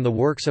evident from the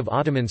works of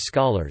Ottoman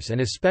scholars and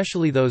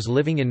especially those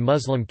living in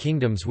Muslim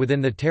kingdoms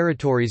within the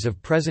territories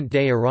of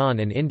present-day Iran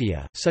and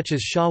India, such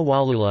as Shah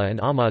Waliullah and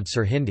Ahmad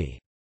Sirhindi.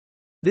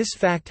 This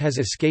fact has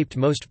escaped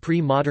most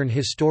pre-modern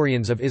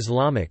historians of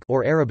Islamic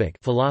or Arabic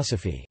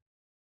philosophy.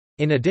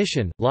 In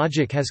addition,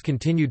 logic has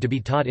continued to be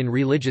taught in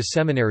religious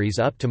seminaries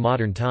up to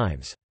modern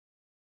times.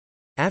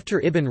 After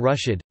Ibn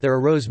Rushd, there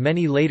arose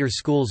many later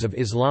schools of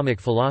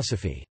Islamic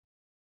philosophy.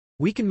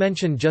 We can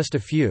mention just a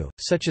few,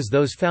 such as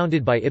those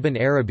founded by Ibn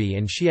Arabi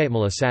and Shiite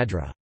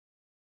Mu'tasadra.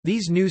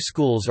 These new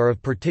schools are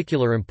of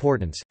particular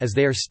importance, as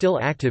they are still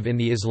active in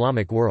the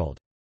Islamic world.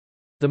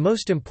 The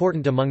most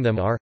important among them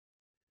are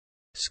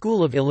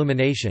School of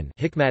Illumination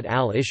Hikmat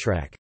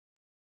al-Ishraq,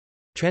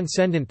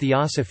 Transcendent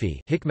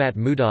Theosophy Hikmat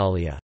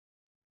Muta'aliyah,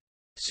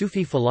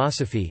 Sufi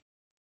philosophy,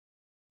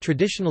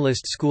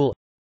 Traditionalist school,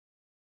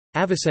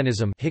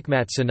 Avicennism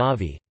Hikmat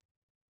Sanavi.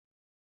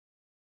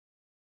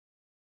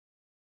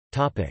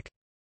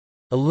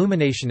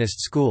 Illuminationist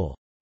school.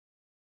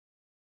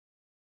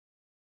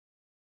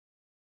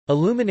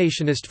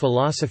 Illuminationist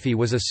philosophy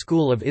was a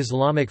school of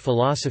Islamic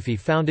philosophy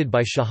founded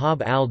by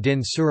Shahab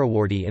al-Din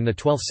Suhrawardi in the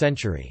 12th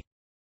century.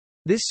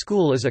 This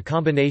school is a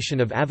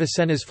combination of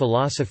Avicenna's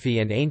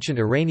philosophy and ancient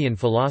Iranian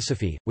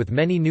philosophy, with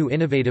many new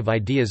innovative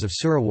ideas of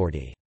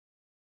Suhrawardi.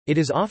 It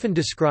is often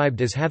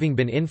described as having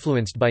been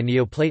influenced by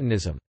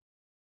Neoplatonism.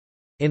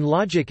 In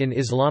logic and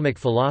Islamic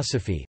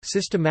philosophy,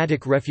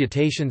 systematic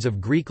refutations of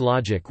Greek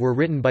logic were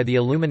written by the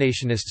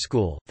Illuminationist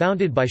school,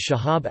 founded by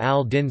Shahab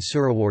al-Din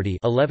Suhrawardi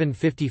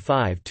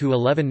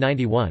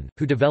 (1155–1191),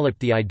 who developed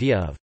the idea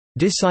of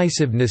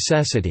decisive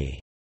necessity,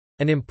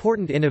 an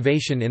important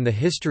innovation in the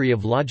history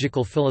of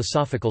logical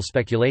philosophical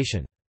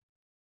speculation.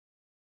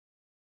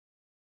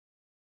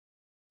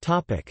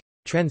 Topic: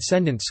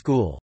 Transcendent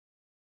school.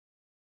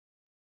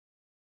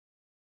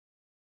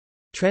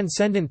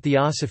 Transcendent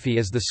Theosophy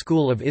is the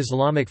school of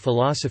Islamic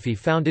philosophy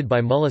founded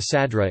by Mullah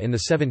Sadra in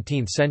the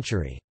 17th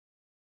century.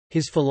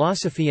 His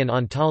philosophy and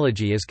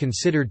ontology is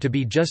considered to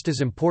be just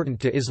as important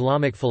to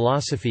Islamic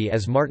philosophy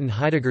as Martin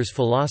Heidegger's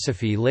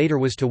philosophy later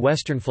was to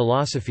Western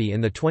philosophy in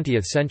the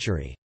 20th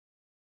century.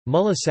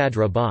 Mullah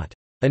Sadra brought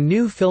a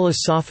new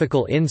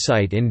philosophical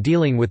insight in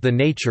dealing with the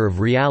nature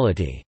of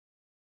reality,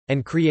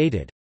 and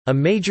created a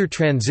major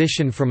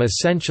transition from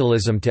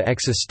essentialism to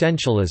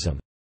existentialism.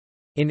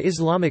 In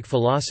Islamic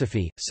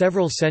philosophy,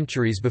 several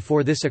centuries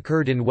before this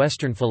occurred in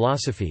Western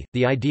philosophy,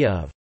 the idea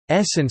of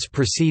essence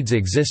precedes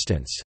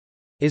existence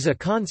is a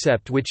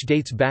concept which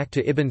dates back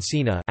to Ibn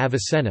Sina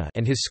Avicenna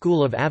and his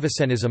school of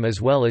Avicennism,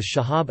 as well as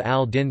Shahab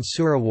al-Din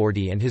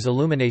Suhrawardi and his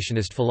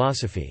Illuminationist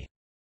philosophy.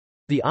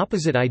 The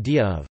opposite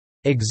idea of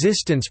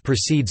existence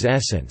precedes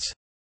essence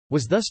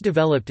was thus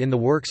developed in the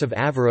works of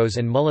Averroes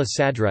and Mullah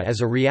Sadra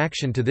as a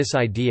reaction to this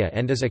idea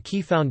and as a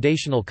key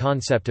foundational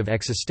concept of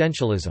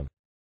existentialism.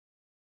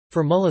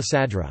 For Mullah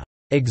Sadra,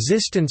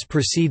 existence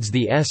precedes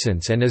the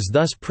essence and is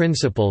thus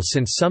principle,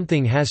 since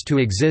something has to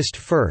exist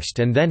first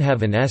and then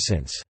have an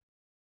essence.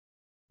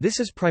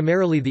 This is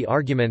primarily the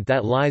argument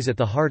that lies at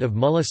the heart of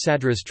Mullah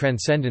Sadra's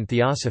transcendent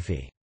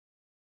theosophy.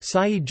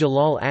 Sayyid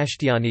Jalal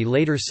Ashtiani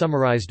later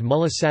summarized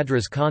Mullah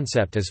Sadra's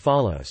concept as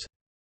follows.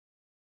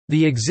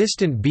 The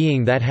existent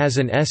being that has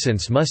an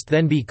essence must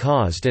then be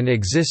caused, and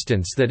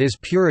existence that is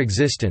pure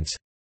existence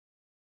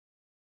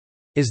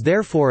is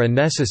therefore a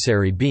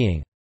necessary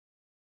being.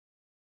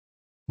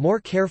 More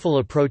careful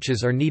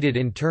approaches are needed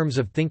in terms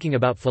of thinking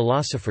about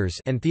philosophers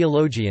and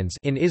theologians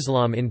in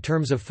Islam in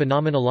terms of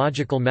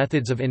phenomenological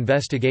methods of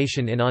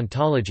investigation in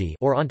ontology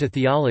or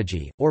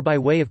ontotheology, or by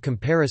way of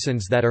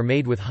comparisons that are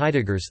made with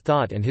Heidegger's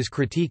thought and his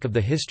critique of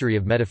the history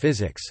of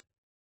metaphysics.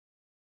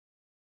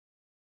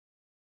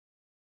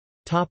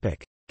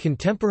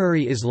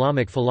 Contemporary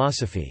Islamic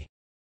philosophy.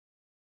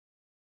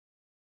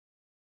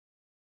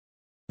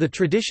 The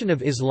tradition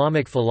of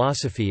Islamic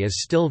philosophy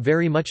is still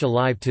very much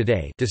alive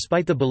today,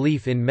 despite the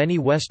belief in many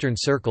Western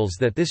circles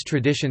that this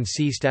tradition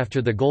ceased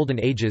after the Golden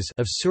Ages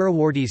of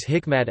Suhrawardi's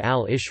Hikmat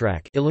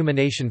al-Ishraq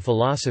illumination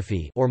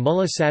philosophy or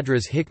Mullah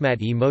Sadra's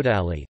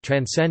Hikmat-e-Muta'ali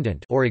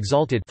transcendent or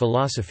exalted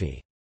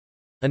philosophy.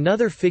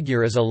 Another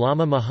figure is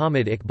Allama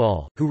Muhammad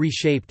Iqbal, who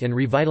reshaped and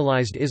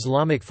revitalized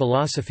Islamic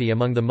philosophy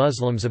among the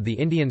Muslims of the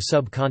Indian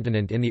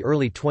subcontinent in the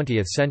early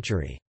 20th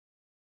century.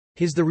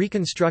 The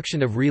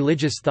reconstruction of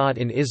religious thought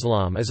in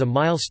Islam is a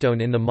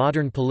milestone in the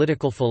modern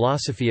political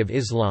philosophy of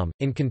Islam.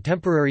 In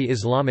contemporary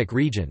Islamic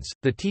regions,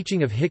 the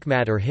teaching of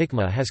hikmat or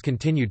hikmah has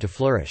continued to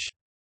flourish.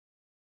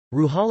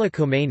 Ruhollah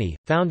Khomeini,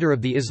 founder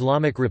of the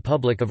Islamic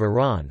Republic of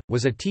Iran,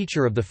 was a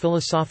teacher of the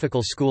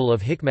philosophical school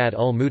of Hikmat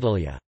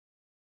ul-Muta'aliyah.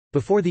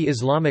 Before the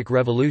Islamic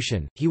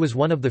Revolution, he was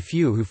one of the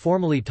few who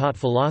formally taught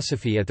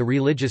philosophy at the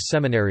religious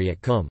seminary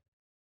at Qum.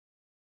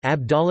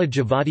 Abdallah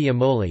Javadi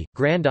Amoli,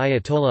 Grand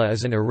Ayatollah,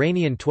 is an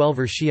Iranian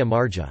Twelver Shia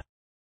Marja.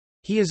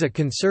 He is a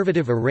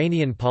conservative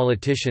Iranian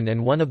politician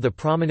and one of the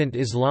prominent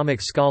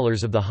Islamic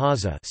scholars of the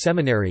Hawza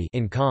seminary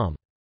in Qom.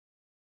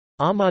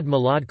 Ahmad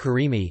Milad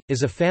Karimi,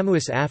 is a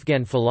famous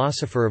Afghan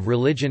philosopher of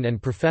religion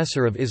and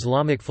professor of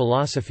Islamic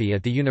philosophy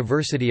at the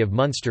University of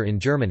Munster in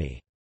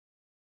Germany.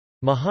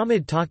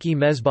 Muhammad Taqi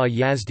Mesbah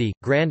Yazdi,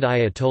 Grand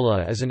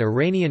Ayatollah, is an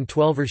Iranian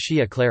Twelver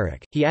Shia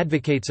cleric. He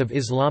advocates of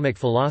Islamic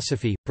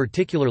philosophy,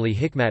 particularly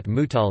Hikmat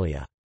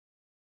Mutaliya.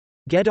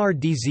 Gedar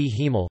Dz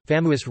Himal,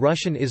 famous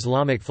Russian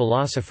Islamic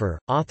philosopher,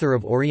 author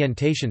of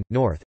Orientation,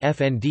 North,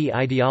 FND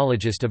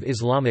ideologist of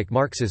Islamic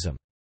Marxism.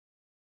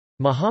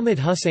 Muhammad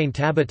Hussein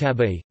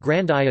Tabatabai,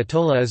 Grand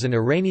Ayatollah, is an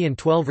Iranian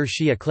Twelver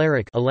Shia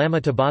cleric,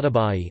 Alama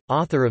Tabatabai,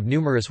 author of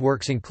numerous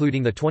works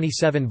including the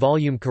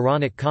 27-volume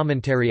Quranic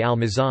commentary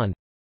Al-Mizan.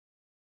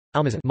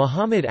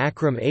 Muhammad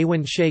Akram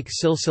Awan Sheikh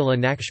Silsila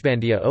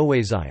Naqshbandiya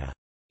Owayzaya.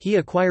 He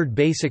acquired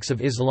basics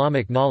of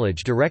Islamic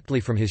knowledge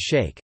directly from his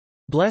sheikh.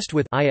 Blessed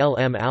with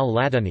ilm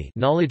al-laduni,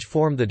 knowledge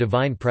form the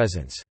divine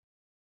presence.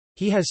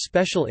 He has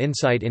special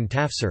insight in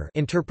tafsir,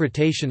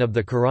 interpretation of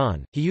the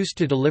Quran. He used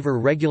to deliver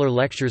regular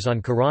lectures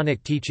on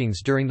Quranic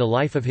teachings during the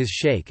life of his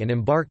sheikh and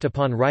embarked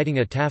upon writing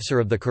a tafsir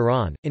of the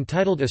Quran,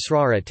 entitled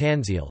Asrar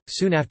at-Tanzil,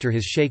 soon after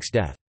his sheikh's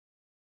death.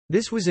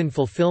 This was in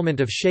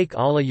fulfillment of Sheikh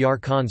Allah Yar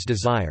Khan's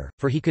desire,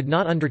 for he could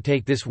not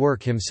undertake this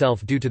work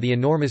himself due to the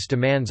enormous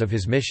demands of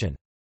his mission.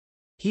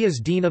 He is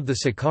dean of the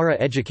Saqqara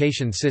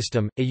education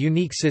system, a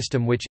unique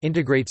system which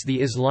integrates the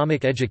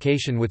Islamic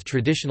education with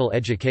traditional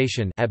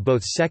education at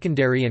both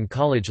secondary and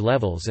college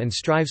levels and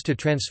strives to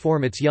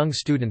transform its young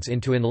students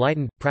into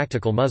enlightened,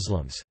 practical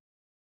Muslims.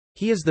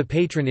 He is the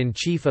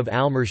patron-in-chief of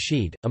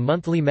Al-Murshid, a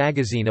monthly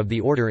magazine of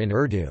the order in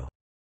Urdu.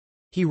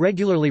 He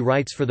regularly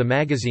writes for the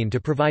magazine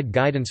to provide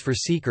guidance for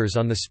seekers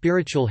on the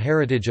spiritual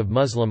heritage of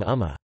Muslim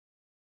Ummah.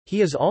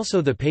 He is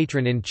also the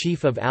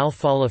patron-in-chief of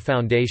Al-Falah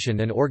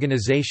Foundation, an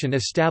organization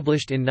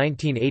established in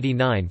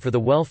 1989 for the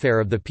welfare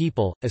of the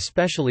people,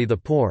 especially the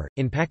poor,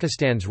 in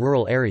Pakistan's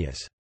rural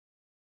areas.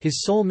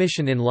 His sole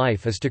mission in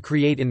life is to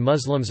create in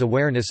Muslims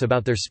awareness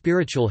about their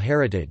spiritual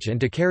heritage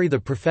and to carry the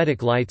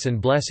prophetic lights and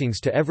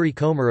blessings to every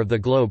corner of the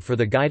globe for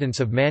the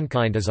guidance of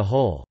mankind as a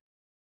whole.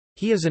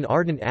 He is an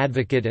ardent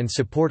advocate and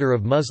supporter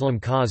of Muslim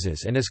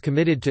causes and is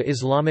committed to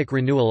Islamic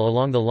renewal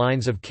along the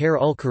lines of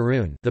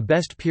Khair-ul-Qurun, the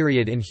best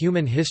period in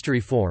human history,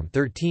 form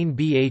 13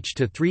 BH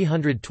to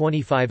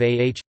 325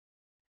 AH.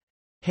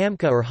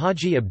 Hamka or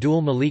Haji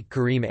Abdul Malik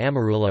Karim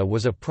Amarullah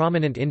was a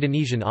prominent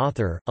Indonesian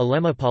author,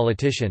 ulema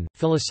politician,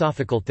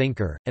 philosophical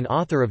thinker, and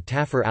author of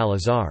Tafsir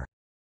al-Azhar.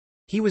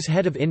 He was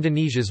head of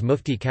Indonesia's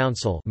Mufti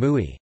Council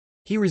 (MUI).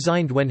 He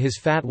resigned when his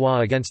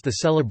fatwa against the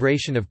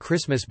celebration of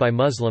Christmas by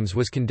Muslims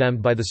was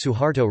condemned by the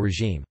Suharto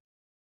regime.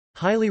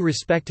 Highly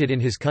respected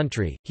in his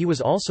country, he was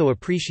also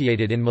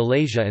appreciated in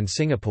Malaysia and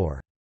Singapore.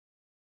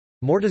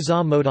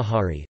 Mortaza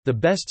Motahari, the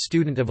best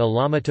student of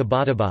Allama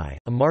Tabatabai,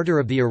 a martyr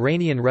of the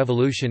Iranian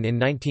Revolution in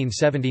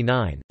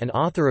 1979, and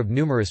author of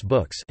numerous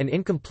books, an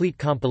incomplete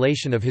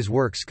compilation of his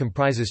works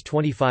comprises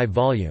 25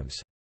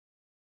 volumes.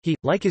 He,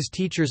 like his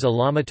teachers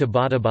Allama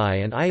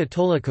Tabatabai and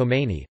Ayatollah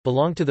Khomeini,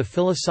 belonged to the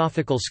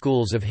philosophical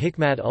schools of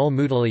Hikmat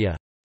ul-Mutaliyah.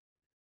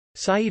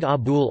 Sayyid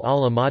Abul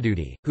Ala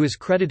Maududi, who is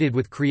credited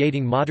with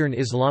creating modern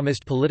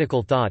Islamist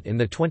political thought in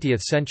the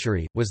 20th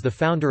century, was the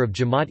founder of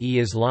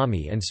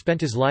Jamaat-e-Islami and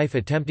spent his life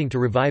attempting to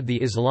revive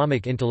the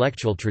Islamic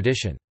intellectual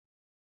tradition.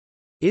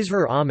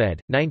 Izhar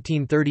Ahmed,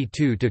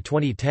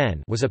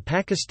 1932–2010, was a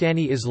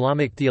Pakistani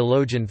Islamic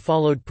theologian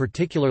followed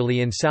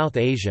particularly in South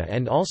Asia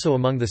and also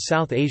among the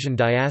South Asian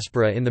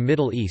diaspora in the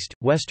Middle East,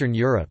 Western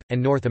Europe,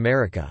 and North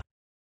America.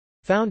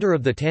 Founder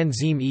of the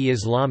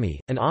Tanzim-e-Islami,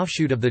 an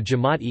offshoot of the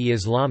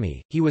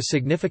Jamaat-e-Islami, he was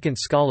significant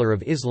scholar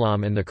of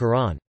Islam and the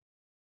Quran.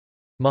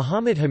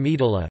 Muhammad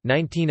Hamidullah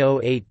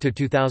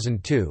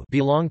 (1908–2002)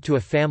 belonged to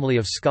a family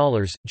of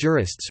scholars,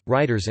 jurists,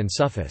 writers and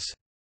Sufis.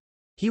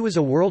 He was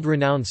a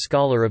world-renowned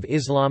scholar of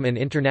Islam and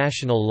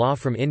international law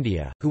from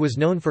India, who was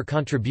known for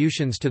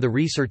contributions to the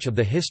research of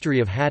the history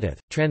of hadith,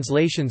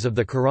 translations of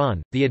the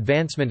Quran, the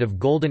advancement of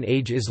Golden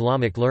Age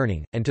Islamic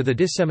learning, and to the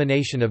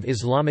dissemination of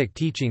Islamic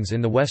teachings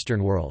in the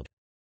Western world.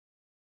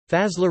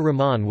 Fazlur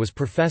Rahman was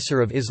professor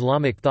of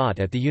Islamic thought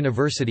at the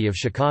University of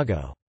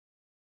Chicago.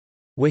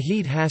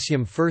 Wahid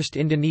Hasyim, first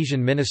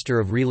Indonesian Minister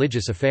of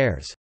Religious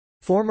Affairs.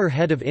 Former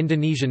head of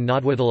Indonesian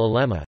Nadwatul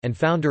Ulema, and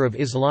founder of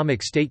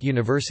Islamic State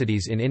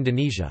Universities in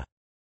Indonesia.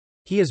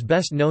 He is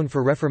best known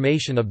for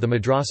reformation of the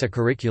madrasa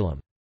curriculum.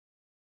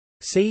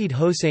 Sayyid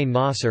Hossein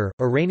Nasser,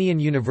 Iranian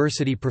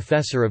University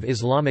professor of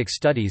Islamic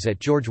Studies at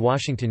George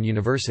Washington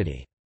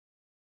University.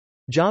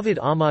 Javed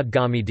Ahmad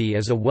Ghamidi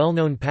is a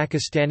well-known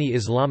Pakistani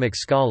Islamic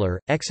scholar,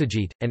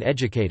 exegete, and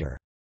educator.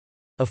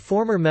 A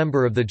former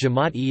member of the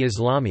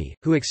Jamaat-e-Islami,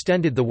 who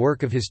extended the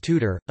work of his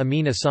tutor,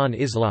 Amin Ahsan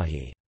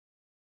Islahi.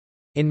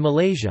 In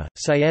Malaysia,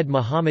 Syed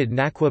Muhammad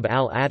Naqub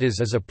al-Attas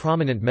is a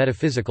prominent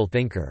metaphysical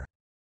thinker.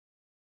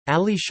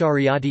 Ali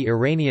Shariati,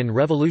 Iranian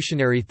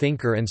revolutionary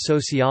thinker and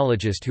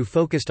sociologist who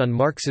focused on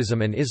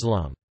Marxism and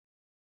Islam.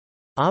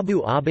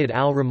 Abu Abd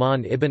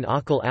al-Rahman ibn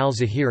Aqil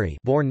al-Zahiri,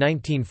 born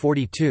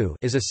 1942,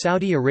 is a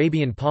Saudi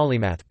Arabian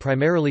polymath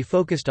primarily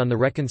focused on the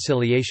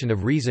reconciliation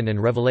of reason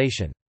and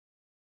revelation.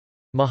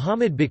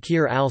 Muhammad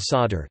Baqir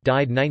al-Sadr,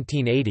 died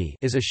 1980,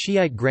 is a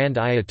Shiite Grand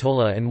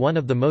Ayatollah and one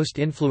of the most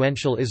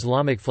influential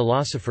Islamic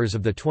philosophers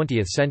of the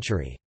 20th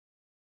century.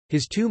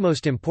 His two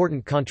most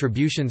important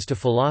contributions to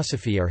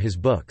philosophy are his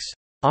books,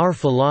 Our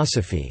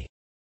Philosophy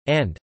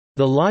and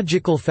The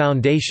Logical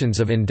Foundations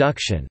of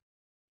Induction.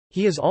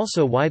 He is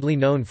also widely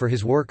known for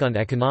his work on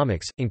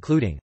economics,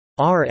 including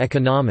Our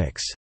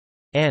Economics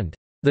and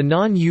The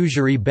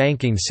Non-Usury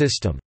Banking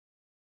System,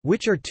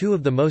 which are two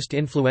of the most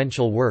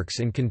influential works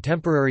in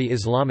contemporary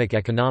Islamic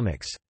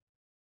economics.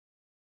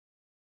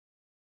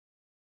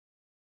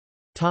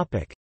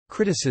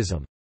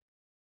 Criticism.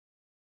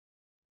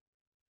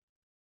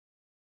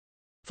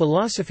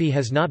 Philosophy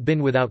has not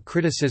been without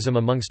criticism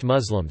amongst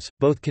Muslims,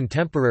 both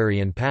contemporary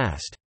and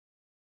past.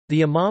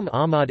 The Imam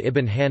Ahmad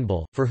ibn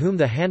Hanbal, for whom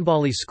the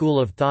Hanbali school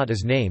of thought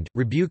is named,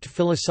 rebuked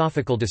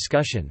philosophical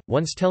discussion,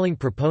 once telling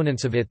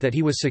proponents of it that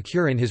he was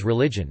secure in his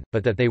religion,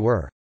 but that they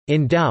were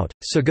in doubt,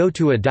 so go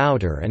to a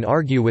doubter and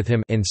argue with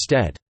him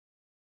instead.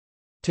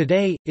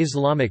 Today,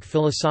 Islamic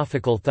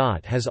philosophical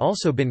thought has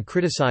also been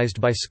criticized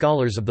by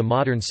scholars of the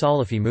modern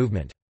Salafi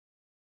movement.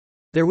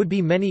 There would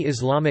be many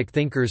Islamic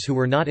thinkers who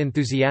were not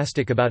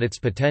enthusiastic about its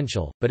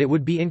potential, but it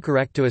would be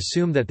incorrect to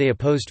assume that they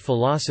opposed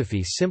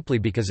philosophy simply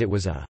because it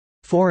was a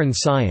foreign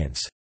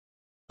science.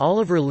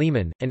 Oliver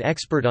Leaman, an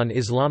expert on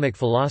Islamic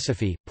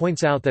philosophy,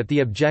 points out that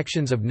the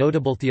objections of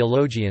notable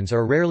theologians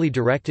are rarely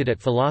directed at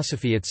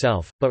philosophy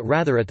itself, but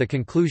rather at the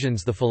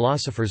conclusions the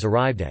philosophers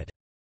arrived at.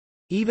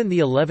 Even the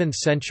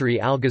 11th-century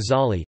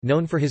al-Ghazali,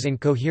 known for his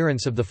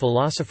incoherence of the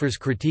philosopher's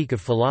critique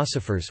of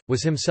philosophers,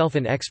 was himself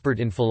an expert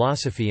in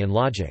philosophy and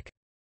logic.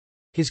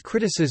 His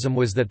criticism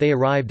was that they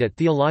arrived at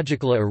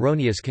theologically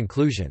erroneous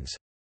conclusions.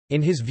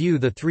 In his view,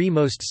 the three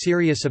most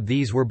serious of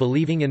these were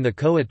believing in the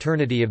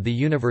co-eternity of the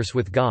universe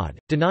with God,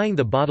 denying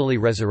the bodily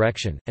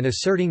resurrection, and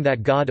asserting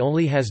that God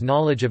only has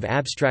knowledge of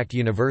abstract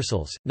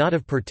universals, not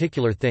of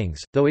particular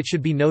things, though it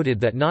should be noted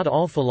that not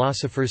all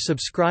philosophers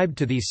subscribed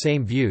to these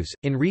same views.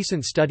 In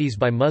recent studies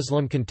by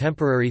Muslim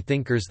contemporary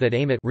thinkers that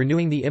aim at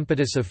renewing the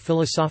impetus of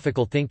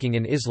philosophical thinking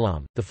in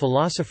Islam, the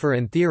philosopher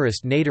and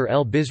theorist Nader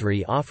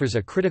el-Bizri offers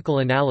a critical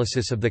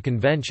analysis of the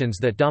conventions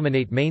that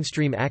dominate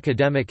mainstream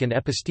academic and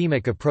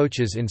epistemic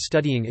approaches in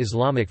studying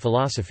Islamic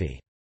philosophy.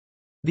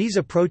 These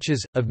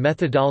approaches, of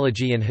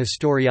methodology and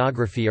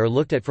historiography, are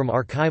looked at from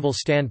archival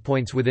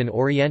standpoints within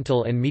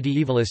Oriental and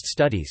medievalist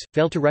studies,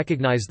 fail to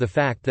recognize the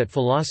fact that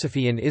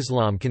philosophy in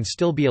Islam can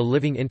still be a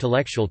living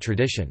intellectual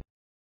tradition.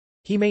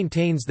 He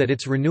maintains that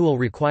its renewal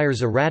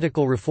requires a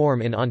radical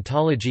reform in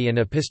ontology and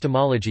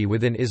epistemology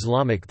within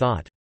Islamic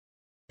thought.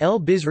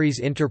 El-Bizri's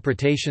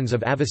interpretations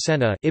of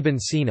Avicenna Ibn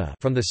Sina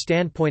from the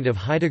standpoint of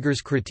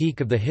Heidegger's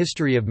critique of the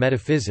history of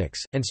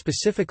metaphysics, and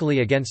specifically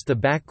against the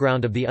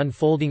background of the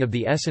unfolding of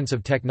the essence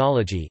of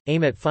technology,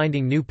 aim at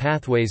finding new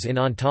pathways in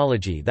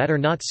ontology that are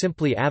not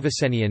simply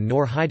Avicennian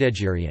nor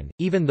Heideggerian,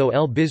 even though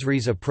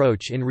El-Bizri's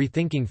approach in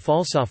rethinking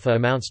falsafa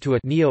amounts to a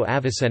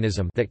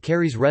neo-Avicennism that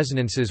carries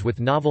resonances with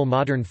novel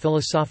modern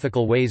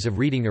philosophical ways of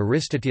reading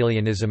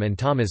Aristotelianism and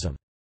Thomism.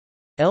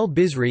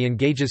 El-Bizri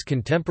engages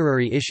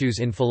contemporary issues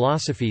in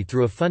philosophy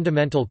through a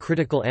fundamental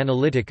critical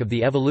analytic of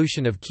the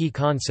evolution of key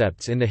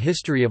concepts in the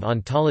history of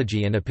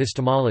ontology and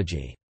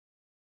epistemology.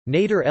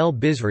 Nader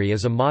el-Bizri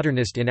is a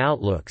modernist in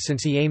outlook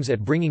since he aims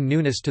at bringing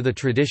newness to the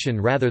tradition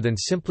rather than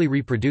simply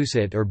reproduce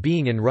it or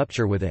being in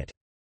rupture with it.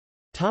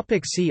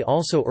 See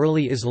also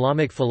Early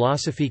Islamic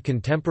philosophy,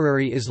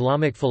 Contemporary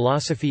Islamic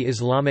philosophy,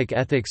 Islamic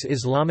ethics,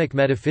 Islamic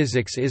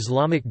metaphysics,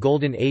 Islamic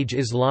Golden Age,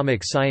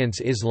 Islamic science,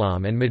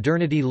 Islam and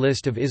modernity.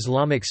 List of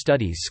Islamic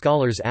studies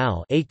scholars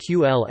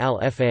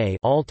al-Aql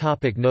all.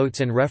 Topic notes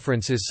and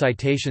references.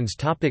 Citations.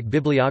 Topic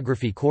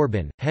Bibliography.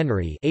 Corbin,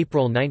 Henry,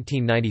 April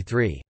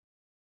 1993.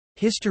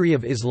 History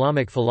of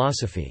Islamic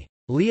Philosophy.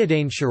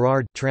 Leodain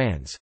Sherard,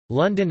 trans.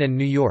 London and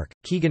New York,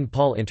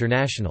 Kegan-Paul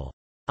International.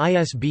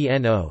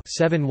 ISBN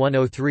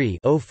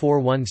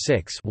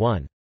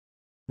 0-7103-0416-1.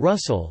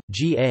 Russell,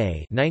 G.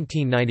 A.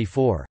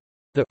 1994.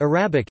 The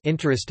Arabic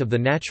Interest of the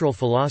Natural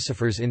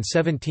Philosophers in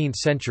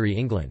Seventeenth-Century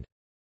England.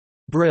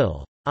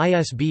 Brill.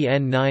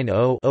 ISBN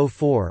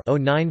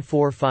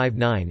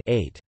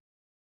 90-04-09459-8.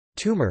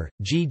 Toomer,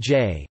 G.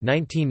 J.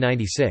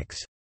 1996.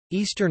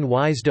 Eastern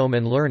Wisdom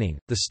and Learning,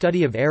 The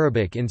Study of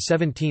Arabic in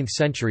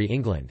Seventeenth-Century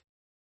England.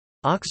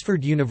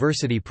 Oxford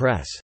University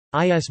Press.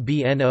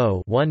 ISBN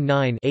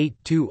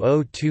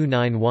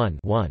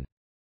 0-19-820291-1.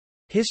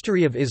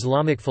 History of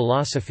Islamic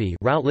Philosophy,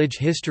 Routledge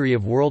History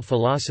of World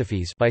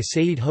Philosophies by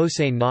Sayyid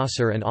Hossein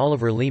Nasr and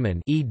Oliver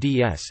Leaman,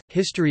 eds.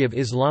 History of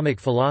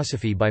Islamic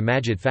Philosophy by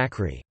Majid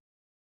Fakhri.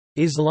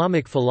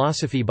 Islamic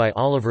Philosophy by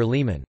Oliver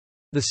Leaman.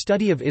 The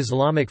Study of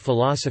Islamic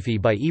Philosophy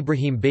by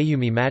Ibrahim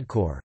Bayoumi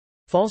Madkour.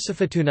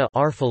 Falsafatuna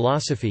Our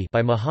Philosophy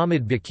by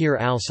Muhammad Baqir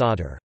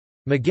al-Sadr.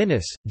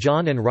 McGuinness,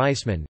 John and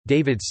Reisman,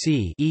 David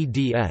C.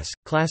 eds.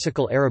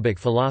 Classical Arabic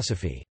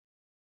Philosophy.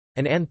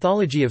 An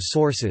Anthology of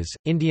Sources,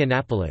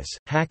 Indianapolis,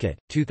 Hackett,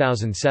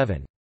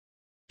 2007.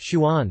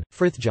 Schuon,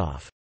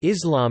 Frithjof.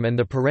 Islam and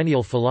the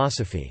Perennial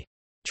Philosophy.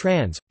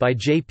 Trans. By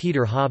J.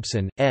 Peter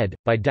Hobson, ed.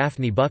 By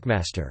Daphne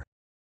Buckmaster.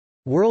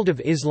 World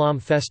of Islam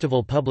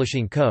Festival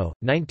Publishing Co.,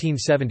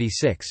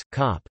 1976,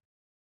 Cop.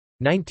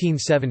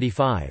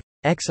 1975.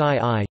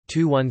 XII,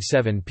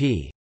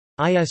 217p.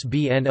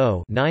 ISBN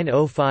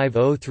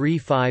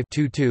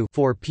 0-905035-22-4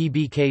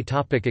 PBK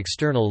topic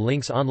External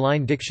links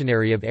Online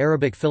Dictionary of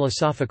Arabic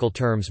Philosophical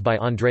Terms by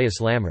Andreas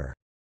Lammer.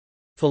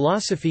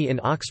 Philosophy in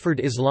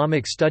Oxford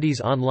Islamic Studies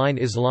Online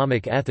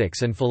Islamic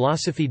Ethics and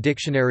Philosophy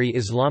Dictionary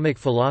Islamic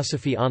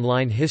Philosophy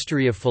Online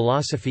History of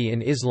Philosophy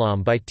in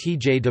Islam by T.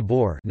 J.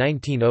 DeBoer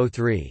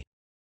 1903.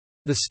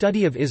 The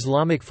Study of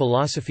Islamic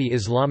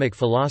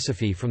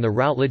Philosophy from the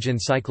Routledge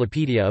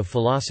Encyclopedia of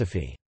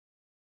Philosophy.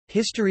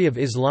 History of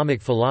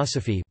Islamic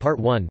Philosophy Part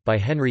 1 by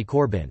Henry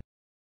Corbin.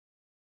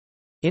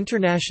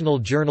 International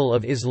Journal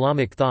of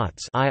Islamic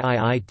Thoughts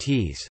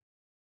IIITs.